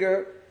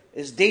Prager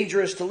is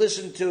dangerous to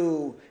listen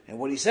to, and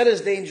what he said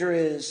is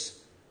dangerous,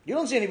 you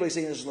don't see anybody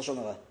saying this is Lashon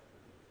Hara.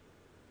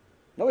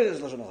 Nobody says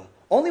Lashon Hara.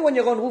 Only when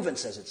Yaron Reuven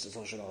says it's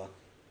Lashon Hara.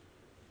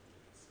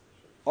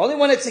 Only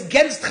when it's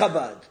against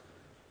Chabad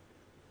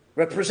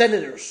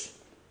representatives,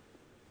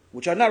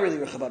 which are not really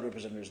Chabad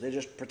representatives, they're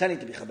just pretending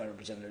to be Chabad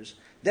representatives,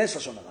 then it's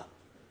Lashon Hara.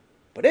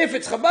 But if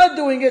it's Chabad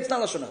doing it, it's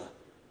not Lashon Hara.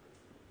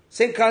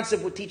 Same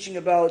concept with teaching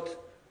about,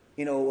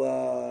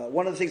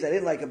 one of the things I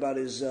didn't like about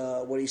is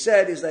what he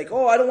said is like,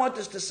 "Oh, I don't want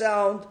this to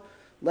sound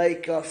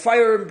like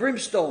fire and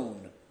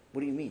brimstone."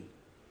 What do you mean?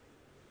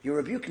 You're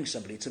rebuking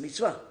somebody. It's a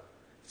mitzvah.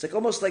 It's like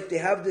almost like they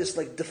have this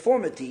like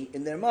deformity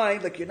in their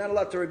mind, like you're not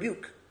allowed to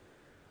rebuke.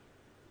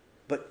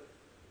 But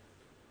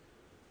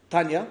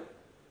Tanya,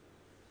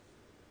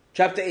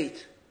 chapter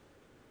 8,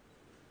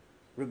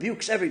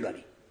 rebukes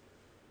everybody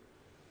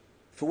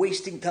for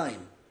wasting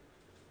time.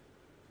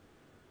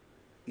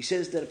 He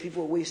says that if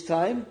people waste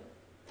time,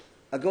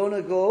 are going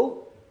to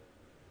go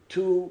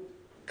to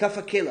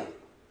Kafakela,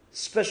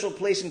 special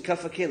place in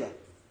Kafakela,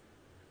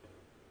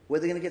 where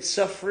they're going to get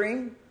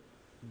suffering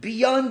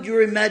beyond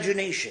your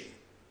imagination.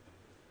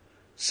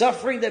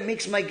 Suffering that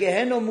makes my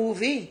Gehenna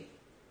movie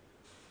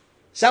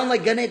sound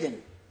like Gan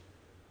Eden.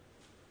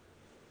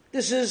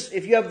 This is,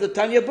 if you have the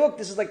Tanya book,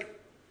 this is like,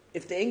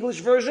 if the English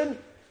version,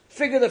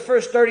 figure the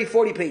first 30,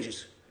 40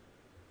 pages.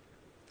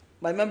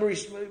 My memory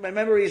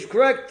is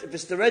correct. If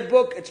it's the red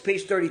book, it's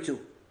page 32.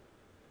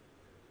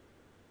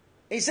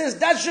 He says,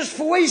 that's just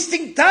for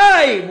wasting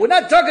time. We're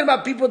not talking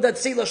about people that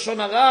say Lashon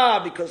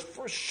Hara, because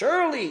for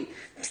surely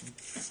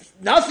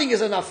nothing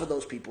is enough for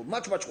those people.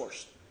 Much, much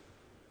worse.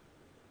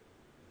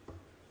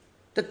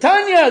 The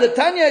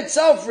Tanya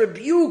itself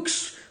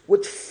rebukes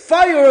with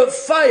fire of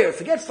fire.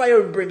 Forget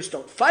fire and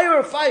brimstone. Fire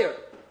of fire.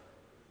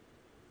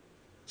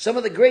 Some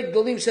of the great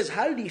Golim says,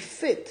 how did he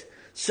fit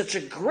such a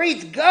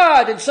great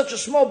God in such a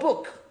small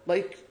book?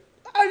 Like,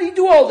 how did he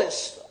do all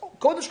this?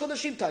 Kodesh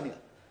Kodeshim Tanya.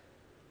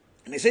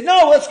 And they say,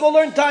 no, let's go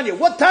learn Tanya.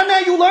 What Tanya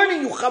are you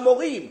learning, you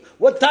Chamorim?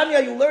 What Tanya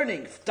are you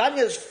learning?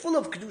 Tanya is full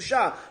of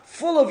Kedusha,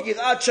 full of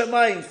Yirat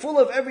Shamayim, full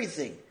of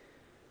everything.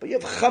 But you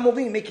have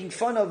Chamorim making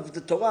fun of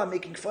the Torah,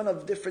 making fun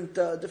of different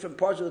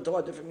parts of the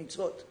Torah, different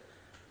mitzvot.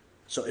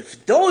 So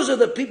if those are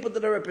the people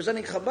that are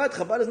representing Chabad,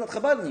 Chabad is not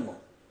Chabad anymore.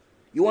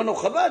 You want to know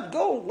Chabad?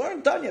 Go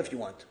learn Tanya if you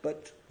want.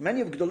 But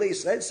many of Gdolei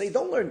Yisrael say,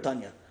 don't learn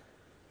Tanya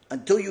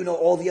until you know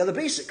all the other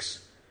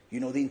basics. You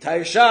know the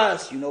entire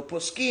Shas, you know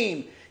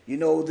Poskim, you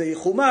know the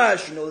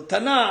Chumash, you know the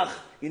Tanakh,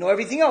 you know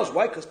everything else.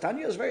 Why? Because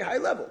Tanya is very high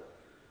level.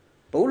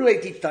 But who do they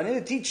teach Tanya?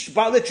 They teach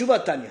Baalei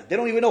Tshuva Tanya. They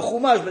don't even know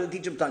Chumash, but they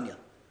teach them Tanya.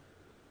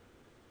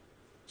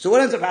 So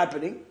what ends up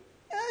happening?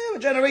 You have a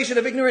generation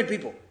of ignorant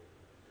people.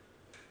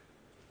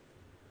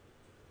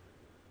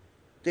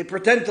 They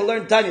pretend to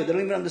learn Tanya. They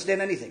don't even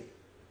understand anything.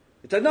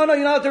 They tell, no,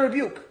 you're not allowed to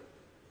rebuke.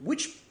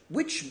 Which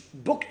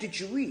book did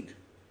you read?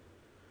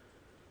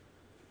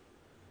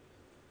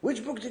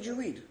 Which book did you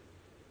read?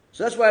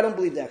 So that's why I don't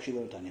believe they actually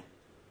learn Tanya.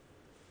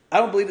 I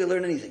don't believe they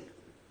learn anything.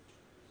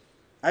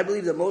 I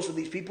believe that most of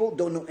these people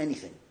don't know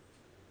anything.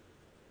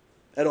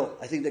 At all.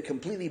 I think they're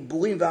completely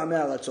bulim v'amei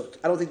alatzot.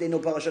 I don't think they know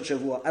Parashat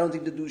Shavua. I don't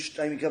think they do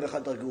Shtayim Mikra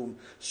v'Chad Targum.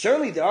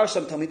 Certainly there are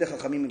some Talmidei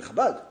Chachamim in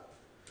Chabad.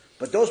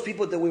 But those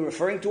people that we're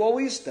referring to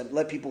always, that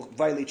let people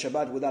violate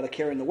Shabbat without a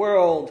care in the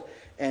world,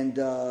 and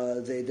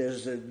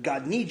there's a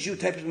God needs you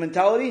type of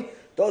mentality,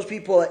 those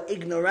people are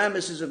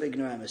ignoramuses of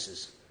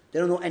ignoramuses. They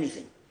don't know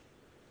anything.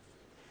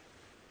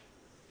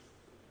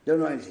 They don't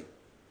know anything.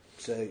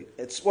 So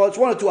it's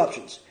one of two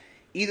options.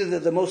 Either they're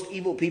the most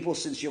evil people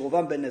since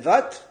Yerovam ben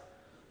Nevat,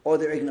 or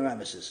they're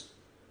ignoramuses.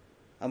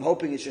 I'm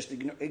hoping it's just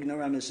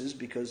ignoramuses,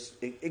 because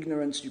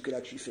ignorance you could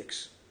actually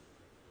fix.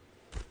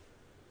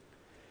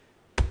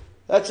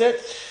 That's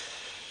it.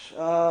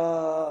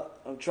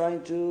 I'm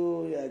trying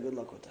to... Yeah, good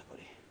luck with that,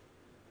 buddy.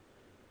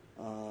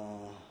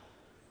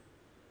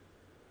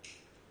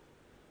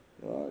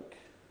 York.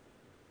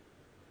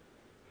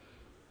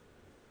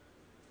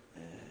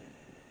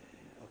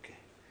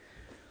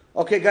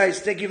 Okay, guys,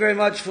 thank you very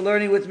much for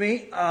learning with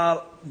me.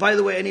 By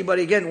the way,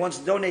 anybody, again, wants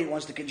to donate,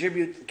 wants to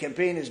contribute, the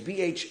campaign is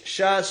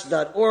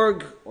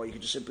bhshas.org, or you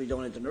can just simply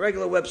donate on the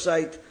regular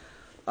website.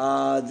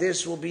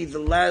 This will be the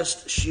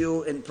last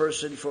shiur in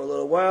person for a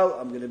little while.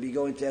 I'm going to be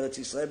going to Eretz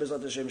Yisrael,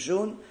 B'ezrat Hashem,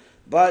 soon.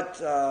 But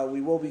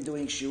we will be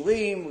doing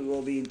shiurim, we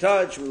will be in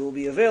touch, we will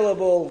be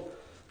available.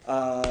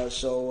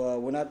 So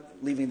we're not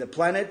leaving the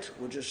planet,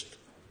 we're just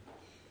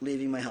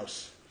leaving my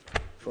house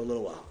for a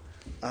little while.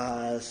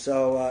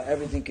 So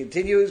everything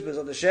continues,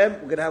 B'ezrat Hashem.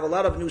 We're going to have a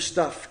lot of new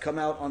stuff come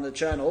out on the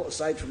channel,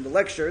 aside from the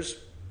lectures.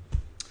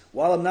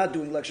 While I'm not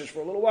doing lectures for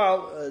a little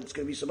while, it's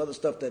going to be some other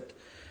stuff that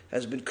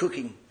has been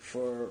cooking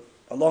for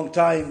a long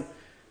time.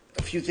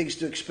 A few things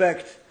to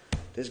expect.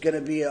 There's going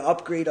to be an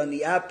upgrade on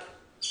the app,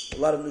 a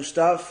lot of new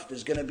stuff.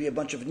 There's going to be a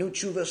bunch of new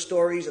tshuva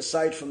stories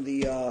aside from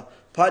the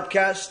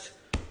podcast.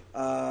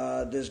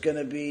 There's going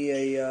to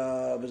be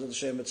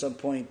at some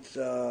point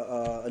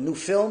a new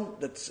film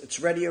it's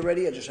ready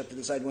already. I just have to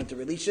decide when to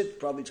release it.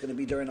 Probably it's going to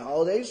be during the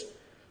holidays,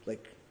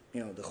 like the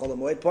Chol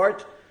HaMoed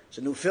part. It's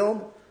a new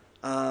film.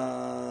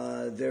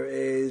 There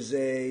is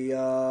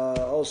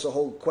also a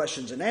whole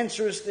questions and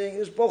answers thing.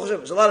 There's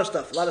a lot of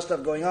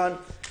stuff going on.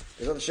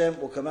 B'ezrat Hashem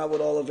will come out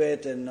with all of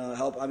it and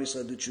help Am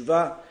Yisrael do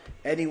tshuva.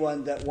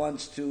 Anyone that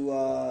wants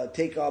to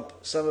take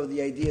up some of the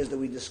ideas that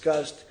we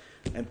discussed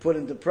and put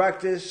into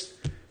practice,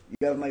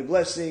 you have my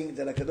blessing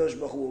that HaKadosh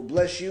Baruch Hu will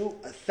bless you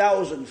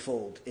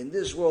 1,000-fold in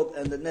this world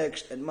and the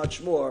next, and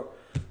much more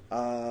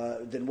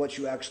than what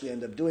you actually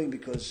end up doing,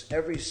 because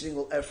every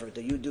single effort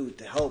that you do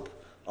to help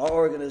our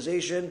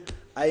organization,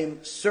 I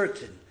am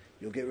certain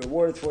you'll get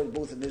rewarded for it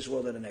both in this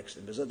world and the next.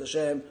 And B'ezrat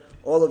Hashem,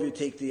 all of you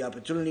take the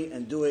opportunity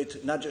and do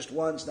it not just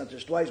once, not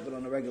just twice, but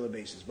on a regular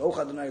basis. Baruch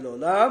Adonai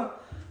L'olam.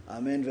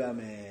 Amen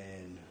ve'amen.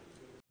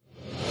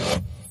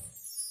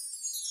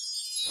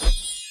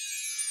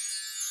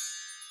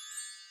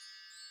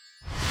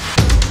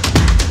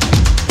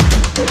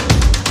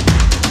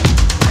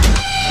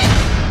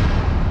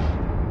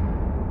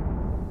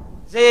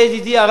 זה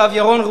ידידי הרב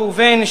ירון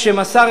ראובן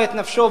שמסר את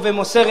נפשו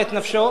ומוסר את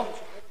נפשו,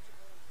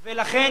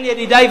 ולכן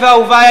ידידיי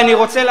ואהוביי אני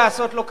רוצה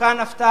לעשות לו כאן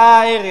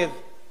הפתעה הערב.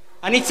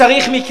 אני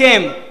צריך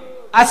מכם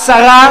 10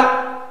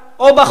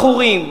 או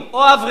בחורים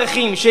או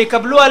אברכים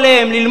שיקבלו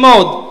עליהם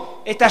ללמוד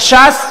את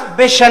הש"ס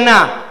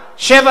בשנה,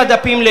 7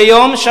 דפים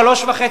ליום,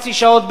 3.5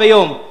 שעות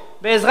ביום.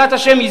 בעזרת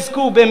השם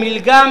יזכו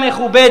במלגה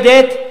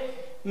מכובדת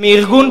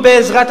מארגון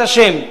בעזרת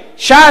השם.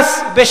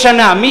 ש"ס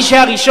בשנה, מי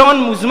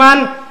שהראשון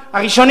מוזמן,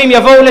 הראשונים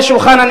יבואו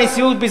לשולחן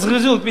הנשיאות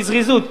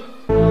בזריזות.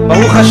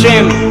 ברוך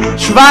השם,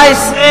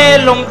 17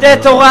 לומדי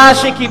תורה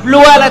שקיבלו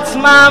על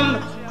עצמם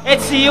את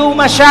סיום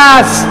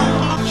הש"ס,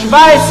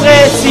 17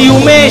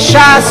 סיומי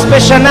ש"ס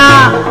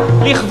בשנה,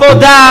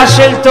 לכבודה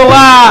של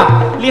תורה,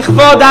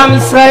 לכבוד עם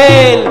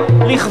ישראל,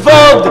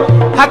 לכבוד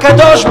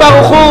הקדוש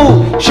ברוך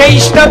הוא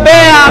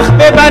שישתבח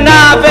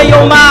בבניו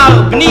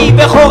ויאמר בני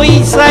בכורי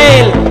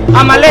ישראל,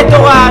 עמלי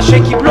תורה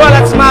שקיבלו על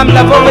עצמם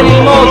לבוא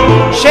וללמוד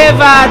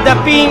 7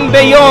 דפים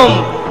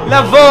ביום,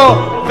 לבוא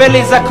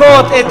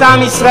ולזכות את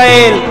עם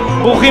ישראל.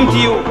 ברוכים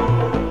תהיו.